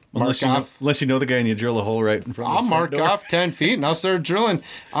will. Unless you know the guy and you drill a hole right in front of I'll mark off 10 feet and I'll start drilling.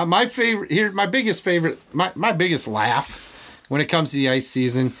 My biggest laugh when it comes to the ice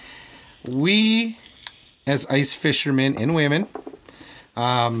season, we as ice fishermen and women,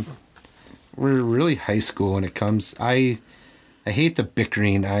 we're really high school when it comes. I hate the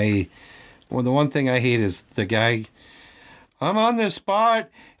bickering. The one thing I hate is the guy, I'm on this spot,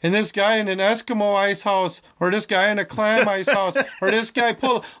 and this guy in an Eskimo ice house, or this guy in a clam ice house, or this guy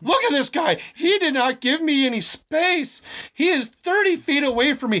look at this guy. He did not give me any space. He is 30 feet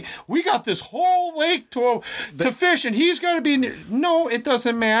away from me. We got this whole lake to fish, and he's got to be near. No, it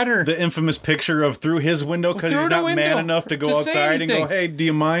doesn't matter. The infamous picture of through his window because he's not man enough to go outside and go, hey, do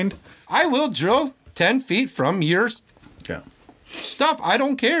you mind? I will drill 10 feet from your stuff. I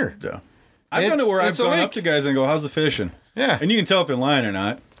don't care. Yeah. I've done it where I've gone up to guys and go, how's the fishing? Yeah. And you can tell if they're lying or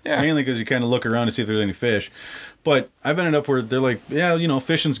not. Yeah. Mainly because you kind of look around to see if there's any fish. But I've ended up where they're like, yeah,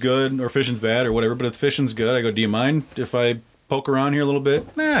 fishing's good or fishing's bad or whatever. But if fishing's good, I go, do you mind if I poke around here a little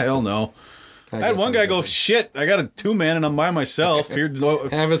bit? Nah, hell no. I had one guy go, shit, I got a 2-man and I'm by myself. Here,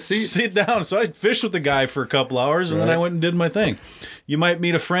 have a seat. Sit down. So I fished with the guy for a couple hours and then I went and did my thing. You might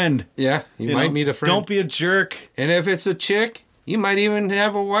meet a friend. Yeah, you might meet a friend. Don't be a jerk. And if it's a chick, you might even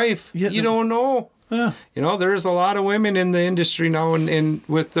have a wife. Yeah, you don't know. Yeah. There's a lot of women in the industry now, and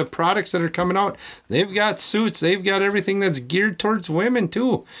with the products that are coming out, they've got suits, they've got everything that's geared towards women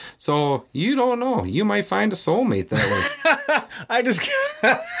too. So you don't know. You might find a soulmate that way.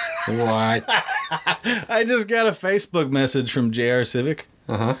 What? I just got a Facebook message from JR Civic.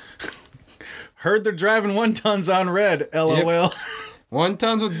 Heard they're driving 1-tons on red. LOL. Yep.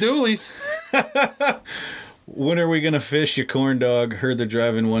 1-tons with dualies. When are we gonna fish, you corn dog? Heard they're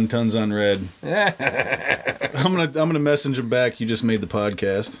driving 1-tons on red. I'm gonna message him back. You just made the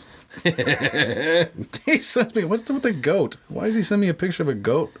podcast. He sent me. What's with the goat? Why does he send me a picture of a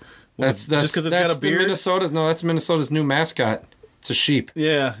goat? That's just because it's got a beard. That's Minnesota's new mascot. It's a sheep.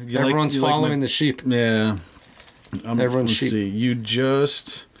 Yeah, everyone's following the sheep. Yeah, everyone's sheep. See, you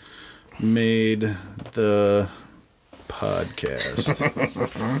just made the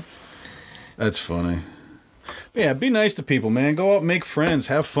podcast. That's funny. Yeah, be nice to people, man. Go out, make friends,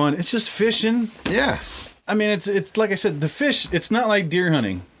 have fun. It's just fishing. Yeah. I mean, it's like I said, the fish, it's not like deer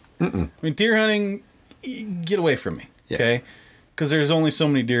hunting. I mean, deer hunting, get away from me, okay? Because there's only so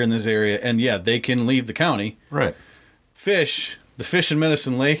many deer in this area, and yeah, they can leave the county. Right. The fish in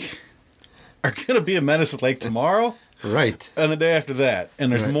Medicine Lake are going to be in Medicine Lake tomorrow. Right. And the day after that,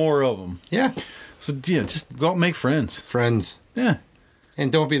 and there's more of them. Yeah. So, yeah, just go out and make friends. Friends. Yeah.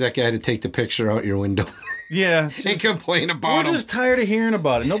 And don't be that guy to take the picture out your window. Yeah. And complain about it. We're just tired of hearing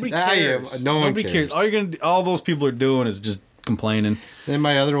about it. Nobody cares. Nobody cares. All those people are doing is just complaining. Then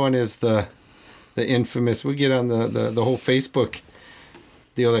my other one is the infamous, we get on the whole Facebook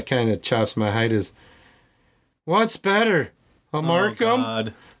deal that kind of chops my hide is, what's better, a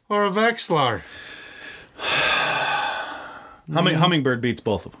Markham or a Vexlar? Hummingbird beats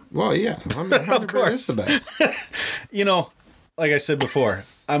both of them. Well, yeah. Of course. Is the best. Like I said before,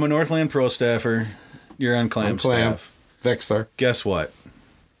 I'm a Northland Pro staffer. You're on Clam staff. Vexlar. Guess what?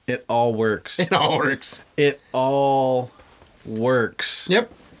 It all works. It all works. It all works.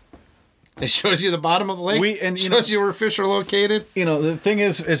 Yep. It shows you the bottom of the lake. Shows you where fish are located. The thing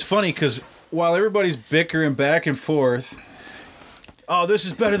is, it's funny because while everybody's bickering back and forth, oh, this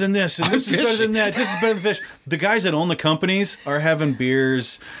is better than this, and this is better than that, this is better than fish. The guys that own the companies are having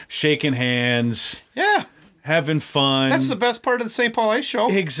beers, shaking hands. Yeah. Having fun. That's the best part of the St. Paul Ice Show.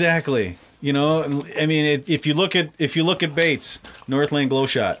 Exactly. I mean, if you look at baits, Northland Glow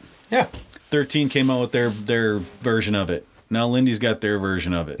Shot. Yeah. 13 came out with their version of it. Now Lindy's got their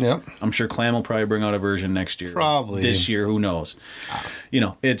version of it. Yep. I'm sure Clam will probably bring out a version next year. Probably. This year, who knows?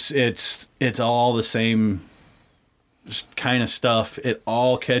 It's all the same kind of stuff. It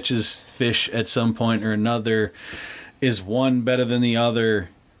all catches fish at some point or another. Is one better than the other?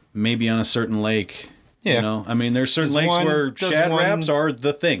 Maybe on a certain lake. Yeah. I mean, there's certain lakes where shad wraps are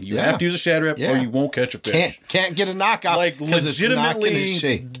the thing. You have to use a shad wrap or you won't catch a fish. Can't get a knockout. Like,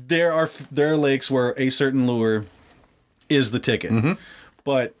 legitimately, there are lakes where a certain lure is the ticket. Mm-hmm.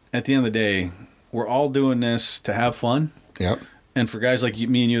 But at the end of the day, we're all doing this to have fun. Yep. And for guys like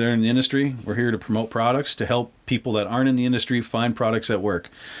me and you that are in the industry, we're here to promote products to help people that aren't in the industry find products that work.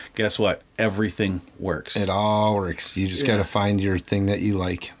 Guess what? Everything works. It all works. You just got to find your thing that you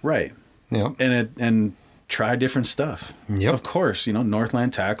like. Right. Yeah. And try different stuff. Yep. Of course,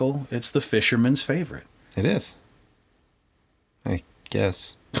 Northland Tackle, it's the fisherman's favorite. It is. I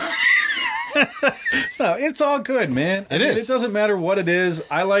guess. No, it's all good, man. It is. It doesn't matter what it is.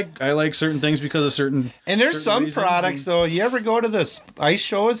 I like certain things because of certain. And there's some reasons products, though. You ever go to the ice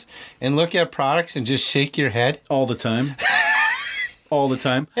shows and look at products and just shake your head? All the time. All the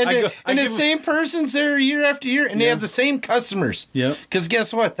time. And the same person's there year after year, and they have the same customers. Yep. Because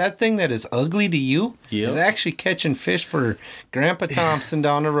guess what? That thing that is ugly to you is actually catching fish for Grandpa Thompson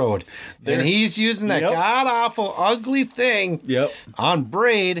down the road. And he's using that god-awful, ugly thing on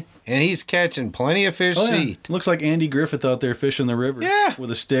braid, and he's catching plenty of fish to eat. Looks like Andy Griffith out there fishing the river. Yeah.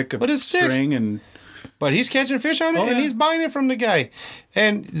 With a stick, string, and... But he's catching fish on it, and he's buying it from the guy.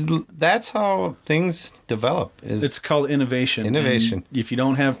 And that's how things develop. It's called innovation. Innovation. And if you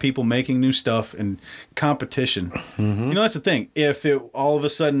don't have people making new stuff and competition, that's the thing. If it all of a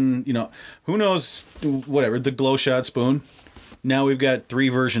sudden, who knows, whatever, the Glow Shot spoon, now we've got 3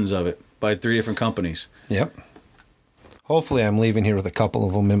 versions of it by 3 different companies. Yep. Hopefully I'm leaving here with a couple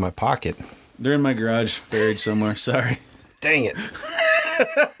of them in my pocket. They're in my garage, buried somewhere. Sorry. Dang it.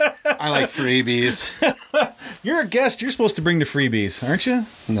 I like freebies. You're a guest. You're supposed to bring the freebies, aren't you?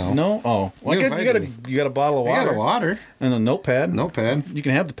 No. No? Oh. Well, you got a bottle of water. I got a water. And a notepad. You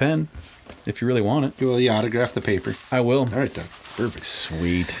can have the pen if you really want it. Will you autograph the paper? I will. All right, then. Perfect.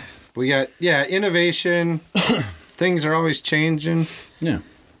 Sweet. We got, innovation. Things are always changing. Yeah.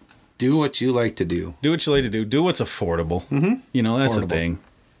 Do what you like to do. Do what you like to do. Do what's affordable. Mm-hmm. That's the thing.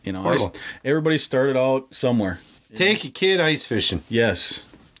 Everybody started out somewhere. Take a kid ice fishing. Yes.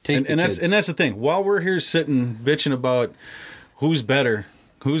 And that's the thing. While we're here sitting bitching about who's better,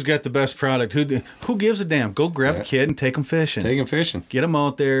 who's got the best product, who gives a damn? Go grab a kid and take them fishing. Get them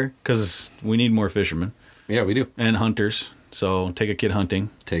out there because we need more fishermen. Yeah, we do. And hunters. So take a kid hunting.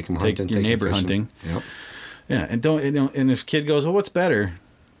 Take them hunting. Take your neighbor hunting. Yep. Yeah, and don't. And if kid goes, what's better?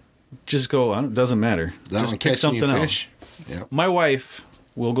 Just go. It doesn't matter. Just pick something else. Yep. My wife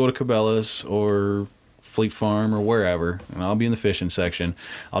will go to Cabela's or Fleet Farm or wherever, and I'll be in the fishing section.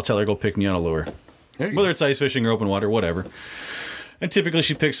 I'll tell her, go pick me out a lure. Whether it's ice fishing or open water, whatever. And typically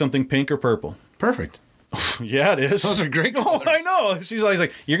she picks something pink or purple. Perfect. Yeah, it is. Those are great colors. Oh, I know. She's always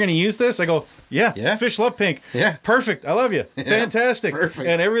like, you're going to use this? I go, yeah. Fish love pink. Yeah. Perfect. I love you. Yeah, fantastic. perfect.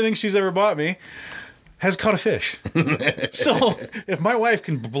 And everything she's ever bought me has caught a fish. So if my wife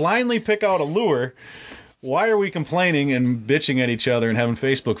can blindly pick out a lure, why are we complaining and bitching at each other and having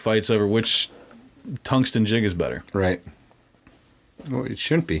Facebook fights over which tungsten jig is better? Right. Well, it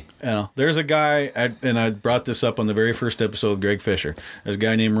shouldn't be. There's a guy, and I brought this up on the very first episode with Greg Fisher. There's a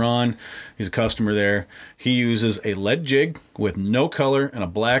guy named Ron. He's a customer there. He uses a lead jig with no color and a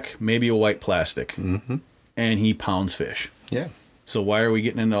black, maybe a white plastic. Mm-hmm. And he pounds fish. Yeah. So why are we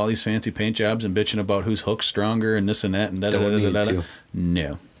getting into all these fancy paint jobs and bitching about whose hook's stronger and this and that and da da da da da?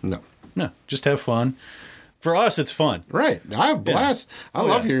 No. Just have fun. For us, it's fun. Right. I have blast. I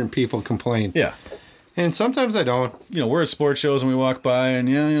love hearing people complain. Yeah. And sometimes I don't. We're at sports shows and we walk by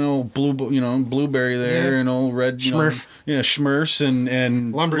and blueberry there and old red Smurf. Smurfs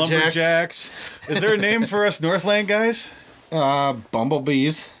and lumberjacks. Is there a name for us Northland guys?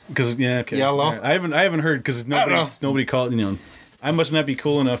 Bumblebees. Because Yellow. I haven't heard because nobody called. I must not be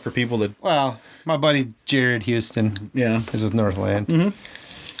cool enough for people that. Well, my buddy Jared Houston. Is with Northland. Mm-hmm.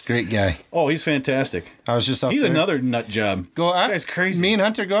 Great guy. Oh, he's fantastic. I was just up He's there. another nut job. That guy's crazy. Me and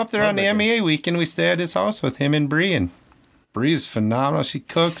Hunter go up there on the MEA week, and we stay at his house with him and Bree. And Bree's phenomenal. She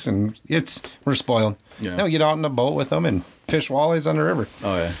cooks, and we're spoiled. Yeah. Then we get out in the boat with them and fish walleyes on the river.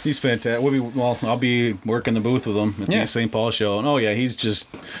 Oh yeah, he's fantastic. I'll be working the booth with him at the St. Paul show, and he's just.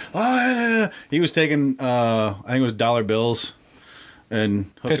 He was taking, I think it was dollar bills.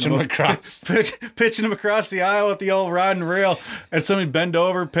 And pitching them across the aisle with the old rod and reel, and somebody bend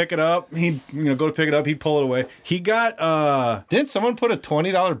over, pick it up. He'd go to pick it up. He'd pull it away. He got. Didn't someone put a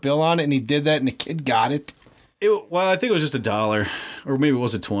 $20 bill on it, and he did that, and the kid got it? I think it was just $1, or maybe it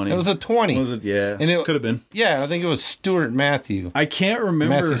was a 20. It was a 20. Was it? Yeah, and it could have been. Yeah, I think it was Stuart Matthew. I can't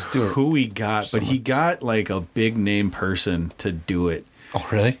remember who he got, but he got like a big name person to do it. Oh,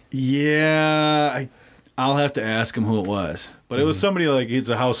 really? Yeah, I'll have to ask him who it was. But it was somebody like, he's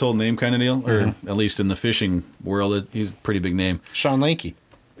a household name kind of deal, or at least in the fishing world, he's a pretty big name. Shawn Lankki.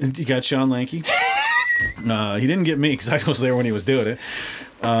 You got Shawn Lankki. He didn't get me because I was there when he was doing it.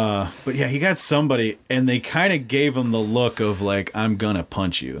 But yeah, he got somebody, and they kind of gave him the look of like, I'm gonna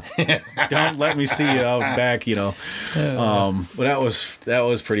punch you. Don't let me see you out back, you know. But that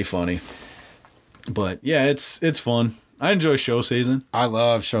was pretty funny. But yeah, it's fun. I enjoy show season. I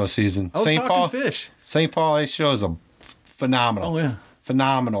love show season. Oh, St. Paul fish. St. Paul Ice Show is a phenomenal. Oh yeah,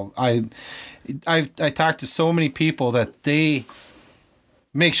 phenomenal. I talked to so many people that they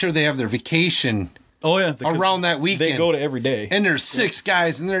make sure they have their vacation. Oh yeah, around that weekend. They go to every day. And there's 6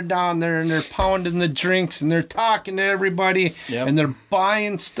 guys, and they're down there, and they're pounding the drinks, and they're talking to everybody, and they're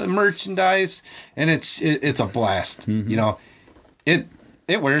buying merchandise, and it's a blast. You know,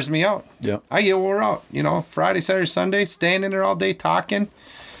 it wears me out. Yeah, I get wore out. You know, Friday, Saturday, Sunday, standing there all day talking.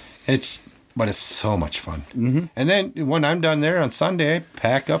 But it's so much fun. And then when I'm done there on Sunday, I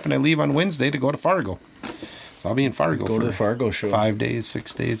pack up and I leave on Wednesday to go to Fargo. So I'll be in Fargo to the Fargo show. 5 days,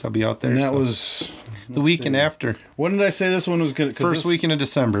 6 days. I'll be out there. And that was the weekend after. When did I say this one was good? First weekend of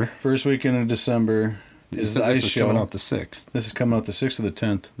December. First weekend of December is the ice show. Coming out the 6th. This is coming out the 6th or the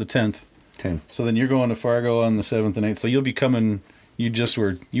 10th? The 10th. 10th. So then you're going to Fargo on the 7th and 8th. So you'll be coming. You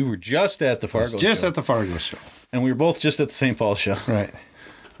were just at the Fargo show. Just at the Fargo show. And we were both just at the St. Paul show. Right.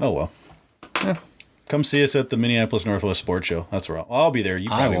 Oh, well. Yeah. Come see us at the Minneapolis Northwest Sports Show. That's where I'll be there. You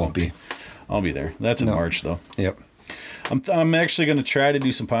probably won't be. I'll be there. That's in March, though. Yep. I'm actually going to try to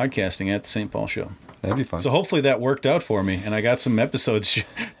do some podcasting at the St. Paul show. That'd be fun. So hopefully that worked out for me, and I got some episodes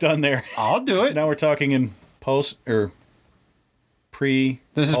done there. I'll do it. Now we're talking in post or pre.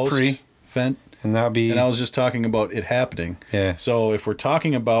 This is pre. Vent. And that'll be. And I was just talking about it happening. Yeah. So if we're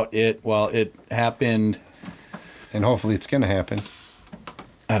talking about it while it happened, and hopefully it's going to happen.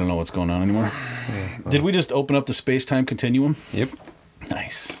 I don't know what's going on anymore. Yeah, well. Did we just open up the space-time continuum? Yep.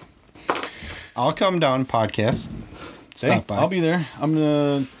 Nice. I'll come down podcast. Stop by. I'll be there. I'm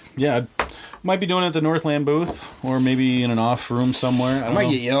gonna. Yeah, might be doing it at the Northland booth, or maybe in an off room somewhere. I might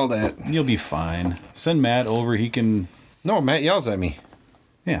get yelled at. You'll be fine. Send Matt over. He can. No, Matt yells at me.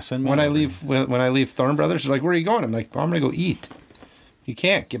 Yeah, send Matt. When I leave Thorn Brothers, they're like, "Where are you going?" I'm like, well, "I'm gonna go eat." You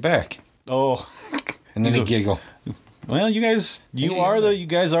can't get back. Oh. And then he giggle. Well, you guys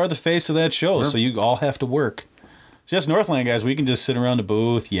are the face of that show, so you all have to work. So yes, Northland guys, we can just sit around the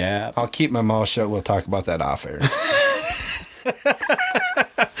booth. Yeah, I'll keep my mouth shut. We'll talk about that off air.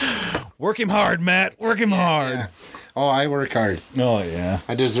 Work him hard, Matt. Work him hard. Yeah. Oh, I work hard. Oh yeah,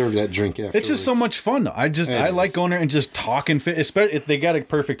 I deserve that drink afterwards. It's just so much fun. I like going there and just talking. Especially if they got a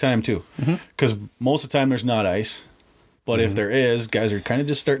perfect time too, because most of the time there's not ice. But if there is, guys are kind of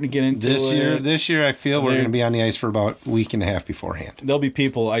just starting to get into it. This year, I feel we're going to be on the ice for about a week and a half beforehand. There'll be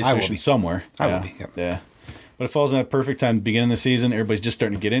people ice fishing somewhere. I will be. Yep. Yeah. But it falls in that perfect time, beginning of the season. Everybody's just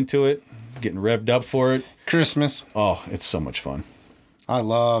starting to get into it, getting revved up for it. Christmas. Oh, it's so much fun. I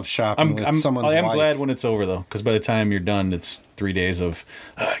love shopping with someone's wife. I'm glad when it's over, though, because by the time you're done, it's 3 days of,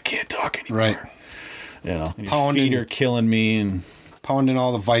 I can't talk anymore. Right. You know, your feet are killing me and... Pounding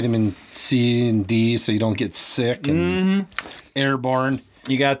all the vitamin C and D so you don't get sick and airborne.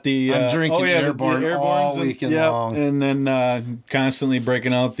 You got the... I'm drinking airborne all weekend long. And then constantly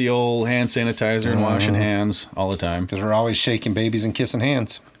breaking out the old hand sanitizer and washing hands all the time. Because we're always shaking babies and kissing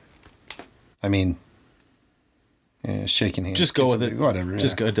hands. I mean, shaking hands. Just go with it. Whatever.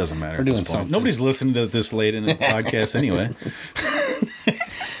 Just go. It doesn't matter. We're doing something. Nobody's listening to this late in the podcast anyway.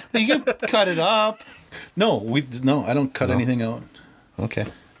 You can cut it up. No, I don't cut anything out. Okay.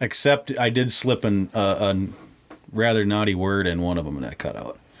 Except I did slip a rather naughty word in one of them, and I cut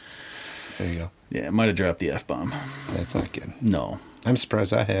out. There you go. Yeah, I might have dropped the F-bomb. That's not good. No. I'm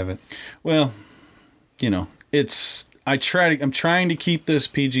surprised I haven't. Well, I'm trying to keep this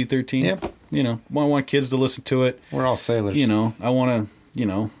PG-13. Yep. I want kids to listen to it. We're all sailors. I want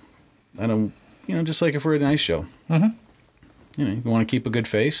to, I don't, just like if we're at an ice show. Mm-hmm. You want to keep a good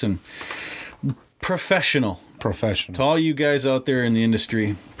face and professional. To all you guys out there in the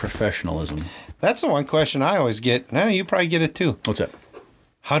industry, professionalism. That's the one question I always get. Now you probably get it too. What's that?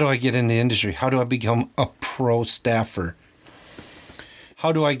 How do I get in the industry? How do I become a pro staffer?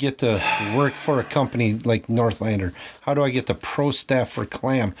 How do I get to work for a company like Northlander? How do I get the pro staff for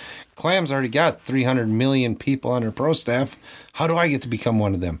Clam? Clam's already got 300 million people on their pro staff. How do I get to become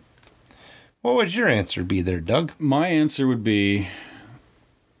one of them? What would your answer be there, Doug? My answer would be...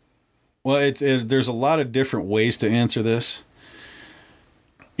 Well, there's a lot of different ways to answer this.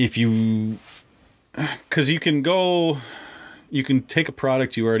 Because you can take a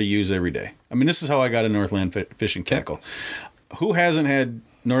product you already use every day. I mean, this is how I got a Northland fishing tackle. Who hasn't had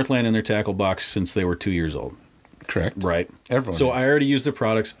Northland in their tackle box since they were 2 years old? Correct. Right. Everyone. So I already use their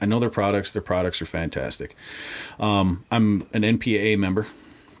products. I know their products. Their products are fantastic. I'm an NPAA member,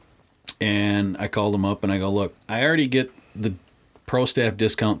 and I called them up and I go, look, I already get the pro staff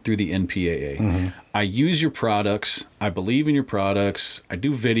discount through the NPAA. I use your products. I believe in your products. I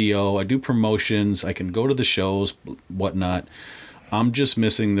do video. I do promotions. I can go to the shows, whatnot. I'm just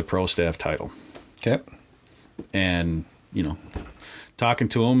missing the pro staff title. Okay. And, talking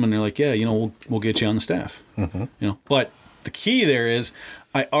to them, and they're like, yeah, we'll get you on the staff. But the key there is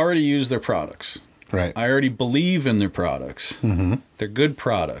I already use their products. Right. I already believe in their products. They're good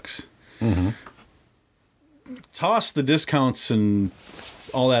products. Toss the discounts and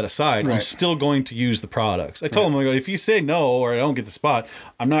all that aside. Right. I'm still going to use the products. I told them, I go, if you say no or I don't get the spot,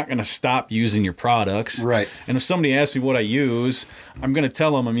 I'm not going to stop using your products. Right. And if somebody asks me what I use, I'm going to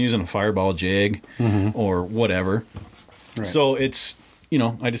tell them I'm using a Fireball jig or whatever. Right. So it's,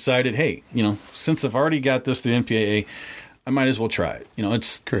 I decided, hey, since I've already got this through NPAA, I might as well try it.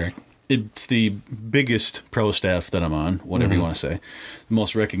 It's correct. It's the biggest pro staff that I'm on, whatever you want to say. The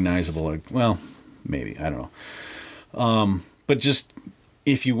most recognizable, maybe, I don't know. But just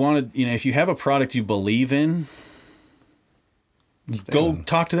if you wanted, if you have a product you believe in, go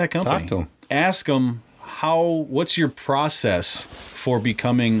talk to that company. Talk to them. Ask them what's your process for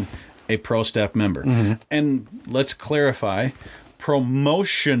becoming a pro staff member? And let's clarify,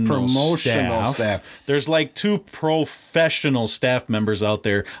 promotional staff. There's like 2 professional staff members out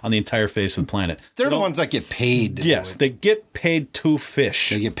there on the entire face of the planet. They're the ones that get paid. Yes, they get paid to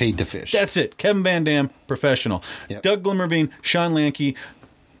fish. They get paid to fish. That's it. Kevin Van Dam, professional. Yep. Doug Glimmerbean, Shawn Lankki,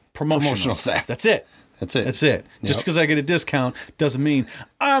 promotional staff. That's it. That's it. That's it. Just because I get a discount doesn't mean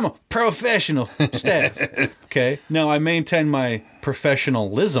I'm a professional staff. Okay. Now I maintain my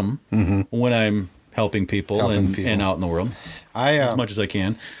professionalism when I'm helping people and out in the world. As much as I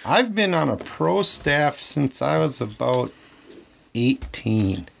can. I've been on a pro staff since I was about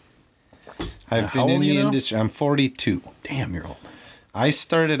 18. I've been in the industry. I'm 42. Damn, you're old. I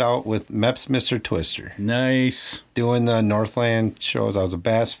started out with Meps Mr. Twister. Nice. Doing the Northland shows. I was a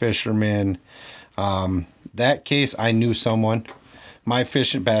bass fisherman. That case, I knew someone. My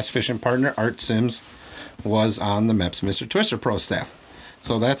bass fishing partner, Art Sims, was on the Meps Mr. Twister pro staff.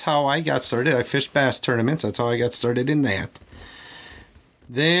 So that's how I got started. I fished bass tournaments. That's how I got started in that.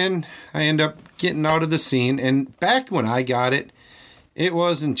 Then I ended up getting out of the scene. And back when I got it, it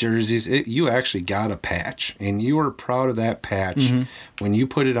wasn't jerseys. You actually got a patch. And you were proud of that patch. When you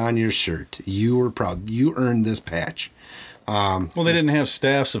put it on your shirt, you were proud. You earned this patch. Well, they didn't have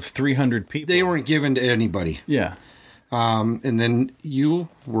staffs of 300 people. They weren't given to anybody. Yeah. And then you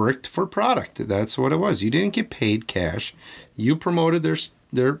worked for product. That's what it was. You didn't get paid cash. You promoted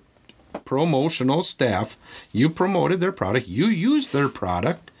their promotional staff. You promoted their product. You used their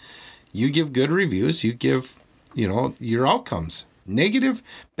product. You give good reviews. You give, your outcomes. Negative,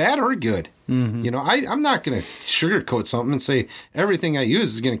 bad, or good. I'm not going to sugarcoat something and say everything I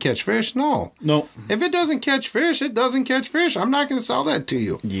use is going to catch fish. No. If it doesn't catch fish, it doesn't catch fish. I'm not going to sell that to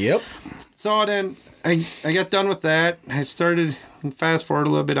you. Yep. So then I got done with that. I started, fast forward a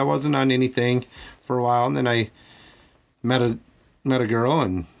little bit, I wasn't on anything for a while. And then I met a girl,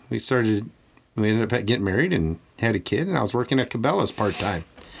 and we ended up getting married and had a kid. And I was working at Cabela's part-time.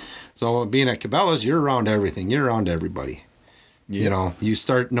 So being at Cabela's, you're around everything. You're around everybody. Yeah. You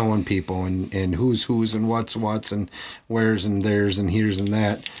start knowing people and who's and what's and where's and there's and here's and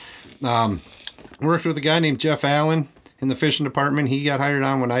that. Worked with a guy named Jeff Allen in the fishing department. He got hired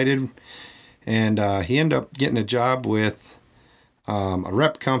on when I did. And he ended up getting a job with a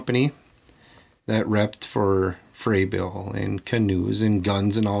rep company that repped for Fraybill and canoes and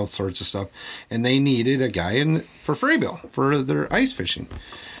guns and all sorts of stuff. And they needed a guy for Fraybill for their ice fishing.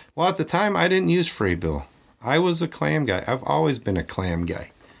 Well, at the time, I didn't use Fraybill. I was a clam guy. I've always been a clam guy.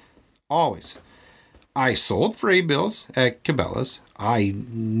 Always. I sold Fraybills at Cabela's. I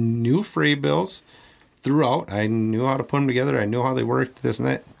knew Fraybills throughout. I knew how to put them together. I knew how they worked, this and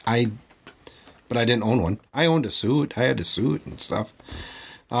that. But I didn't own one. I owned a suit. I had a suit and stuff.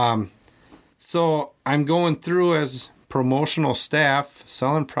 So I'm going through as promotional staff,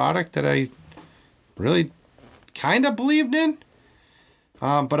 selling product that I really kind of believed in,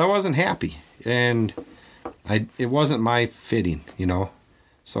 but I wasn't happy. And it wasn't my fitting,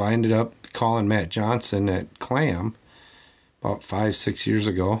 So I ended up calling Matt Johnson at Clam about 5-6 years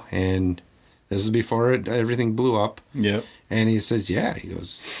ago. And this is before everything blew up. Yep. And he says, he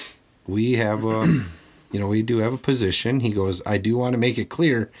goes, we have we do have a position. He goes, I do want to make it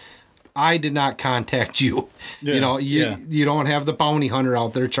clear, I did not contact you. Yeah, You don't have the bounty hunter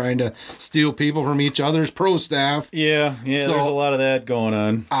out there trying to steal people from each other's pro staff. Yeah, so there's a lot of that going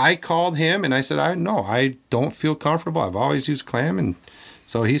on. I called him and I said, I don't feel comfortable. I've always used Clam, and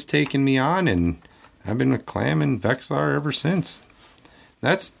so he's taken me on, and I've been with Clam and Vexlar ever since.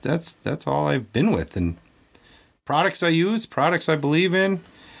 That's all I've been with, and products I use, products I believe in.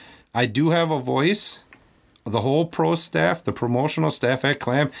 I do have a voice. The whole pro staff, the promotional staff at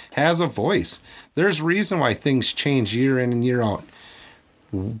Clam has a voice. There's a reason why things change year in and year out.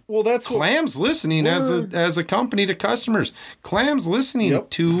 Well, that's Clam's listening as a company to customers. Clam's listening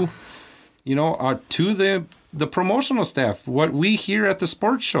to, to the promotional staff, what we hear at the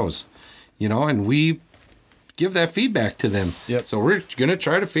sports shows, and we give that feedback to them. Yep. So we're going to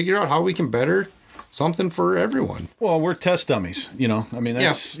try to figure out how we can better something for everyone. Well, we're test dummies, I mean,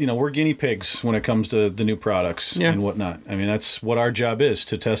 that's, we're guinea pigs when it comes to the new products and whatnot. I mean, that's what our job is,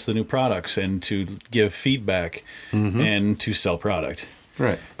 to test the new products and to give feedback and to sell product.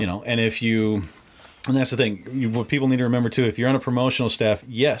 Right. And and that's the thing, what people need to remember too, if you're on a promotional staff,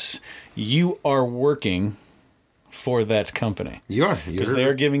 yes, you are working for that company. You are. Because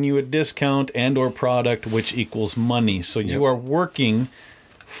they're giving you a discount and or product, which equals money. So you are working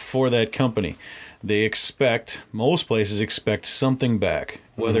for that company. They most places expect something back,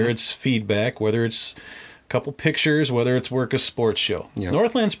 whether it's feedback, whether it's a couple pictures, whether it's work a sports show. Yep.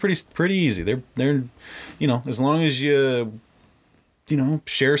 Northland's pretty easy. They're as long as you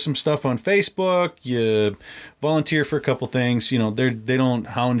share some stuff on Facebook, you volunteer for a couple things, they don't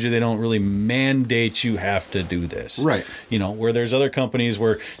hound you, they don't really mandate you have to do this. Right. Where there's other companies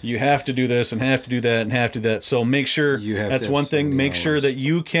where you have to do this and have to do that and have to do that. So make sure that's one thing, make sure that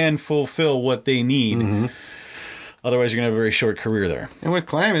you can fulfill what they need. Otherwise you're going to have a very short career there. And with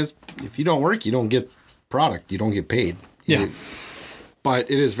Clam is, if you don't work, you don't get product, you don't get paid. But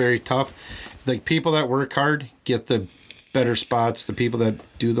it is very tough. The people that work hard get the better spots. The people that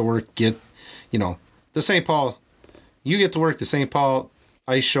do the work get, the St. Paul, you get to work the St. Paul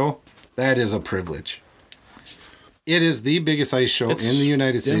ice show. That is a privilege. It is the biggest ice show in the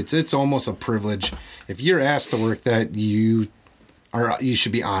United States. It's almost a privilege. If you're asked to work that, you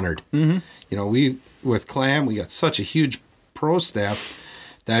should be honored. We, with Clam, we got such a huge pro staff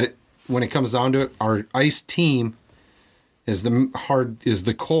that when it comes down to it, our ice team is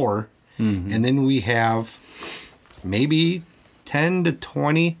the core. And then we have maybe 10 to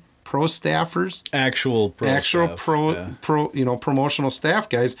 20 pro staffers, actual promotional staff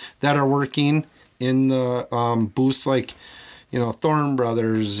guys that are working in the booths like Thorne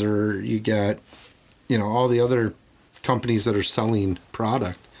Brothers, or you got all the other companies that are selling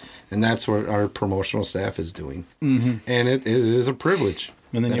product, and that's what our promotional staff is doing. And it is a privilege.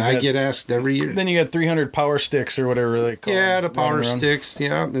 And then I get asked every year. Then you got 300 power sticks or whatever they call them. Yeah, the power sticks.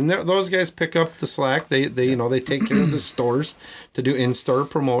 Yeah, and those guys pick up the slack. They take care of the stores to do in-store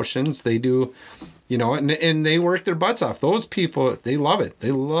promotions. They do, and they work their butts off. Those people, they love it.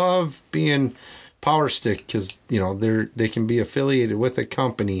 They love being power stick because they can be affiliated with a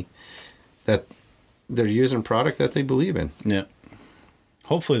company that they're using product that they believe in. Yeah.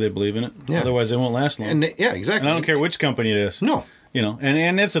 Hopefully they believe in it. Yeah. Otherwise, it won't last long. And exactly. And I don't care which company it is. No.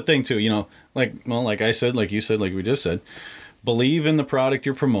 And it's a thing too, like I said, like you said, like we just said, believe in the product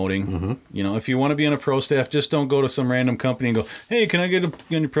you're promoting. If you want to be on a pro staff, just don't go to some random company and go, hey, can I get on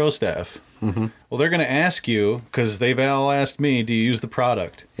your pro staff? Well, they're going to ask you, because they've all asked me, do you use the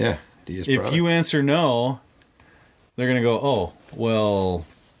product? Yeah. If you answer no, they're going to go, oh, well,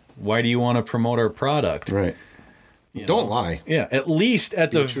 why do you want to promote our product? Right. Don't lie. Yeah. At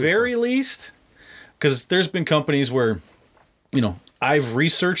the very least, because there's been companies where, I've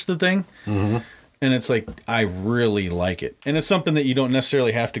researched the thing, and it's like, I really like it. And it's something that you don't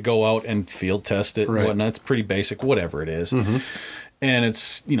necessarily have to go out and field test it and whatnot. It's pretty basic, whatever it is. And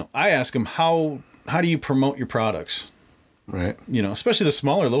it's, I ask them, how do you promote your products? Right. Especially the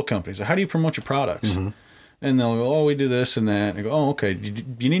smaller little companies. How do you promote your products? And they'll go, oh, we do this and that. And I go, oh, okay. Do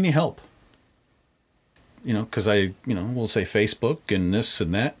you need any help? Because we'll say Facebook and this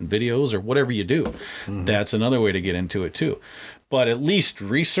and that and videos or whatever you do. That's another way to get into it too. But at least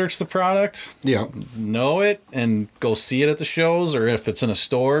research the product. Yeah. Know it and go see it at the shows, or if it's in a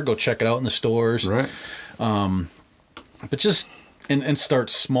store, go check it out in the stores. Right. But just and start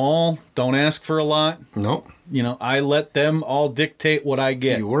small. Don't ask for a lot. Nope. I let them all dictate what I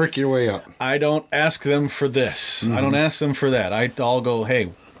get. You work your way up. I don't ask them for this. I don't ask them for that. I'll go,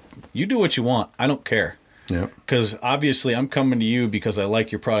 hey, you do what you want. I don't care. Yeah. Because obviously I'm coming to you because I like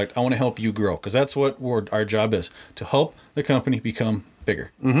your product. I want to help you grow, because that's what our job is, to help the company become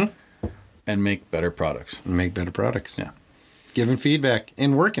bigger and make better products. Yeah. Giving feedback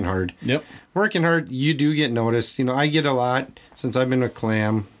and working hard. Yep. Working hard, you do get noticed. I get a lot, since I've been with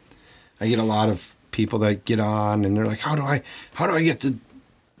Clam, I get a lot of people that get on and they're like, how do I get to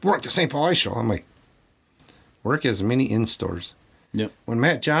work the St. Paul Ice Show? I'm like, work as many in-stores. Yep. When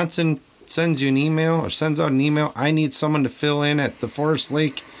Matt Johnson sends you an email or sends out an email, I need someone to fill in at the Forest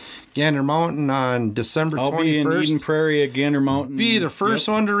Lake Gander Mountain on December 21st. I'll be in Eden Prairie at Gander Mountain. Be the first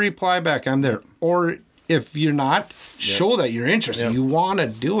one to reply back. I'm there. Or if you're not, show that you're interested. Yep. You want to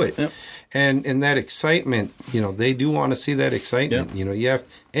do it. Yep. And that excitement, they do want to see that excitement. Yep. You have,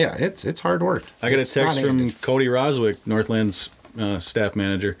 it's hard work. I got a It's text not from handed. Cody Roswick, Northland's staff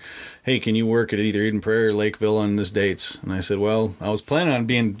manager. Hey, can you work at either Eden Prairie or Lakeville on this dates? And I said, well, I was planning on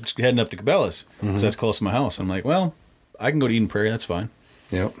heading up to Cabela's because that's close to my house. I'm like, well, I can go to Eden Prairie. That's fine.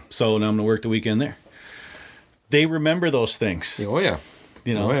 Yep. So now I'm going to work the weekend there. They remember those things. Oh, yeah.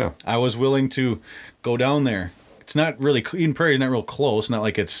 Oh, yeah. I was willing to go down there. It's not really, Eden Prairie is not real close. Not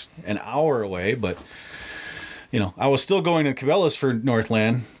like it's an hour away, but, I was still going to Cabela's for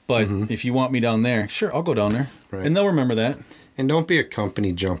Northland. But if you want me down there, sure, I'll go down there. Right. And they'll remember that. And don't be a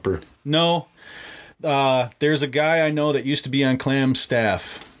company jumper. No. There's a guy I know that used to be on Clam's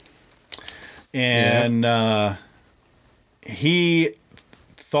staff. And he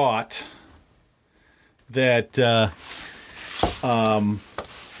thought that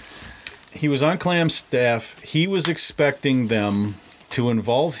he was on Clam's staff. He was expecting them to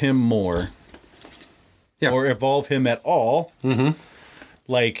involve him more or involve him at all. Mm-hmm.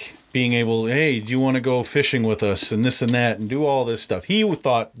 Like being able, hey, do you want to go fishing with us and this and that and do all this stuff. He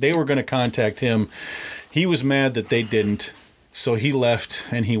thought they were going to contact him. He was mad that they didn't. So he left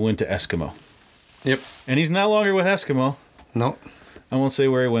and he went to Eskimo. Yep. And he's no longer with Eskimo. No. I won't say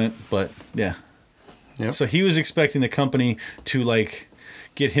where he went, but yeah. Yep. So he was expecting the company to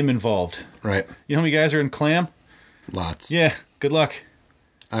get him involved. Right. You know how many guys are in Clam? Lots. Yeah. Good luck.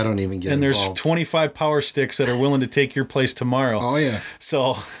 I don't even get and involved. there's 25 power sticks that are willing to take your place tomorrow. Oh, yeah.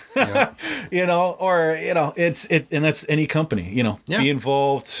 So, Yeah. and that's any company, Yeah. Be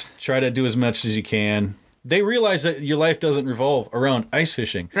involved, try to do as much as you can. They realize that your life doesn't revolve around ice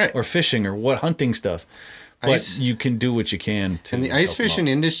fishing or fishing or hunting stuff. But you can do what you can to. And the ice fishing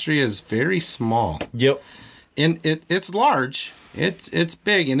industry is very small. Yep. And it's large. It's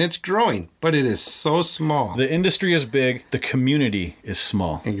big and it's growing, but it is so small. The industry is big. The community is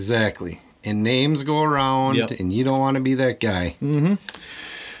small. Exactly. And names go around, and you don't want to be that guy. Mm-hmm.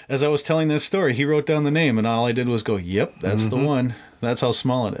 As I was telling this story, he wrote down the name, and all I did was go, "Yep, that's the one." That's how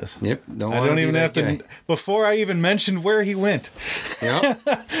small it is. Yep. I don't even have to. Before I even mentioned where he went. Yep.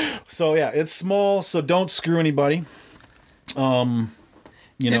 So yeah, it's small. So don't screw anybody. And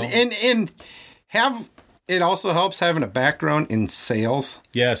have. It also helps having a background in sales.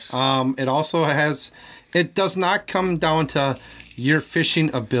 Yes. It also has. It does not come down to your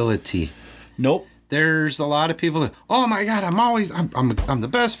fishing ability. Nope. There's a lot of people that, oh my God, I'm the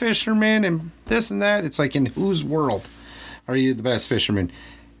best fisherman and this and that. It's like, in whose world are you the best fisherman?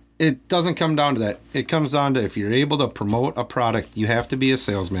 It doesn't come down to that. It comes down to if you're able to promote a product, you have to be a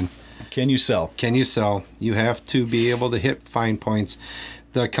salesman. Can you sell? Can you sell? You have to be able to hit fine points.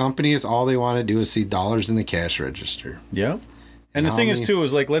 The companies, all they want to do is see dollars in the cash register. Yeah. And the thing is, too,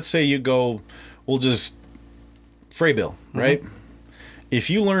 is let's say you go, we'll just Freybill, right? Mm-hmm. If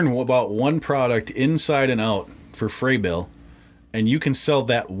you learn about one product inside and out for Freybill, and you can sell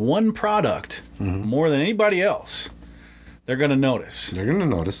that one product more than anybody else, they're going to notice. They're going to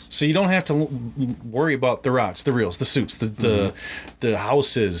notice. So you don't have to worry about the rods, the reels, the suits, the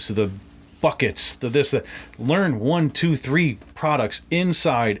houses, the buckets, the this, that. Learn 1, 2, 3 products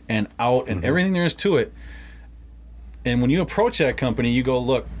inside and out and everything there is to it. And when you approach that company, you go,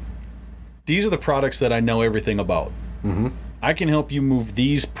 look, these are the products that I know everything about. Mm-hmm. I can help you move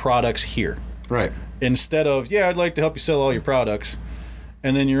these products here. Right. Instead of, I'd like to help you sell all your products,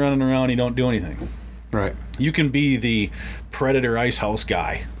 and then you're running around and you don't do anything. Right. You can be the Predator Ice House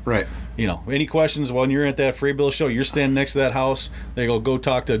guy. Right. Any questions when you're at that Freybill show, you're standing next to that house, they go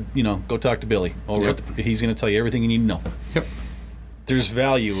talk to Billy. He's going to tell you everything you need to know. Yep. There's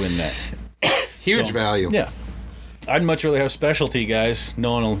value in that. Huge value. Yeah. I'd much rather have specialty guys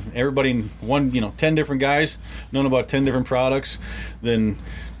knowing everybody, 10 different guys knowing about 10 different products than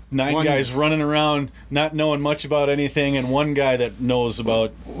 9 guys running around not knowing much about anything and one guy that knows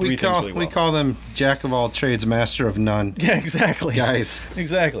about 3 things really well. We call them jack of all trades, master of none. Yeah, exactly. Guys.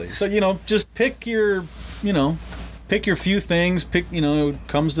 Exactly. So, just pick your few things.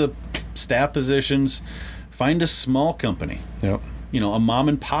 Comes to staff positions. Find a small company. Yep. A mom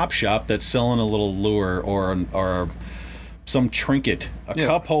and pop shop that's selling a little lure or some trinket, a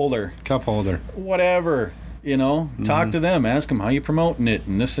cup holder, whatever. Talk to them, ask them how you promoting it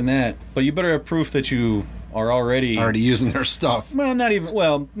and this and that. But you better have proof that you are already using their stuff. Well, not even.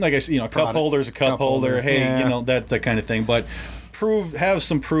 Well, like I said, cup holder's a cup holder. Hey, that kind of thing. But have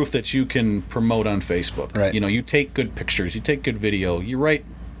some proof that you can promote on Facebook. Right. You take good pictures, you take good video, you write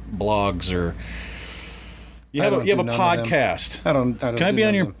blogs or You have a podcast. I don't. Can I be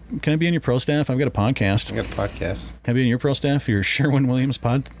on your? Can I be on your pro staff? I've got a podcast. I got a podcast. Can I be on your pro staff? Your Sherwin-Williams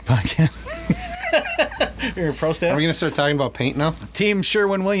podcast. Your pro staff. Are we gonna start talking about paint now? Team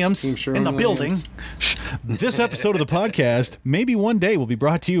Sherwin-Williams in the building. This episode of the podcast, maybe one day, will be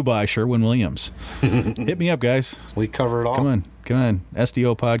brought to you by Sherwin-Williams. Hit me up, guys. We cover it all. Come on.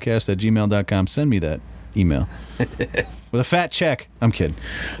 SDOpodcast@gmail.com. Send me that email with a fat check. I'm kidding.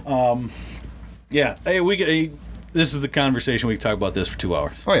 Yeah. Hey, this is the conversation. We can talk about this for 2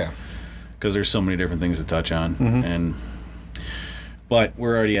 hours. Oh yeah. Because there's so many different things to touch on, but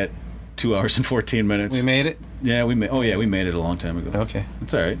we're already at 2 hours and 14 minutes. We made it. Yeah, we made it a long time ago. Okay.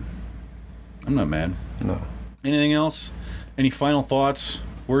 It's all right. I'm not mad. No. Anything else? Any final thoughts?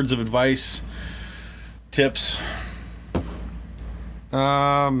 Words of advice? Tips?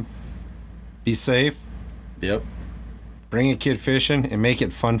 Be safe. Yep. Bring a kid fishing and make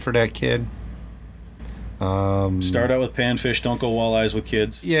it fun for that kid. Start out with panfish. Don't go walleyes with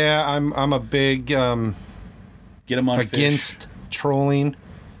kids. Yeah, I'm a big Get them on against fish. Trolling.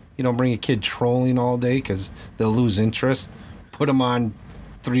 You don't bring a kid trolling all day because they'll lose interest. Put them on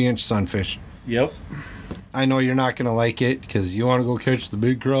 3-inch sunfish. Yep. I know you're not going to like it because you want to go catch the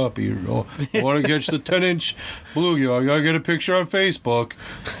big crappie. You want to catch the 10-inch bluegill. I got to get a picture on Facebook.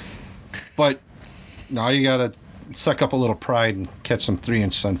 But now you got to suck up a little pride and catch some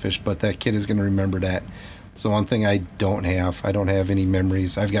 3-inch sunfish. But that kid is going to remember that. It's the one thing I don't have. I don't have any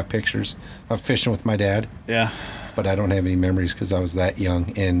memories. I've got pictures of fishing with my dad. Yeah. But I don't have any memories because I was that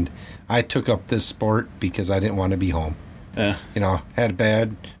young. And I took up this sport because I didn't want to be home. Yeah. You know, had a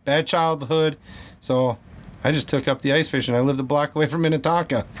bad childhood. So I just took up the ice fishing. I lived a block away from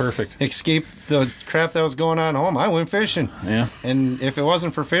Minnetonka. Perfect. Escaped the crap that was going on home. I went fishing. Yeah. And if it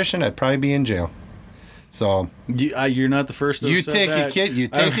wasn't for fishing, I'd probably be in jail. So you're not the first to you have said take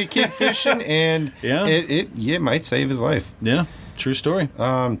that. a kid fishing, and yeah, it might save his life. Yeah, true story.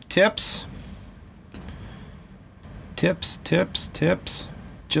 Tips. Just the tip.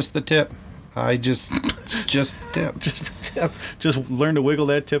 Just the tip. Just the tip. Just learn to wiggle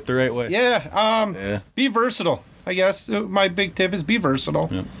that tip the right way. Yeah. Be versatile. I guess my big tip is be versatile.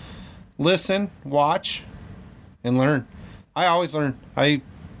 Yep. Listen, watch, and learn. I always learn.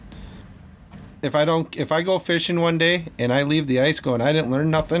 If I go fishing one day and I leave the ice going, I didn't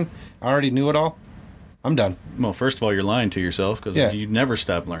learn nothing, I already knew it all, I'm done. Well, first of all, you're lying to yourself because you never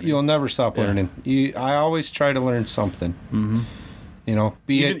stop learning. You'll never stop learning. I always try to learn something. Mm-hmm. You know,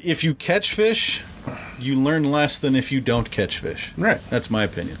 if you catch fish, you learn less than if you don't catch fish. Right. That's my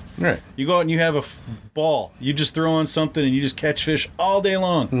opinion. Right. You go out and you have a ball. You just throw on something and you just catch fish all day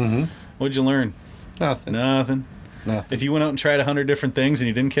long. Mm-hmm. What'd you learn? Nothing. If you went out and tried 100 different things and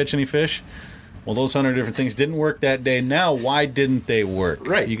you didn't catch any fish, well, those 100 different things didn't work that day. Now, why didn't they work?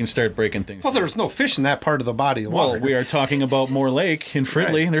 Right. You can start breaking things. Well, there's no fish in that part of the body of water. Well, we are talking about Moore Lake in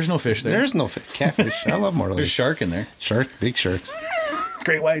Fridley. Right. There's no fish there. There's no catfish. I love Moore Lake. There's shark in there. Big sharks.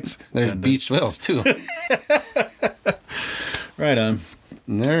 Great whites. There's beach whales, too. Right on.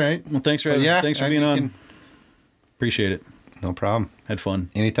 All right. Well, thanks for being on. Appreciate it. No problem. Had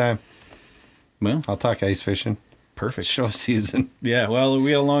fun. Anytime. Well, I'll talk ice fishing. Perfect. Show season. Yeah, well,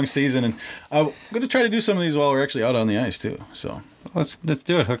 we had a long season, and I'm going to try to do some of these while we're actually out on the ice too. So let's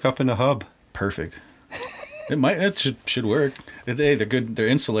do it. Hook up in the hub. Perfect. It should work. They're good. They're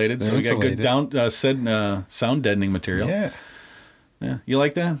insulated, so we got good sound deadening material. Yeah. You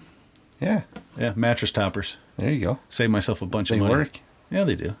like that? Yeah. Yeah. Mattress toppers. There you go. Save myself a bunch of money. They work. Yeah,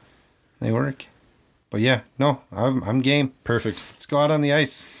 they do. They work. But yeah, no, I'm game. Perfect. Let's go out on the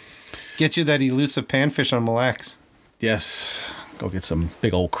ice. Get you that elusive panfish on Mille Lacs. Yes. Go get some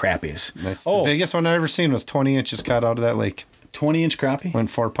big old crappies. Nice. The biggest one I ever seen was 20 inches caught out of that lake. 20-inch crappie?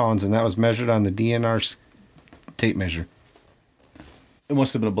 Went 4 pounds, and that was measured on the DNR tape measure. It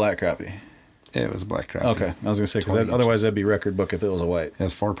must have been a black crappie. It was a black crappie. Okay. I was going to say, because otherwise that'd be record book if it was a white. It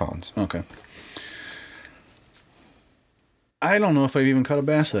was 4 pounds. Okay. I don't know if I've even caught a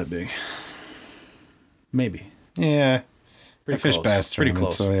bass that big. Maybe. Yeah. Pretty I fish close. bass Pretty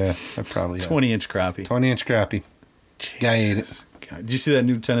tournament, close. So yeah, I probably 20-inch crappie. 20-inch crappie. Jesus. Guy ate it. God. Did you see that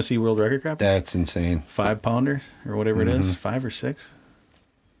new Tennessee world record crappie? That's insane. 5-pounder or whatever it is, 5 or 6.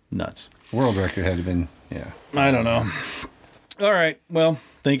 Nuts. World record had been, yeah. I don't know. All right. Well,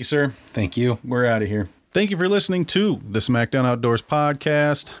 thank you, sir. Thank you. We're out of here. Thank you for listening to the SmackDown Outdoors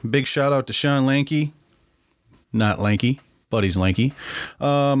podcast. Big shout out to Shawn Lankki. Not Lanky. Buddy's Lanky.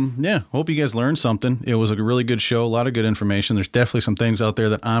 Hope you guys learned something. It was a really good show. A lot of good information. There's definitely some things out there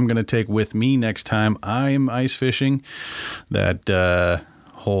that I'm going to take with me next time I'm ice fishing. That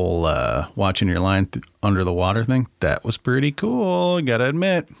whole watching your line under the water thing, that was pretty cool, I gotta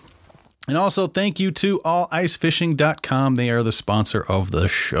admit. And also thank you to allicefishing.com. They are the sponsor of the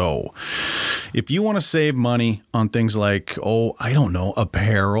show. If you want to save money on things like,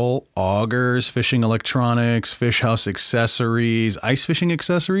 apparel, augers, fishing electronics, fish house accessories, ice fishing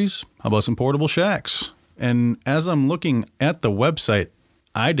accessories, how about some portable shacks? And as I'm looking at the website,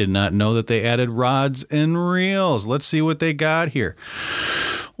 I did not know that they added rods and reels. Let's see what they got here.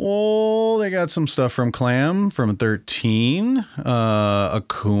 Oh, they got some stuff from Clam from 13,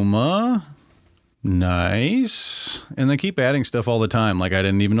 Akuma. Nice. And they keep adding stuff all the time. Like, I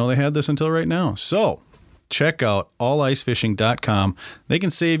didn't even know they had this until right now. So check out allicefishing.com. They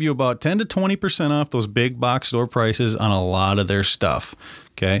can save you about 10 to 20% off those big box store prices on a lot of their stuff.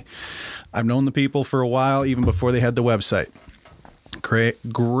 Okay. I've known the people for a while, even before they had the website.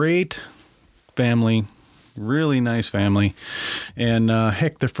 Great family. Really nice family. And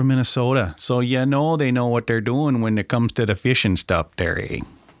heck, they're from Minnesota. So they know what they're doing when it comes to the fishing stuff there. Eh?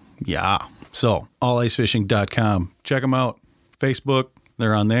 Yeah. So allicefishing.com. Check them out. Facebook,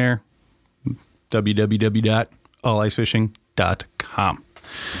 they're on there. www.allicefishing.com.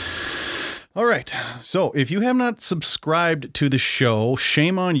 All right. So if you have not subscribed to the show,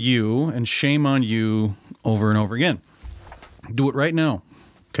 shame on you and shame on you over and over again. Do it right now.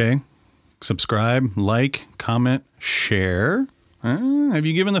 Okay. Subscribe, like, comment, share. Have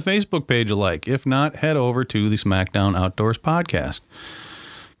you given the Facebook page a like? If not, head over to the SmackDown Outdoors podcast.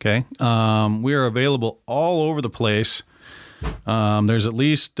 Okay. We are available all over the place. There's at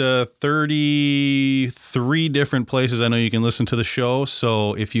least 33 different places I know you can listen to the show.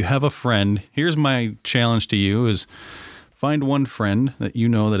 So if you have a friend, here's my challenge to you is find one friend that you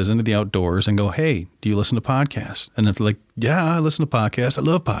know that is into the outdoors and go, hey, do you listen to podcasts? And if they're like, yeah, I listen to podcasts. I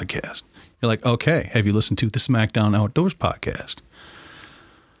love podcasts. You're like, okay, have you listened to the SmackDown Outdoors podcast?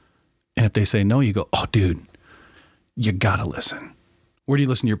 And if they say no, you go, oh, dude, you got to listen. Where do you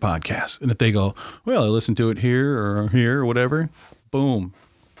listen to your podcast? And if they go, well, I listen to it here or whatever, boom,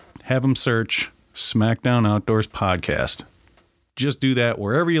 have them search SmackDown Outdoors podcast. Just do that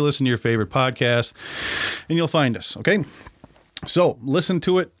wherever you listen to your favorite podcast and you'll find us. Okay. So listen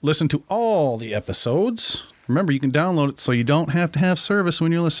to it. Listen to all the episodes. Remember, you can download it so you don't have to have service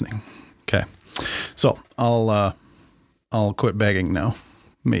when you're listening. Okay. So I'll quit begging now.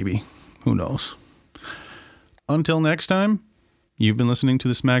 Maybe. Who knows? Until next time, you've been listening to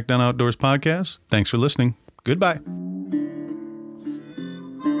the SmackDown Outdoors podcast. Thanks for listening. Goodbye.